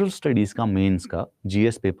 जनरल स्टडीज का मेंस का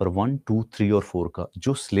GS पेपर 1, 2, 3 और 4 का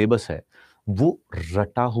जो सिलेबस है वो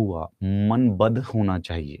रटा हुआ मनबद्ध होना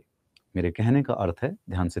चाहिए. मेरे कहने का अर्थ है,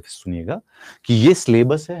 ध्यान से सुनिएगा, कि ये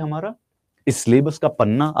सिलेबस है हमारा. इस सिलेबस का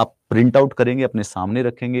पन्ना आप प्रिंट आउट करेंगे, अपने सामने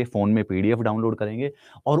रखेंगे, फोन में PDF डाउनलोड करेंगे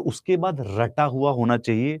और उसके बाद रटा हुआ होना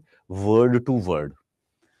चाहिए word to word.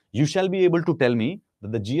 You shall be able to tell me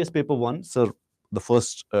that the GS paper 1, sir, the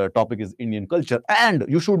first topic is Indian culture, and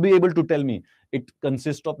you should be able to tell me it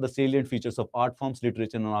consists of the salient features of art forms,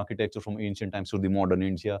 literature and architecture from ancient times to the modern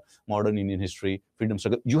India, modern Indian history, freedom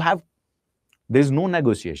struggle. There is no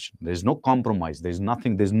negotiation, there is no compromise, there is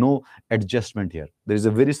nothing, there is no adjustment here. There is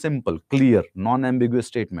a very simple, clear, non-ambiguous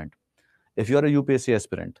statement. If you are a UPSC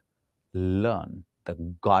aspirant, learn the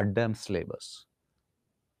goddamn syllabus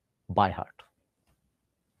by heart.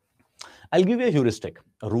 I'll give you a heuristic,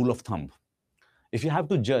 a rule of thumb. If you have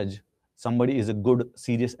to judge somebody is a good,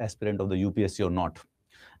 serious aspirant of the UPSC or not,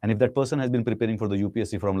 and if that person has been preparing for the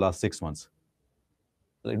UPSC from last 6 months,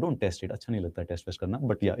 like, don't test it. अच्छा नहीं लगता test west करना.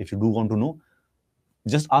 But yeah, if you do want to know,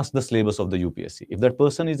 just ask the syllabus of the UPSC. If that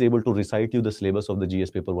person is able to recite you the syllabus of the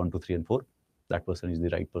GS paper 1, 2, 3 and 4, that person is the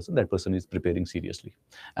right person. That person is preparing seriously.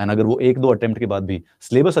 And अगर वो 1-2 attempt के बाद भी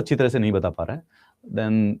syllabus अच्छी तरह से नहीं बता पा रहा है,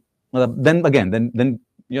 then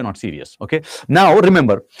you're not serious. Okay. Now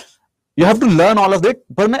remember, you have to learn all of that.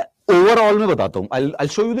 पर मैं overall में बताता हूँ.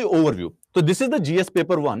 I'll show you the overview. So this is the GS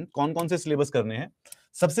paper 1. कौन-कौन से syllabus करने हैं?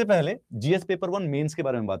 सबसे पहले GS पेपर 1 मेंस के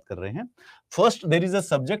बारे में बात कर रहे हैं. First there is a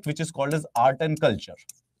subject which is called as art and culture.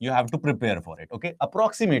 You have to prepare for it. Okay,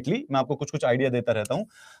 approximately मैं आपको कुछ आइडिया देता रहता हूं.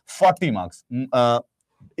 40 marks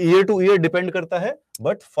year two year depend करता है,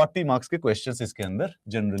 बट 40 मार्क्स के क्वेश्चंस इसके अंदर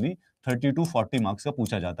जनरली 30 to 40 मार्क्स का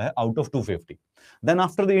पूछा जाता है out of 250. Then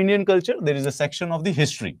after the Indian culture there is a section of the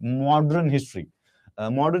history, modern history.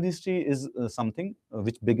 Modern history is something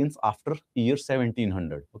which begins after year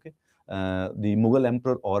 1700. Okay, the Mughal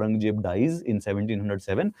Emperor Aurangzeb dies in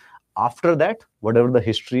 1707. After that, whatever the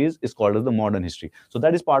history is called as the modern history. So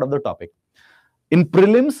that is part of the topic. In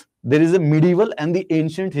prelims, there is a medieval and the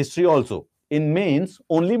ancient history also. In mains,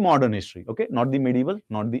 only modern history, okay? Not the medieval,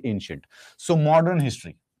 not the ancient. So modern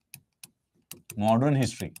history. Modern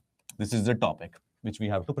history. This is the topic which we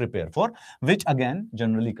have to prepare for, which again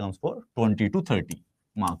generally comes for 20 to 30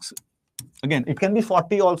 marks. Again, it can be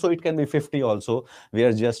 40 also, it can be 50 also. We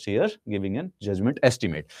are just here giving a judgment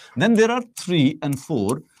estimate. Then there are 3 and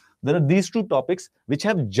 4. There are these 2 topics which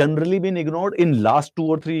have generally been ignored in last 2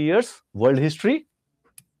 or 3 years. World history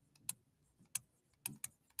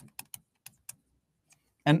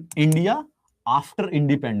and India after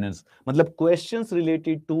independence. Matlab questions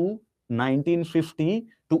related to 1950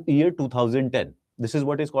 to year 2010. This is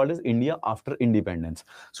what is called as India after independence.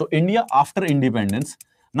 So India after independence.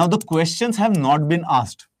 Now the questions have not been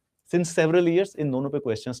asked since several years. इन दोनों पे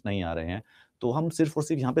questions नहीं आ रहे हैं, तो हम सिर्फ और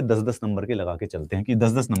सिर्फ यहाँ पे 10-10 नंबर के लगा के चलते हैं कि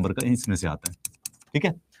 10-10 नंबर का इसमें से आता है, ठीक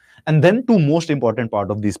है? And then 2 most important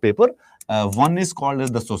part of this paper. One is called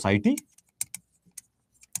as the society.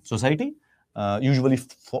 Society. Usually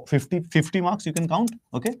 50 marks you can count,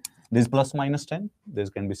 okay? There's plus minus 10. There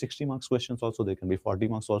can be 60 marks questions also. There can be 40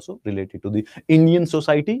 marks also related to the Indian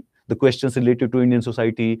society. The questions related to Indian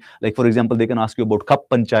society, like for example, they can ask you about Kap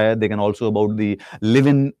Panchayat. They can also about the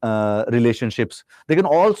live-in relationships. They can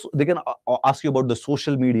ask you about the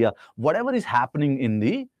social media, whatever is happening in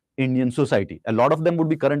the Indian society. A lot of them would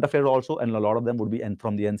be current affairs also, and a lot of them would be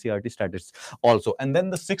from the NCERT statistics also. And then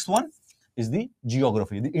the 6th one is the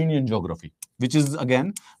geography, the Indian geography, which is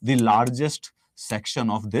again the largest section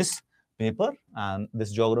of this paper. And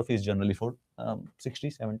this geography is generally for 60,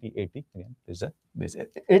 70, 80. Again,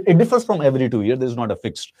 it differs from every 2 years. There's not a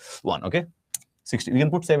fixed one, okay? 60, we can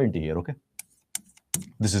put 70 here, okay?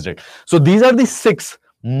 This is it. So these are the 6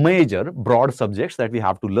 major broad subjects that we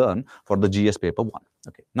have to learn for the GS paper 1.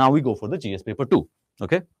 Okay, now we go for the GS paper 2.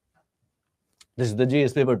 Okay, this is the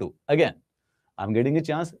GS paper 2. Again, I'm getting a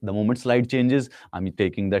chance. The moment slide changes, I'm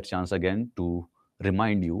taking that chance again to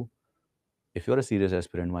remind you, if you're a serious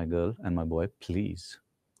aspirant, my girl and my boy, please,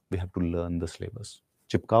 we have to learn the syllabus.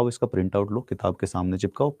 चिपकाओ इसका print out लो, किताब के सामने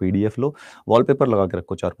चिपकाओ, PDF लो, wallpaper लगा के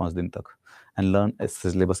रखो 4-5 दिन तक, and learn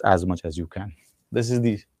syllabus as much as you can. This is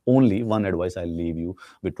the only one advice I'll leave you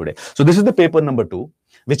with today. So this is the paper number 2,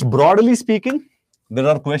 which broadly speaking, there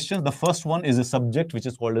are questions. The first one is a subject which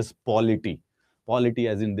is called as polity. Polity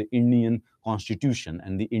as in the Indian constitution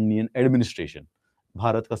and the Indian administration.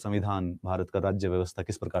 Bharat का संविधान, भारत का राज्य व्यवस्था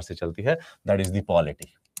किस प्रकार से चलती है, that is the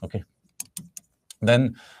polity. Okay.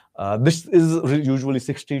 Then this is usually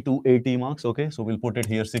 60 to 80 marks. Okay, so we'll put it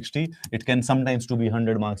here 60. It can sometimes to be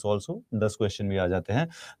 100 marks also. 10 question भी आ जाते हैं.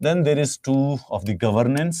 Then there is 2 of the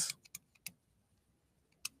governance.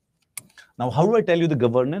 Now, how do I tell you the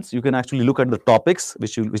governance? You can actually look at the topics,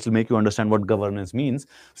 which will make you understand what governance means.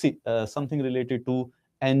 See, something related to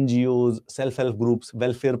NGOs, self-help groups,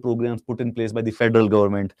 welfare programs put in place by the federal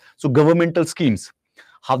government. So governmental schemes,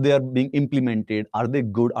 how they are being implemented, are they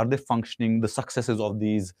good, are they functioning, the successes of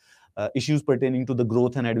these, issues pertaining to the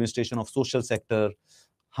growth and administration of social sector,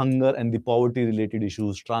 hunger and the poverty related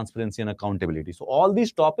issues, transparency and accountability. So all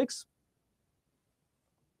these topics,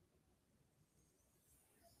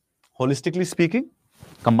 holistically speaking,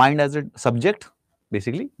 combined as a subject,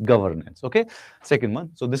 basically governance. Okay, second one.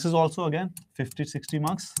 So this is also again 50-60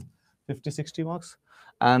 marks, 50-60 marks.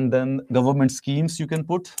 And then government schemes, you can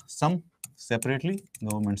put some separately,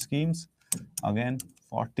 government schemes, again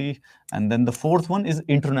 40. And then the 4th one is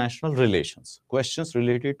international relations, questions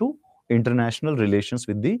related to international relations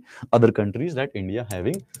with the other countries that India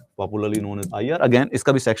having, popularly known as IR. Again,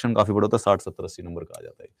 इसका भी section काफी बड़ा होता है, 60, 70, 80 number का आ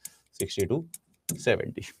जाता है, 60 to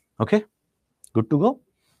 70. Okay, good to go.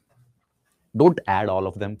 Don't add all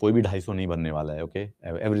of them. कोई भी 250 नहीं बनने वाला है. Okay,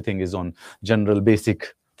 everything is on general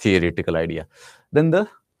basic theoretical idea. Then the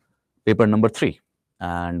paper number 3,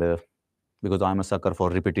 and because I'm a sucker for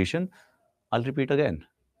repetition, I'll repeat again.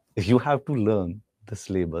 You have to learn the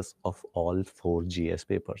syllabus of all 4 GS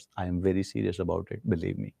papers. I am very serious about it,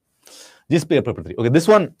 believe me. This paper 3. Okay, this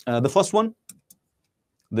one, the first one,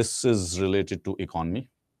 this is related to economy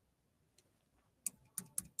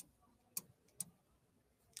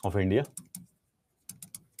of India.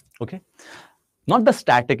 Okay, not the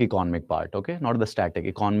static economic part. Okay, not the static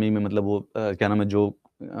economy में मतलब वो क्या नाम है जो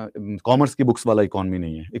commerce की books वाला economy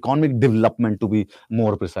नहीं है. Economic development, to be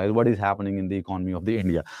more precise, what is happening in the economy of the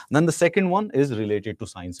India. Then the second one is related to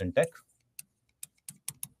science and tech.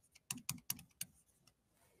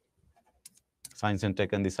 Science and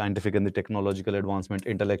tech and the scientific and the technological advancement,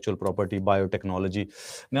 intellectual property, biotechnology.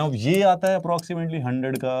 Now ये आता है approximately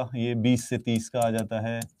 100 का, ये 20 से 30 का आ जाता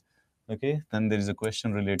है. Okay, then there is a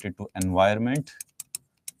question related to environment.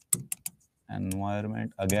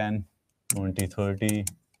 Environment again 20-30.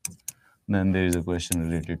 Then there is a question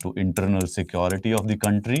related to internal security of the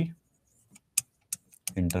country.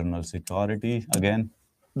 Internal security again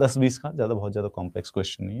 10-20 का, ज़्यादा बहुत ज़्यादा complex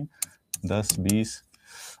question नहीं है. 10-20.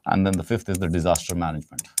 And then the fifth is the disaster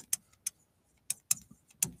management.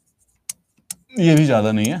 ये भी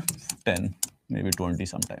ज़्यादा नहीं है. 10, maybe 20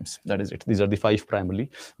 sometimes. That is it. These are the 5 primarily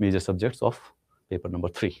major subjects of paper number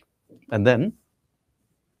 3. And then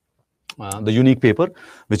the unique paper,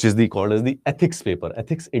 which is called as the ethics paper,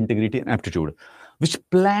 ethics, integrity, and aptitude, which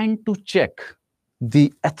plan to check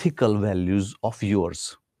the ethical values of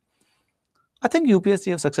yours. I think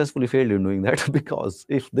UPSC have successfully failed in doing that, because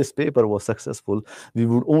if this paper was successful, we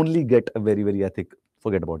would only get a very, very ethic.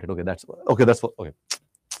 Forget about it. Okay, that's okay.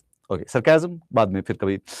 Okay, sarcasm बाद में, फिर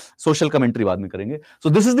कभी social commentary बाद में करेंगे. So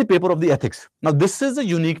this is the paper of the ethics. Now this is a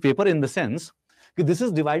unique paper in the sense that this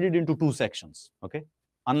is divided into 2 sections. Okay,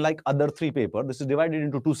 unlike other 3 papers, this is divided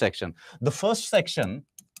into 2 sections. The first section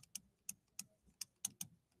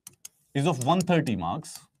is of 130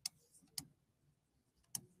 marks,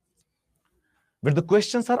 where the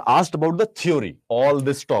questions are asked about the theory, all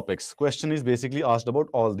these topics. Question is basically asked about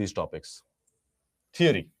all these topics.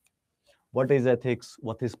 Theory. What is ethics?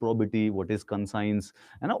 What is probity? What is conscience?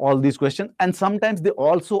 And all these questions. And sometimes they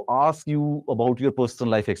also ask you about your personal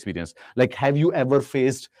life experience. Like, have you ever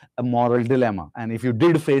faced a moral dilemma? And if you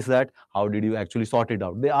did face that, how did you actually sort it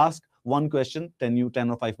out? They ask one question, 10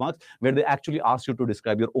 or 5 marks, where they actually ask you to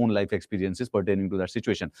describe your own life experiences pertaining to that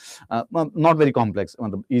situation. Not very complex,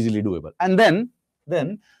 easily doable. And then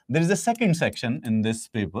there is a second section in this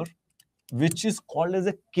paper, which is called as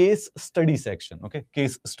a case study section. Okay,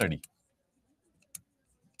 case study.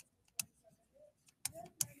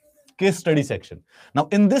 Case study section. Now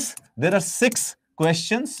in this, there are 6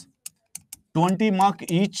 questions, 20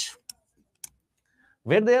 mark each,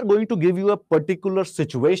 where they are going to give you a particular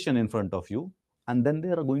situation in front of you, and then they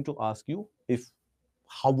are going to ask you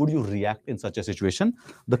how would you react in such a situation.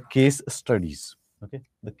 The case studies. Okay,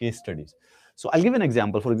 the case studies. So I'll give an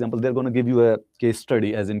example. For example, they're going to give you a case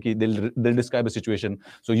study, as in they'll describe a situation.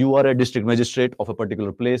 So you are a district magistrate of a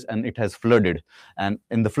particular place, and it has flooded. And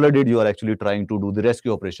in the flooded, you are actually trying to do the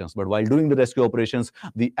rescue operations. But while doing the rescue operations,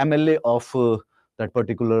 the MLA of that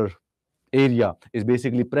particular area is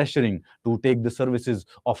basically pressuring to take the services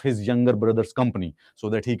of his younger brother's company so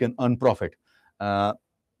that he can earn profit.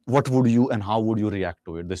 What would you and how would you react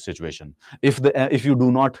to it, this situation? If you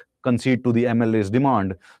do not concede to the MLA's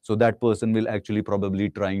demand, so that person will actually probably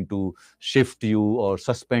trying to shift you or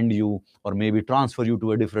suspend you or maybe transfer you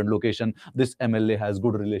to a different location. This MLA has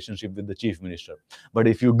good relationship with the chief minister. But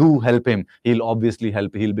if you do help him, he'll obviously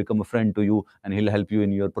help. He'll become a friend to you, and he'll help you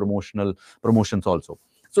in your promotions also.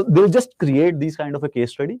 So they'll just create these kind of a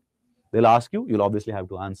case study. They'll ask you, you'll obviously have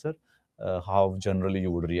to answer. How generally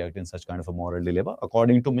you would react in such kind of a moral dilemma.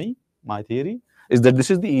 According to me, my theory is that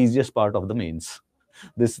this is the easiest part of the mains.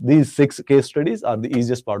 These 6 case studies are the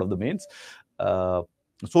easiest part of the mains,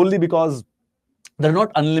 solely because there are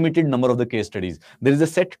not unlimited number of the case studies. There is a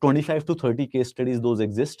set 25 to 30 case studies, those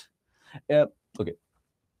exist. Okay.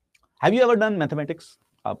 Have you ever done mathematics?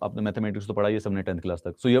 आपने mathematics तो पढ़ा ही है सबने 10th class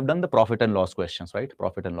तक. So you have done the profit and loss questions, right?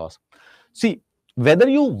 Profit and loss. See, whether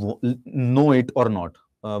you know it or not,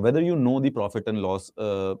 whether you know the profit and loss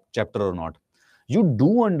chapter or not, you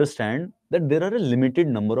do understand that there are a limited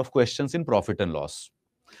number of questions in profit and loss.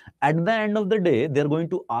 At the end of the day, they're going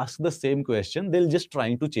to ask the same question. They'll just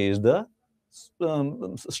trying to change the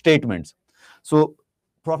statements. So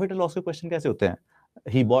profit and loss के question कैसे होते हैं?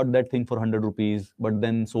 He bought that thing for 100 rupees, but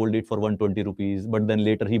then sold it for 120 rupees, but then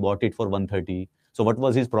later he bought it for 130. So what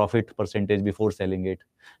was his profit percentage before selling it?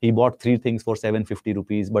 He bought 3 things for 750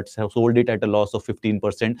 rupees, but sold it at a loss of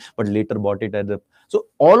 15%, but later bought it at the... So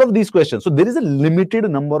all of these questions. So there is a limited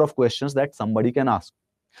number of questions that somebody can ask.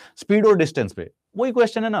 Speed or distance पे वही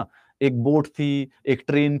question है ना, एक boat थी, एक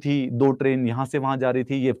train थी, 2 train यहाँ से वहां जा रही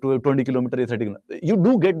थी, ये 20 किलोमीटर, ये 30 kilometre. You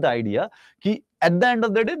do get the idea कि at the end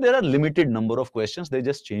of the day there are limited number of questions. They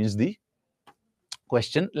just change the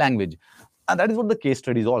question language, and that is what the case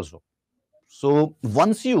studies also. So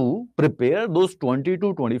once you prepare those 20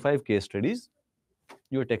 to 25 case studies,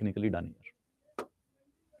 you are technically done here,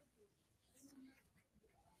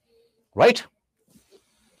 right?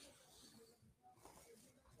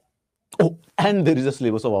 Oh, and there is a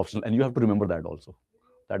syllabus of optional, and you have to remember that also.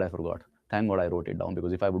 That I forgot. Thank God I wrote it down,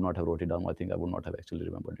 because if I would not have wrote it down, I think I would not have actually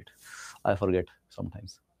remembered it. I forget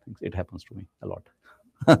sometimes. things. It happens to me a lot.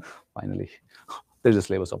 Finally, there's a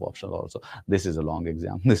syllabus of options also. This is a long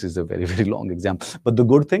exam. This is a very, very long exam. But the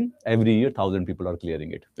good thing, every year 1,000 people are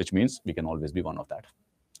clearing it, which means we can always be one of that.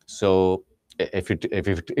 So if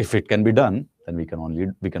it can be done, then we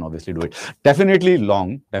can obviously do it. Definitely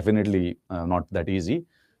long, definitely not that easy.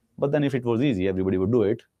 But then if it was easy, everybody would do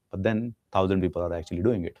it. But then 1,000 people are actually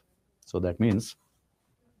doing it. So that means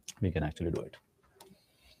we can actually do it.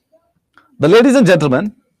 The ladies and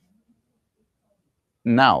gentlemen,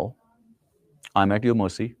 now I'm at your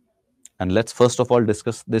mercy. And let's first of all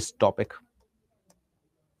discuss this topic.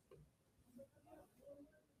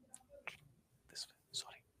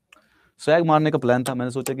 Swag मारने का plan था,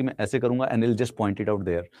 मैंने सोचा कि मैं ऐसे करूंगा and I'll just point it out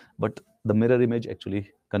there, but the mirror image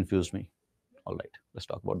actually confused me. All right, let's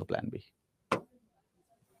talk about the plan B.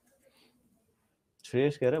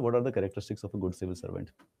 Shreyesh कह रहा है, what are the characteristics of a good civil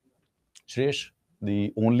servant? Shreyesh,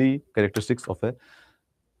 the only characteristics of a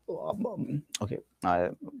okay,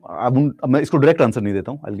 मैं इसको direct answer नहीं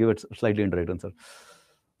देता हूँ. I'll give it slightly indirect answer.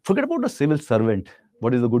 Forget about the civil servant.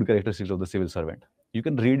 What is the good characteristics of the civil servant? You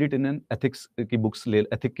can read it in an ethics की books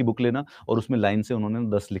ethics की book लेना और उसमें line से उन्होंने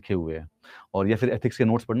 10 लिखे हुए हैं, और या फिर ethics के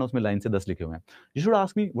notes पढ़ना, उसमें लाइन से 10 लिखे हुए हैं. You should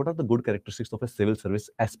ask me what are the good characteristics of a civil service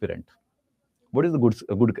aspirant. What is the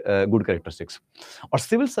good characteristics? और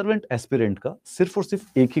civil servant aspirant का सिर्फ और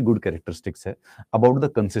सिर्फ एक ही good characteristics है, about the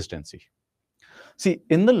consistency. See,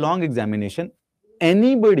 in the long examination,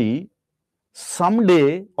 anybody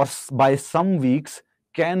someday or by some weeks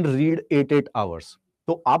can read 8 hours.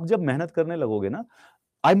 तो आप जब मेहनत करने लगोगे ना,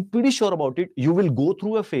 I'm pretty sure about it, you will go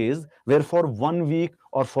through a phase where for 1 week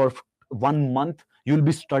or for 1 month, you'll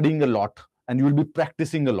be studying a lot and you'll be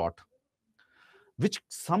practicing a lot, which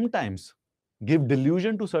sometimes give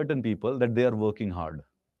delusion to certain people that they are working hard.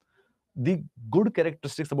 The good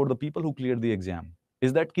characteristics about the people who clear the exam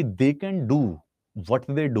is that they can do what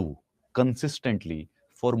they do consistently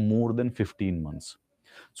for more than 15 months.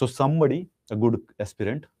 So somebody, a good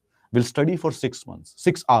aspirant, will study for 6 months,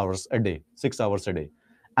 6 hours a day, 6 hours a day.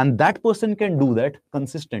 And that person can do that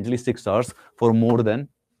consistently 6 hours for more than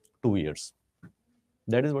 2 years.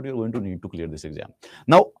 That is what you're going to need to clear this exam.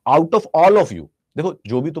 Now, out of all of you, देखो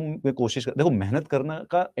जो भी तुम कोशिश कर, देखो मेहनत करना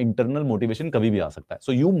का internal motivation कभी भी आ सकता है.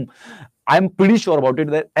 So I'm pretty sure about it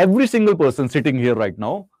that every single person sitting here right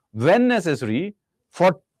now, when necessary,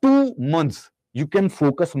 for 2 months, you can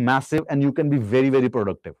focus massive and you can be very, very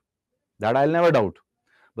productive. That I'll never doubt.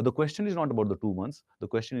 But the question is not about the 2 months. The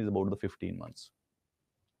question is about the 15 months.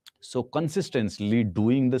 So consistently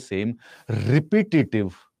doing the same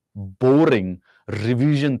repetitive, boring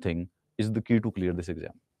revision thing is the key to clear this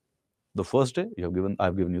exam. The first day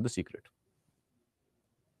I've given you the secret.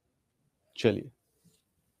 Chaliye.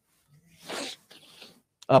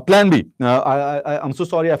 Plan B. I'm so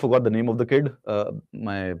sorry I forgot the name of the kid.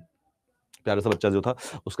 My प्यारा सा बच्चा जो था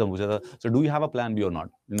उसका पूछा था, so do you have a plan B or not?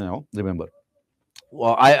 No, remember.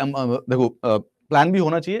 देखो plan B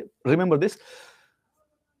होना चाहिए. Remember this.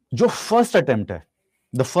 जो first attempt है,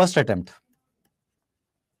 the first attempt,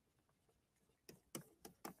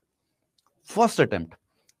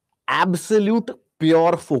 absolute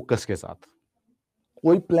pure focus के साथ,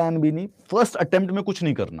 कोई plan भी नहीं, first attempt में कुछ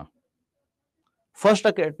नहीं करना, first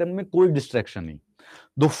attempt में कोई distraction नहीं.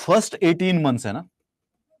 The first 18 months है ना,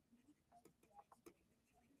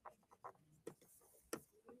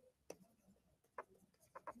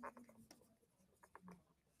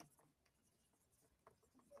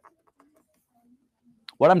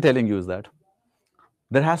 what I'm telling you is that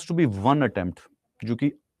there has to be one attempt जो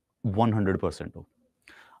कि 100% हो.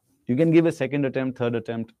 You can give a second attempt, third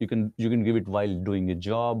attempt. You can give it while doing a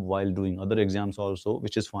job, while doing other exams also,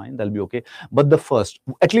 which is fine. That'll be okay. But the first,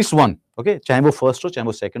 at least one, okay? चाहे वो first हो, चाहे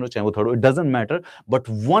वो second हो, चाहे वो third हो, it doesn't matter. But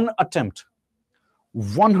one attempt,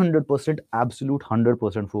 100% absolute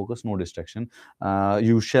 100% focus, no distraction.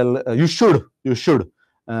 You should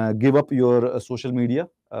give up your social media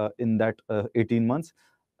in that 18 months.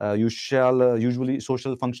 You shall usually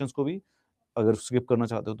social functions को भी अगर skip करना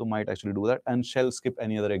चाहते हो तो might actually do that, and shall skip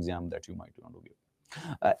any other exam that you might want to give.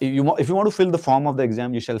 If you want to fill the form of the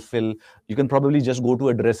exam, you shall fill. You can probably just go to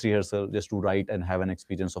a dress rehearsal just to write and have an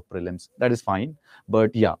experience of prelims. That is fine.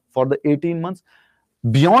 But yeah, for the 18 months,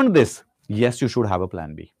 beyond this, yes, you should have a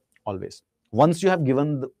plan B always. Once you have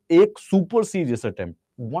given a super serious attempt,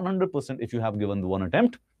 100% if you have given the one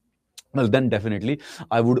attempt, well, then definitely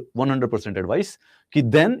I would 100% advise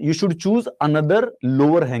कि then you should choose another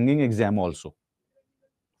lower hanging exam also.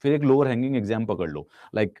 फिर एक lower hanging exam पकड़ लो.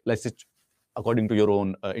 Like let's say according to your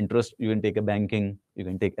own interest, you can take a banking, you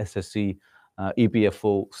can take SSC,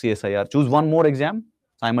 EPFO, CSIR. Choose one more exam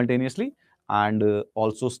simultaneously and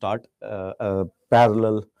also start a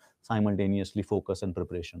parallel simultaneously focus and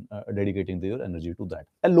preparation, dedicating your energy to that.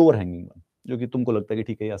 A lower hanging one, जो कि तुमको लगता है कि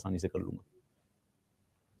ठीक है, आसानी से कर लूंगा.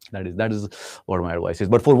 That is what my advice is.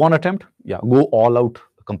 But for one attempt, yeah, go all out,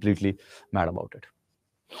 completely mad about it.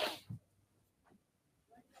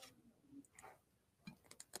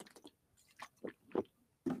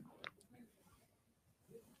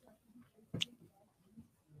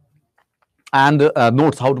 And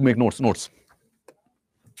notes, how to make notes.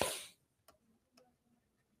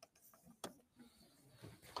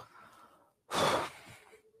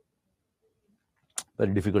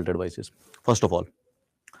 Very difficult advices. First of all,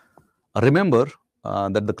 remember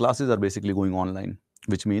that the classes are basically going online,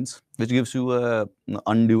 which gives you an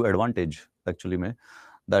undue advantage, actually,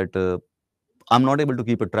 that I'm not able to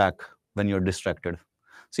keep a track when you're distracted.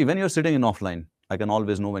 See, when you're sitting in offline, I can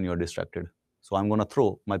always know when you're distracted. So I'm going to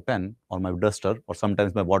throw my pen or my duster or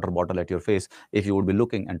sometimes my water bottle at your face if you would be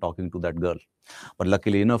looking and talking to that girl. But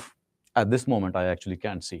luckily enough, at this moment, I actually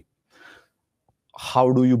can't see.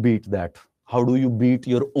 How do you beat that? How do you beat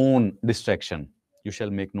your own distraction? You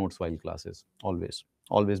shall make notes while classes. Always.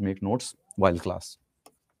 Always make notes while class.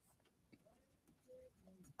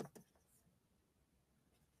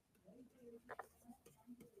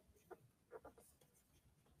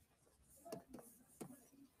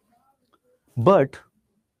 But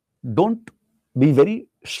don't be very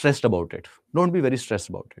stressed about it. Don't be very stressed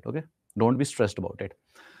about it, okay? Don't be stressed about it.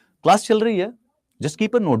 Class chal rahi hai. Just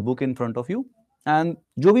keep a notebook in front of you. And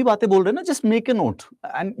जो भी बातें बोल रहे हैं ना, just make a note.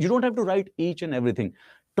 And you don't have to write each and everything.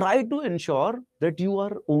 Try to ensure that you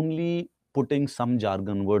are only putting some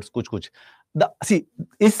jargon words, कुछ. See,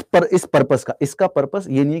 इस purpose का, इसका purpose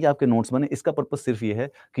ये नहीं है कि आपके notes बने. इसका purpose सिर्फ ये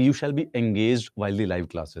है कि you shall be engaged while the live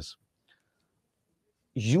classes.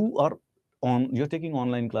 You're taking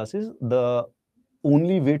online classes. The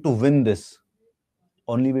only way to win this,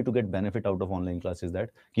 only way to get benefit out of online class is that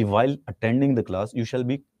while attending the class, you shall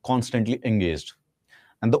be constantly engaged.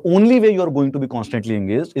 And the only way you are going to be constantly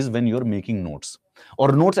engaged is when you're making notes.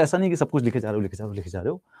 और notes ऐसा नहीं कि सब कुछ लिखे जा रहे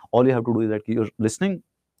हो. All you have to do is that you're listening,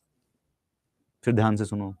 फिर ध्यान से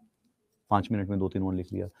सुनो, 5 मिनट में 2-3 वर्ड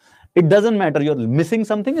लिख लिया. It doesn't matter, you're missing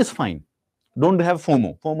something is fine. Don't have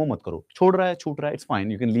FOMO. FOMO मत करो. छोड़ रहा है, छूट रहा है, it's fine.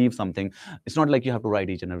 You can leave something. It's not like you have to write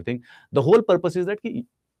each and everything. The whole purpose is that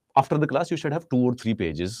after the class, you should have 2 or 3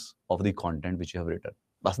 pages of the content which you have written.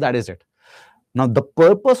 But that is it. Now, the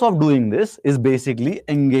purpose of doing this is basically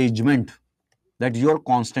engagement, that you're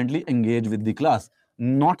constantly engaged with the class,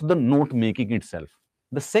 not the note making itself.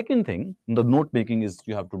 The second thing, the note making is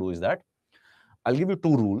you have to do is that I'll give you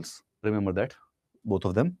 2 rules. Remember that, both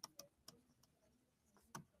of them.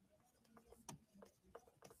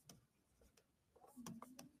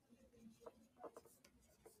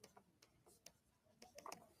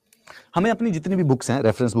 हमें अपनी जितनी भी books हैं,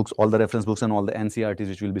 reference books, all the reference books and all the NCERTs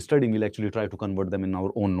which we'll be studying, we'll actually try to convert them in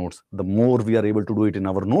our own notes. The more we are able to do it in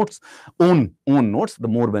our notes, own notes, the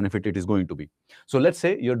more benefit it is going to be. So let's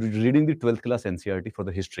say you're reading the 12th class NCERT for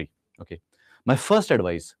the history. Okay. My first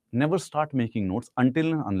advice, never start making notes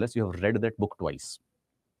unless you have read that book twice.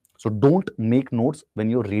 So don't make notes when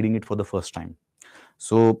you're reading it for the first time.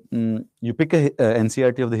 So you pick a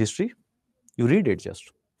NCERT of the history, you read it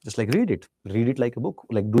just like read it like a book,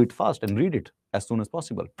 like do it fast and read it as soon as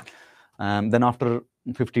possible. Then after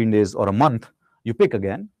 15 days or a month, you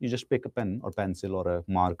just pick a pen or pencil or a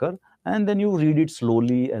marker, and then you read it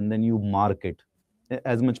slowly, and then you mark it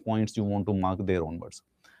as much points you want to mark there onwards.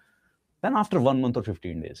 Then after 1 month or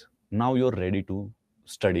 15 days, now you're ready to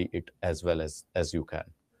study it as well as you can.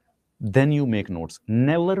 Then you make notes.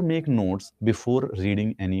 Never make notes before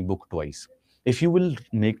reading any book twice. If you will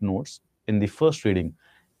make notes in the first reading,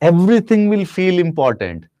 everything will feel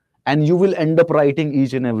important, and you will end up writing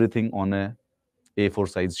each and everything on a A4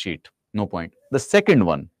 size sheet. No point. The second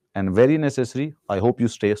one, and very necessary, I hope you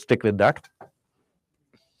stick with that.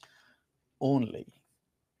 Only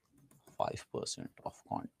 5% of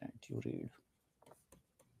content you read.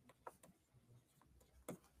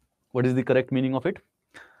 What is the correct meaning of it?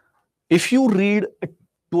 If you read a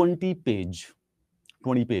 20 pages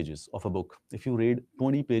of a book, if you read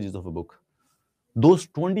 20 pages of a book, those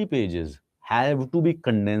 20 pages have to be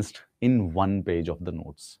condensed in 1 page of the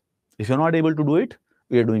notes. If you're not able to do it,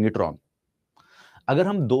 we are doing it wrong. अगर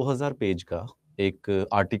हम 2000 page का एक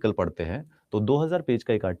article पढ़ते हैं, तो 2000 page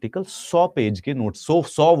का एक article 100 page के नोट्स,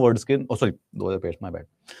 100 वर्ड्स के, 2000 पेज, माय बैड.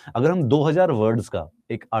 अगर हम 2000 वर्ड्स का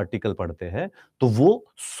एक आर्टिकल पढ़ते हैं, तो वो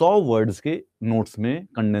 100 वर्ड्स के नोट्स में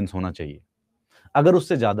कंडेंस होना चाहिए. अगर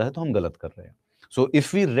उससे ज्यादा है तो हम गलत कर रहे हैं. So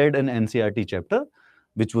if we read an NCERT chapter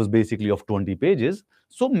which was basically of 20 pages,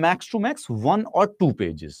 so max to max 1 or 2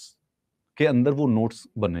 pages के अंदर वो नोट्स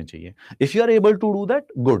बनने चाहिए. If you are able to do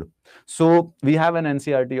that, good. So we have an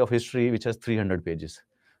NCERT of history which has 300 pages.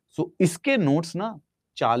 So इसके notes ना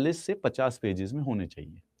 40 से 50 pages में होने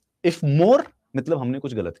चाहिए. If more, मतलब हमने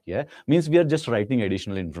कुछ गलत किया है, means we are just writing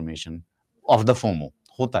additional information of the FOMO.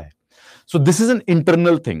 होता है. So this is an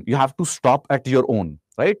internal thing. You have to stop at your own,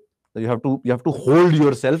 right? You have to hold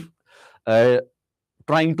yourself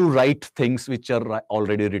trying to write things which are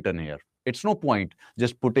already written here. It's no point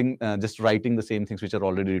just writing the same things which are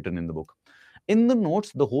already written in the book. In the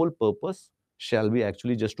notes, the whole purpose shall be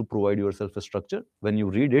actually just to provide yourself a structure. When you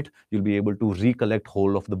read it, you'll be able to recollect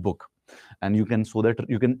whole of the book, and so that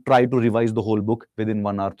you can try to revise the whole book within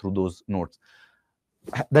 1 hour through those notes.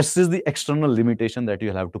 This is the external limitation that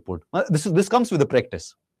you'll have to put. This comes with the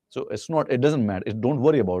practice. So it doesn't matter. Don't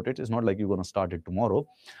worry about it. It's not like you're going to start it tomorrow.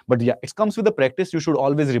 But yeah, it comes with the practice. You should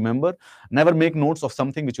always remember, never make notes of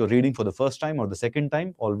something which you're reading for the first time or the second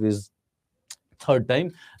time, always third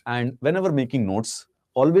time. And whenever making notes,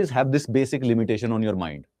 always have this basic limitation on your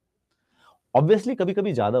mind. Obviously,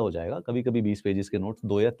 कभी-कभी ज़्यादा हो जाएगा, कभी-कभी 20 pages के notes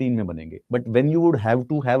 2 या 3 में बनेंगे. But when you would have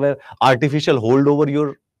to have an artificial hold over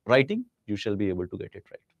your writing, you shall be able to get it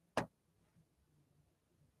right.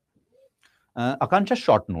 Akanksha,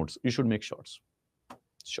 short notes. You should make short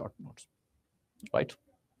notes, right?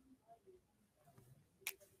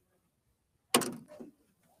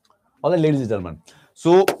 All right, ladies and gentlemen.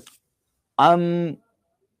 So,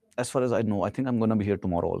 as far as I know, I think I'm going to be here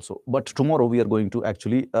tomorrow also. But tomorrow we are going to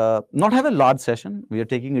actually not have a large session. We are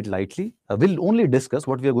taking it lightly. We'll only discuss,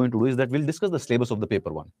 what we are going to do is that we'll discuss the syllabus of the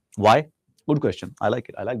paper 1. Why? Good question. I like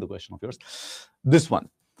it. I like the question of yours. This one.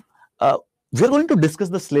 We are going to discuss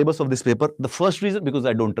the syllabus of this paper. The first reason, because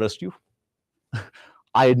I don't trust you.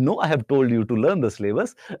 I know I have told you to learn the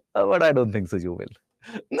syllabus, but I don't think so you will.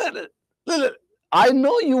 No. I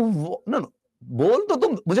know you. No. बोल तो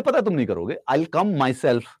तुम, मुझे पता है तुम नहीं करोगे. I'll come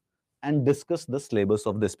myself and discuss the syllabus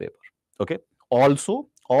of this paper. Okay. Also,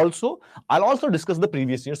 I'll also discuss the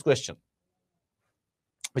previous year's question,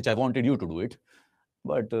 which I wanted you to do it,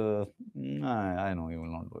 but I know you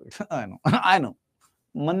will not do it. I know.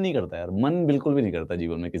 मन नहीं करता यार, मन बिल्कुल भी नहीं करता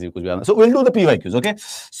जीवन में किसी कुछ भी आना. So we'll do the PYQs, okay?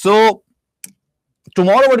 So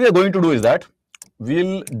tomorrow what we are going to do is that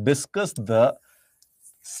we'll discuss the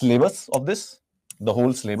syllabus of this, the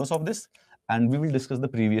whole syllabus of this, and we will discuss the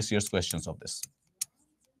previous year's questions of this.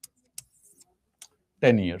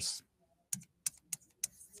 10 years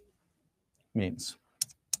means.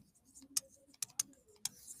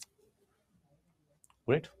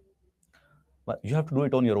 Great. But you have to do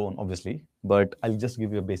it on your own, obviously. But I'll just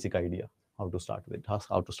give you a basic idea how to start with it,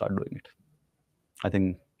 how to start doing it. I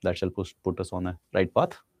think that shall put us on a right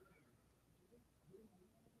path.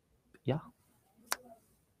 Yeah.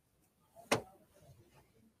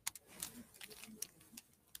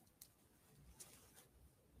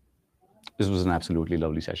 This was an absolutely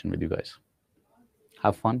lovely session with you guys.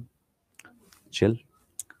 Have fun, chill,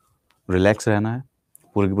 relax रहना है,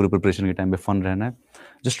 पूरे preparation के time पे fun रहना है.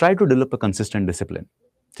 Just try to develop a consistent discipline.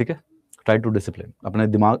 ठीक है? Try to discipline.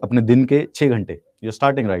 अपने दिन के 6 घंटे. You're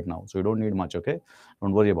starting right now, so you don't need much, okay?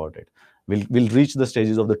 Don't worry about it. We'll reach the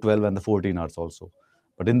stages of the 12 and the 14 hours also.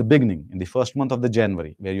 But in the beginning, in the first month of the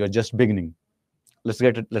January, where you are just beginning, let's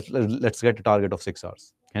get a target of 6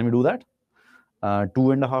 hours. Can we do that?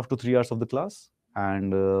 2.5 to 3 hours of the class,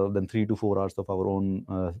 and then 3 to 4 hours of our own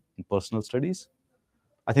personal studies.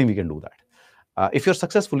 I think we can do that. If you're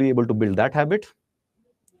successfully able to build that habit,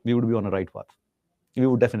 we would be on the right path. We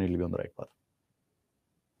would definitely be on the right path.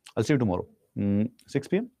 I'll see you tomorrow, 6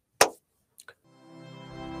 p.m.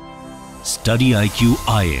 StudyIQ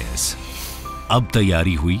IAS. अब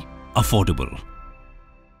तैयारी हुई affordable.